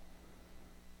ball.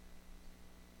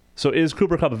 So is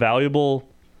Cooper Kupp valuable?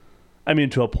 I mean,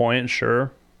 to a point,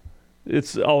 sure. There's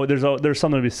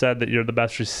something to be said that you're the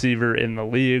best receiver in the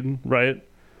league, right?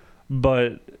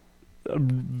 But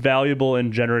valuable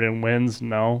in generating wins,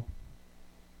 no.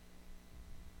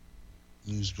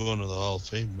 He's going to the Hall of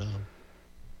Fame now.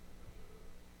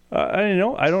 I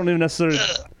don't even necessarily.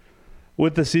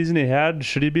 With the season he had,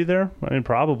 should he be there? I mean,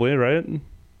 probably, right?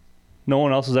 No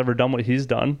one else has ever done what he's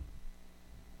done.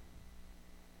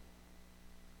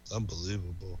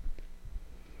 Unbelievable.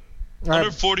 Right.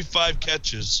 145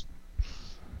 catches.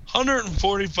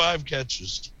 145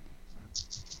 catches.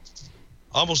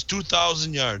 Almost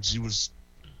 2,000 yards. He was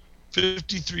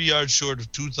 53 yards short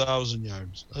of 2,000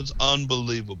 yards. That's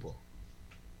unbelievable.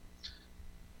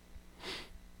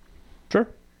 Sure.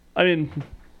 I mean,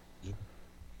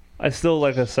 I still,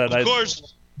 like I said, of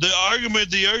course, the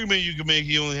argument you can make,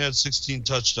 he only had 16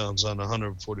 touchdowns on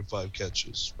 145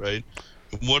 catches, right?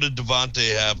 And what did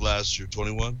Devontae have last year?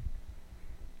 21?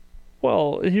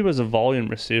 Well, he was a volume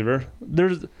receiver.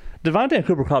 Devontae and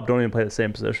Cooper Kupp don't even play the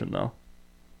same position, though.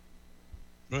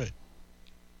 Right.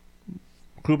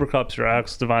 Cooper Kupp's your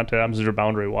X, Devontae Adams is your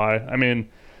boundary Y. I mean,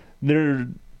 they're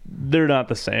not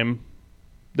the same.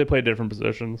 They play different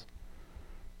positions.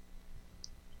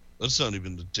 That's not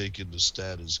even to take into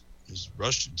his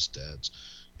rushing stats.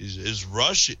 His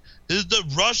rushing. The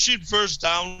rushing first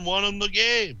down won him the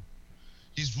game.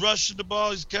 He's rushing the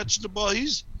ball. He's catching the ball.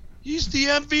 He's the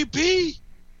MVP.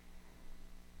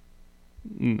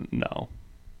 No.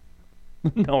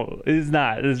 No, he's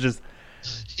not. It's just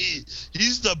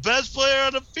he's the best player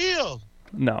on the field.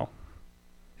 No,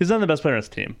 he's not the best player on his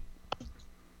team.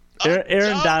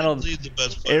 Aaron Donald.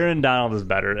 Aaron Donald is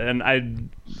better, and I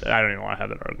don't even want to have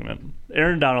that argument.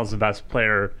 Aaron Donald's the best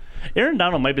player. Aaron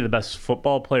Donald might be the best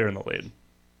football player in the league.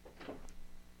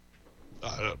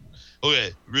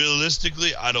 Okay,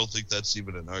 realistically, I don't think that's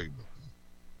even an argument.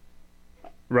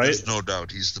 Right? There's no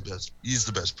doubt he's the best. He's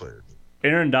the best player.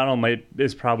 Aaron Donald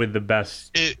is probably the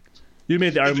best. You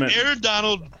made the argument. Aaron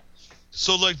Donald.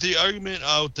 So, like, the argument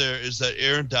out there is that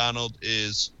Aaron Donald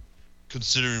is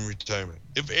considering retirement.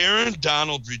 If Aaron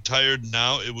Donald retired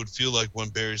now, it would feel like when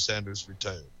Barry Sanders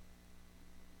retired.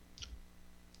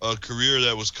 A career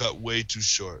that was cut way too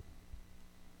short.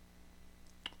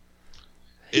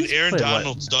 And Aaron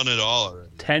Donald's done it all already.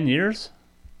 10 years?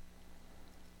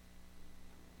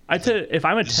 I'd say if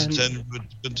I'm a 10...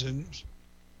 Been 10 years?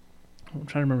 I'm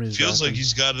trying to remember his Feels like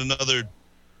he's got another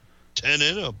 10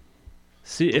 in him.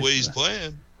 See, the way he's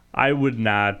playing. I would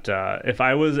not... if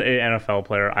I was an NFL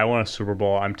player, I won a Super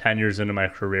Bowl, I'm 10 years into my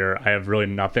career, I have really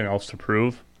nothing else to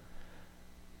prove,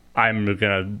 I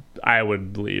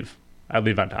would leave. I'd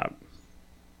leave on top.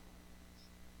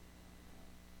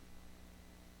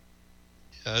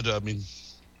 Yeah, I mean,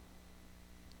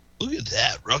 look at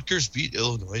that. Rutgers beat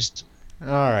Illinois. All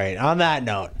right. On that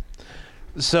note,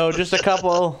 so just a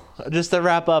couple, just to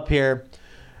wrap up here,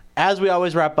 as we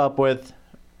always wrap up with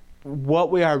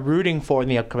what we are rooting for in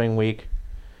the upcoming week.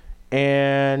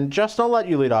 And Justin, I'll let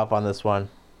you lead off on this one.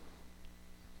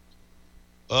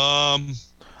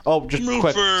 Just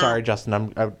quick. Sorry,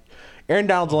 Justin. Aaron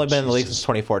Donald's only been in the league since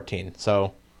 2014,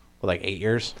 so like 8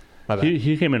 years. My bad.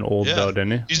 He came in old though,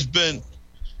 didn't he?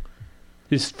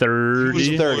 He's 30.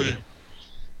 He's 30.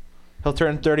 He'll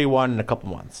turn 31 in a couple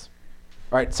months.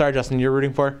 All right, sorry, Justin. You're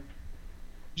rooting for?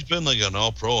 He's been like an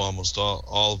All-Pro almost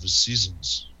all of his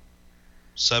seasons.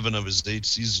 7 of his 8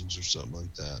 seasons or something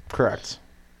like that. Correct.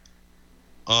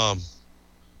 I'm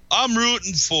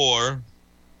rooting for.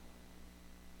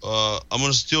 I'm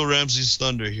gonna steal Ramsey's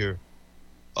thunder here.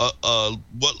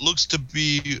 What looks to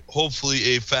be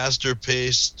hopefully a faster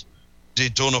paced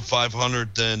Daytona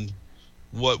 500 than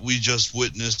what we just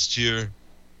witnessed here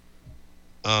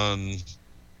on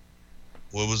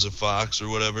what was it, Fox or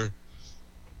whatever.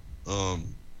 Then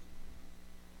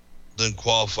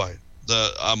qualifying.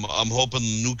 I'm hoping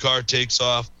the new car takes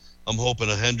off. I'm hoping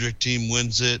a Hendrick team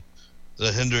wins it.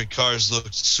 The Hendrick cars look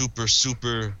super,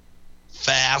 super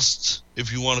fast,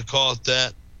 if you want to call it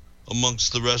that,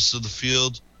 amongst the rest of the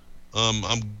field.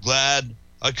 I'm glad.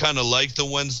 I kind of like the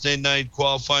Wednesday night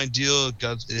qualifying deal.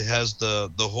 It has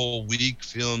the whole week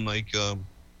feeling like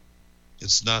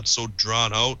it's not so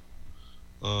drawn out.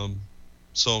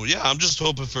 So yeah, I'm just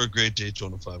hoping for a great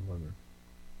Daytona 500.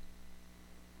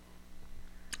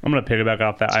 I'm going to piggyback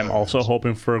off that. I'm also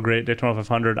hoping for a great Daytona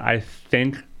 500. I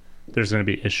think there's going to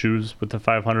be issues with the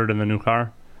 500 in the new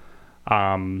car.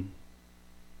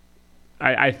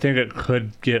 I think it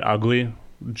could get ugly.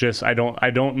 Just I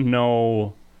don't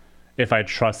know if I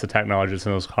trust the technologists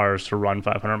in those cars to run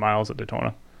 500 miles at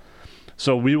Daytona.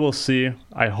 So we will see.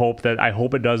 I hope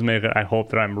it does make it. I hope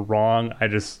that I'm wrong.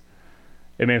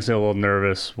 It makes me a little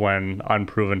nervous when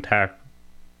unproven tech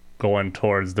going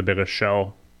towards the biggest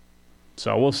show.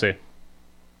 So we'll see.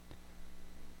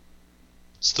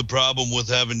 It's the problem with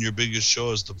having your biggest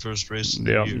show as the first race of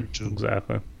the year, too.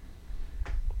 Exactly.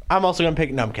 I'm also going to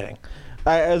pick... No, I'm kidding.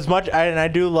 I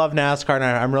do love NASCAR, and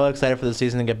I'm really excited for the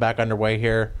season to get back underway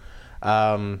here.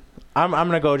 I'm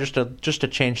going to go just to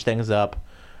change things up.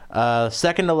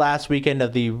 Second to last weekend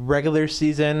of the regular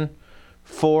season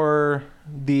for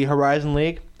the Horizon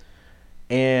League.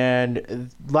 And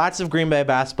lots of Green Bay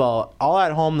basketball all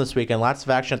at home this weekend. Lots of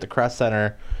action at the Crest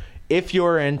Center. If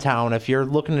you're in town, if you're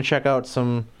looking to check out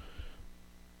some,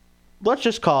 let's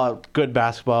just call it good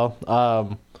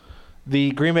basketball.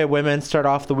 The Green Bay women start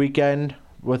off the weekend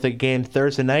with a game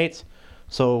Thursday night.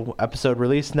 So episode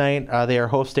release night. They are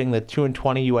hosting the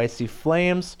 2-20 UIC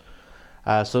Flames.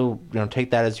 So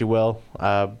take that as you will.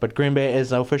 But Green Bay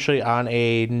is officially on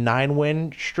a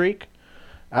 9-win streak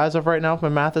as of right now, if my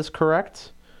math is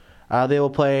correct. They will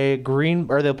play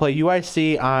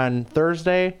UIC on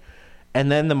Thursday,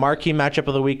 and then the marquee matchup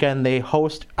of the weekend, they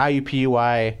host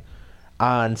IUPUI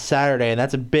on Saturday, and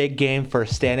that's a big game for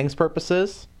standings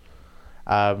purposes.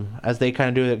 As they kind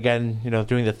of do it again,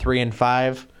 doing the 3 and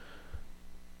 5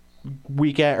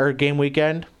 weekend or game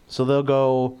weekend. So they'll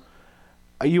go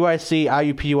UIC,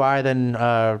 IUPUI, then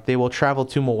they will travel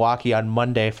to Milwaukee on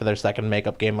Monday for their second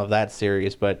makeup game of that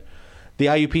series. But the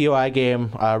IUPUI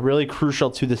game, really crucial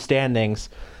to the standings,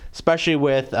 especially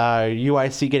with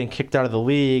UIC getting kicked out of the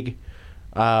league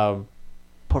for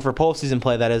postseason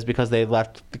play, that is, because they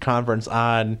left the conference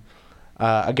on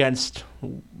against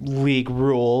league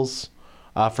rules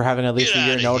for having at least a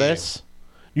year notice. Here.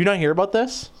 You not hear about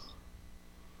this?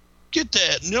 Get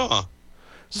that, no.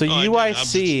 So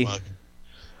UIC...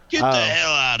 Get the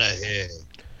hell out of here.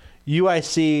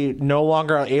 UIC no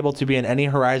longer able to be in any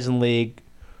Horizon League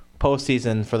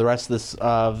postseason for the rest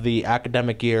of the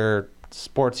academic year,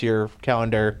 sports year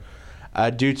calendar,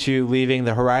 due to leaving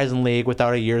the Horizon League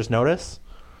without a year's notice.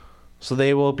 So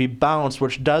they will be bounced,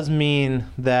 which does mean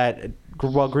that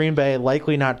while Green Bay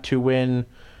likely not to win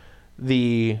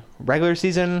the regular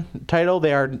season title.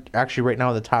 They are actually right now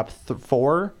in the top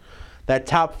 4. That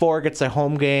top 4 gets a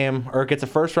home game, or gets a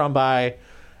first round bye,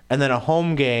 and then a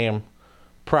home game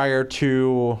prior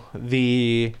to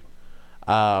the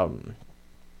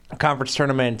conference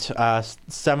tournament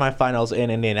semifinals in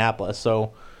Indianapolis.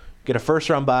 So get a first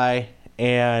round bye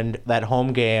and that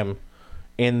home game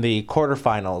in the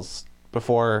quarterfinals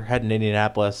before heading to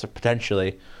Indianapolis,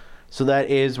 potentially. So that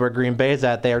is where Green Bay is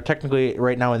at. They are technically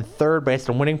right now in third based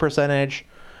on winning percentage.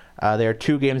 They are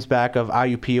 2 games back of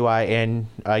IUPUI and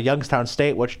Youngstown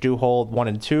State, which do hold 1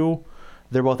 and 2.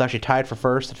 They're both actually tied for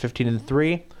first at 15 and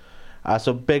 3.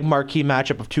 So big marquee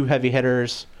matchup of 2 heavy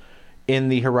hitters in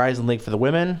the Horizon League for the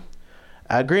women.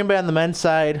 Green Bay on the men's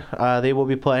side, they will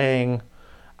be playing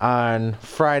on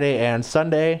Friday and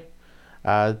Sunday.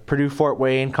 Purdue Fort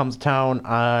Wayne comes to town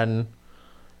on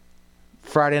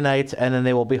Friday night, and then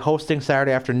they will be hosting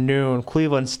Saturday afternoon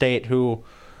Cleveland State, who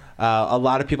a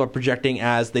lot of people are projecting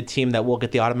as the team that will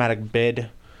get the automatic bid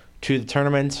to the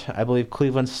tournament. I believe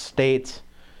Cleveland State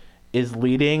is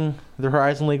leading the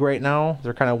Horizon League right now.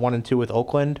 They're kind of 1 and 2 with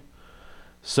Oakland.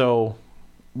 So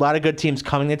a lot of good teams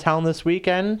coming to town this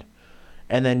weekend,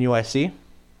 and then UIC.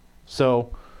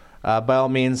 So by all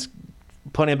means,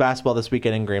 plenty of basketball this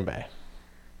weekend in Green Bay.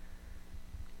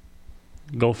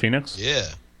 Go Phoenix.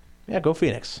 Yeah, go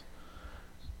Phoenix.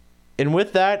 And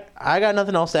with that, I got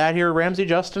nothing else to add here. Ramsey,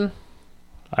 Justin?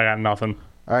 I got nothing.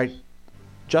 All right.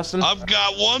 Justin? I've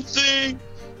got one thing.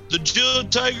 The Jill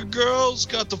Tiger girls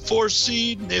got the 4th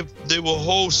seed. They will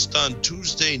host on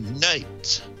Tuesday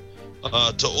night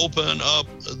to open up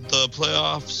the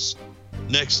playoffs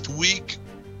next week.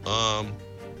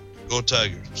 Go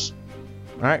Tigers.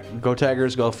 All right. Go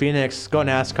Tigers. Go Phoenix. Go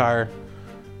NASCAR.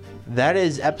 That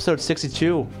is episode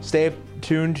 62. Stay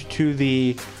tuned to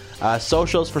the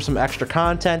socials for some extra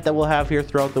content that we'll have here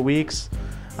throughout the weeks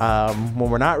when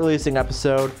we're not releasing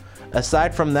episode.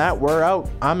 Aside from that, we're out.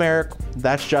 I'm Eric.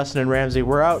 That's Justin and Ramsey.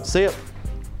 We're out. See ya.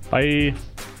 Bye.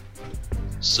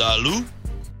 Salut.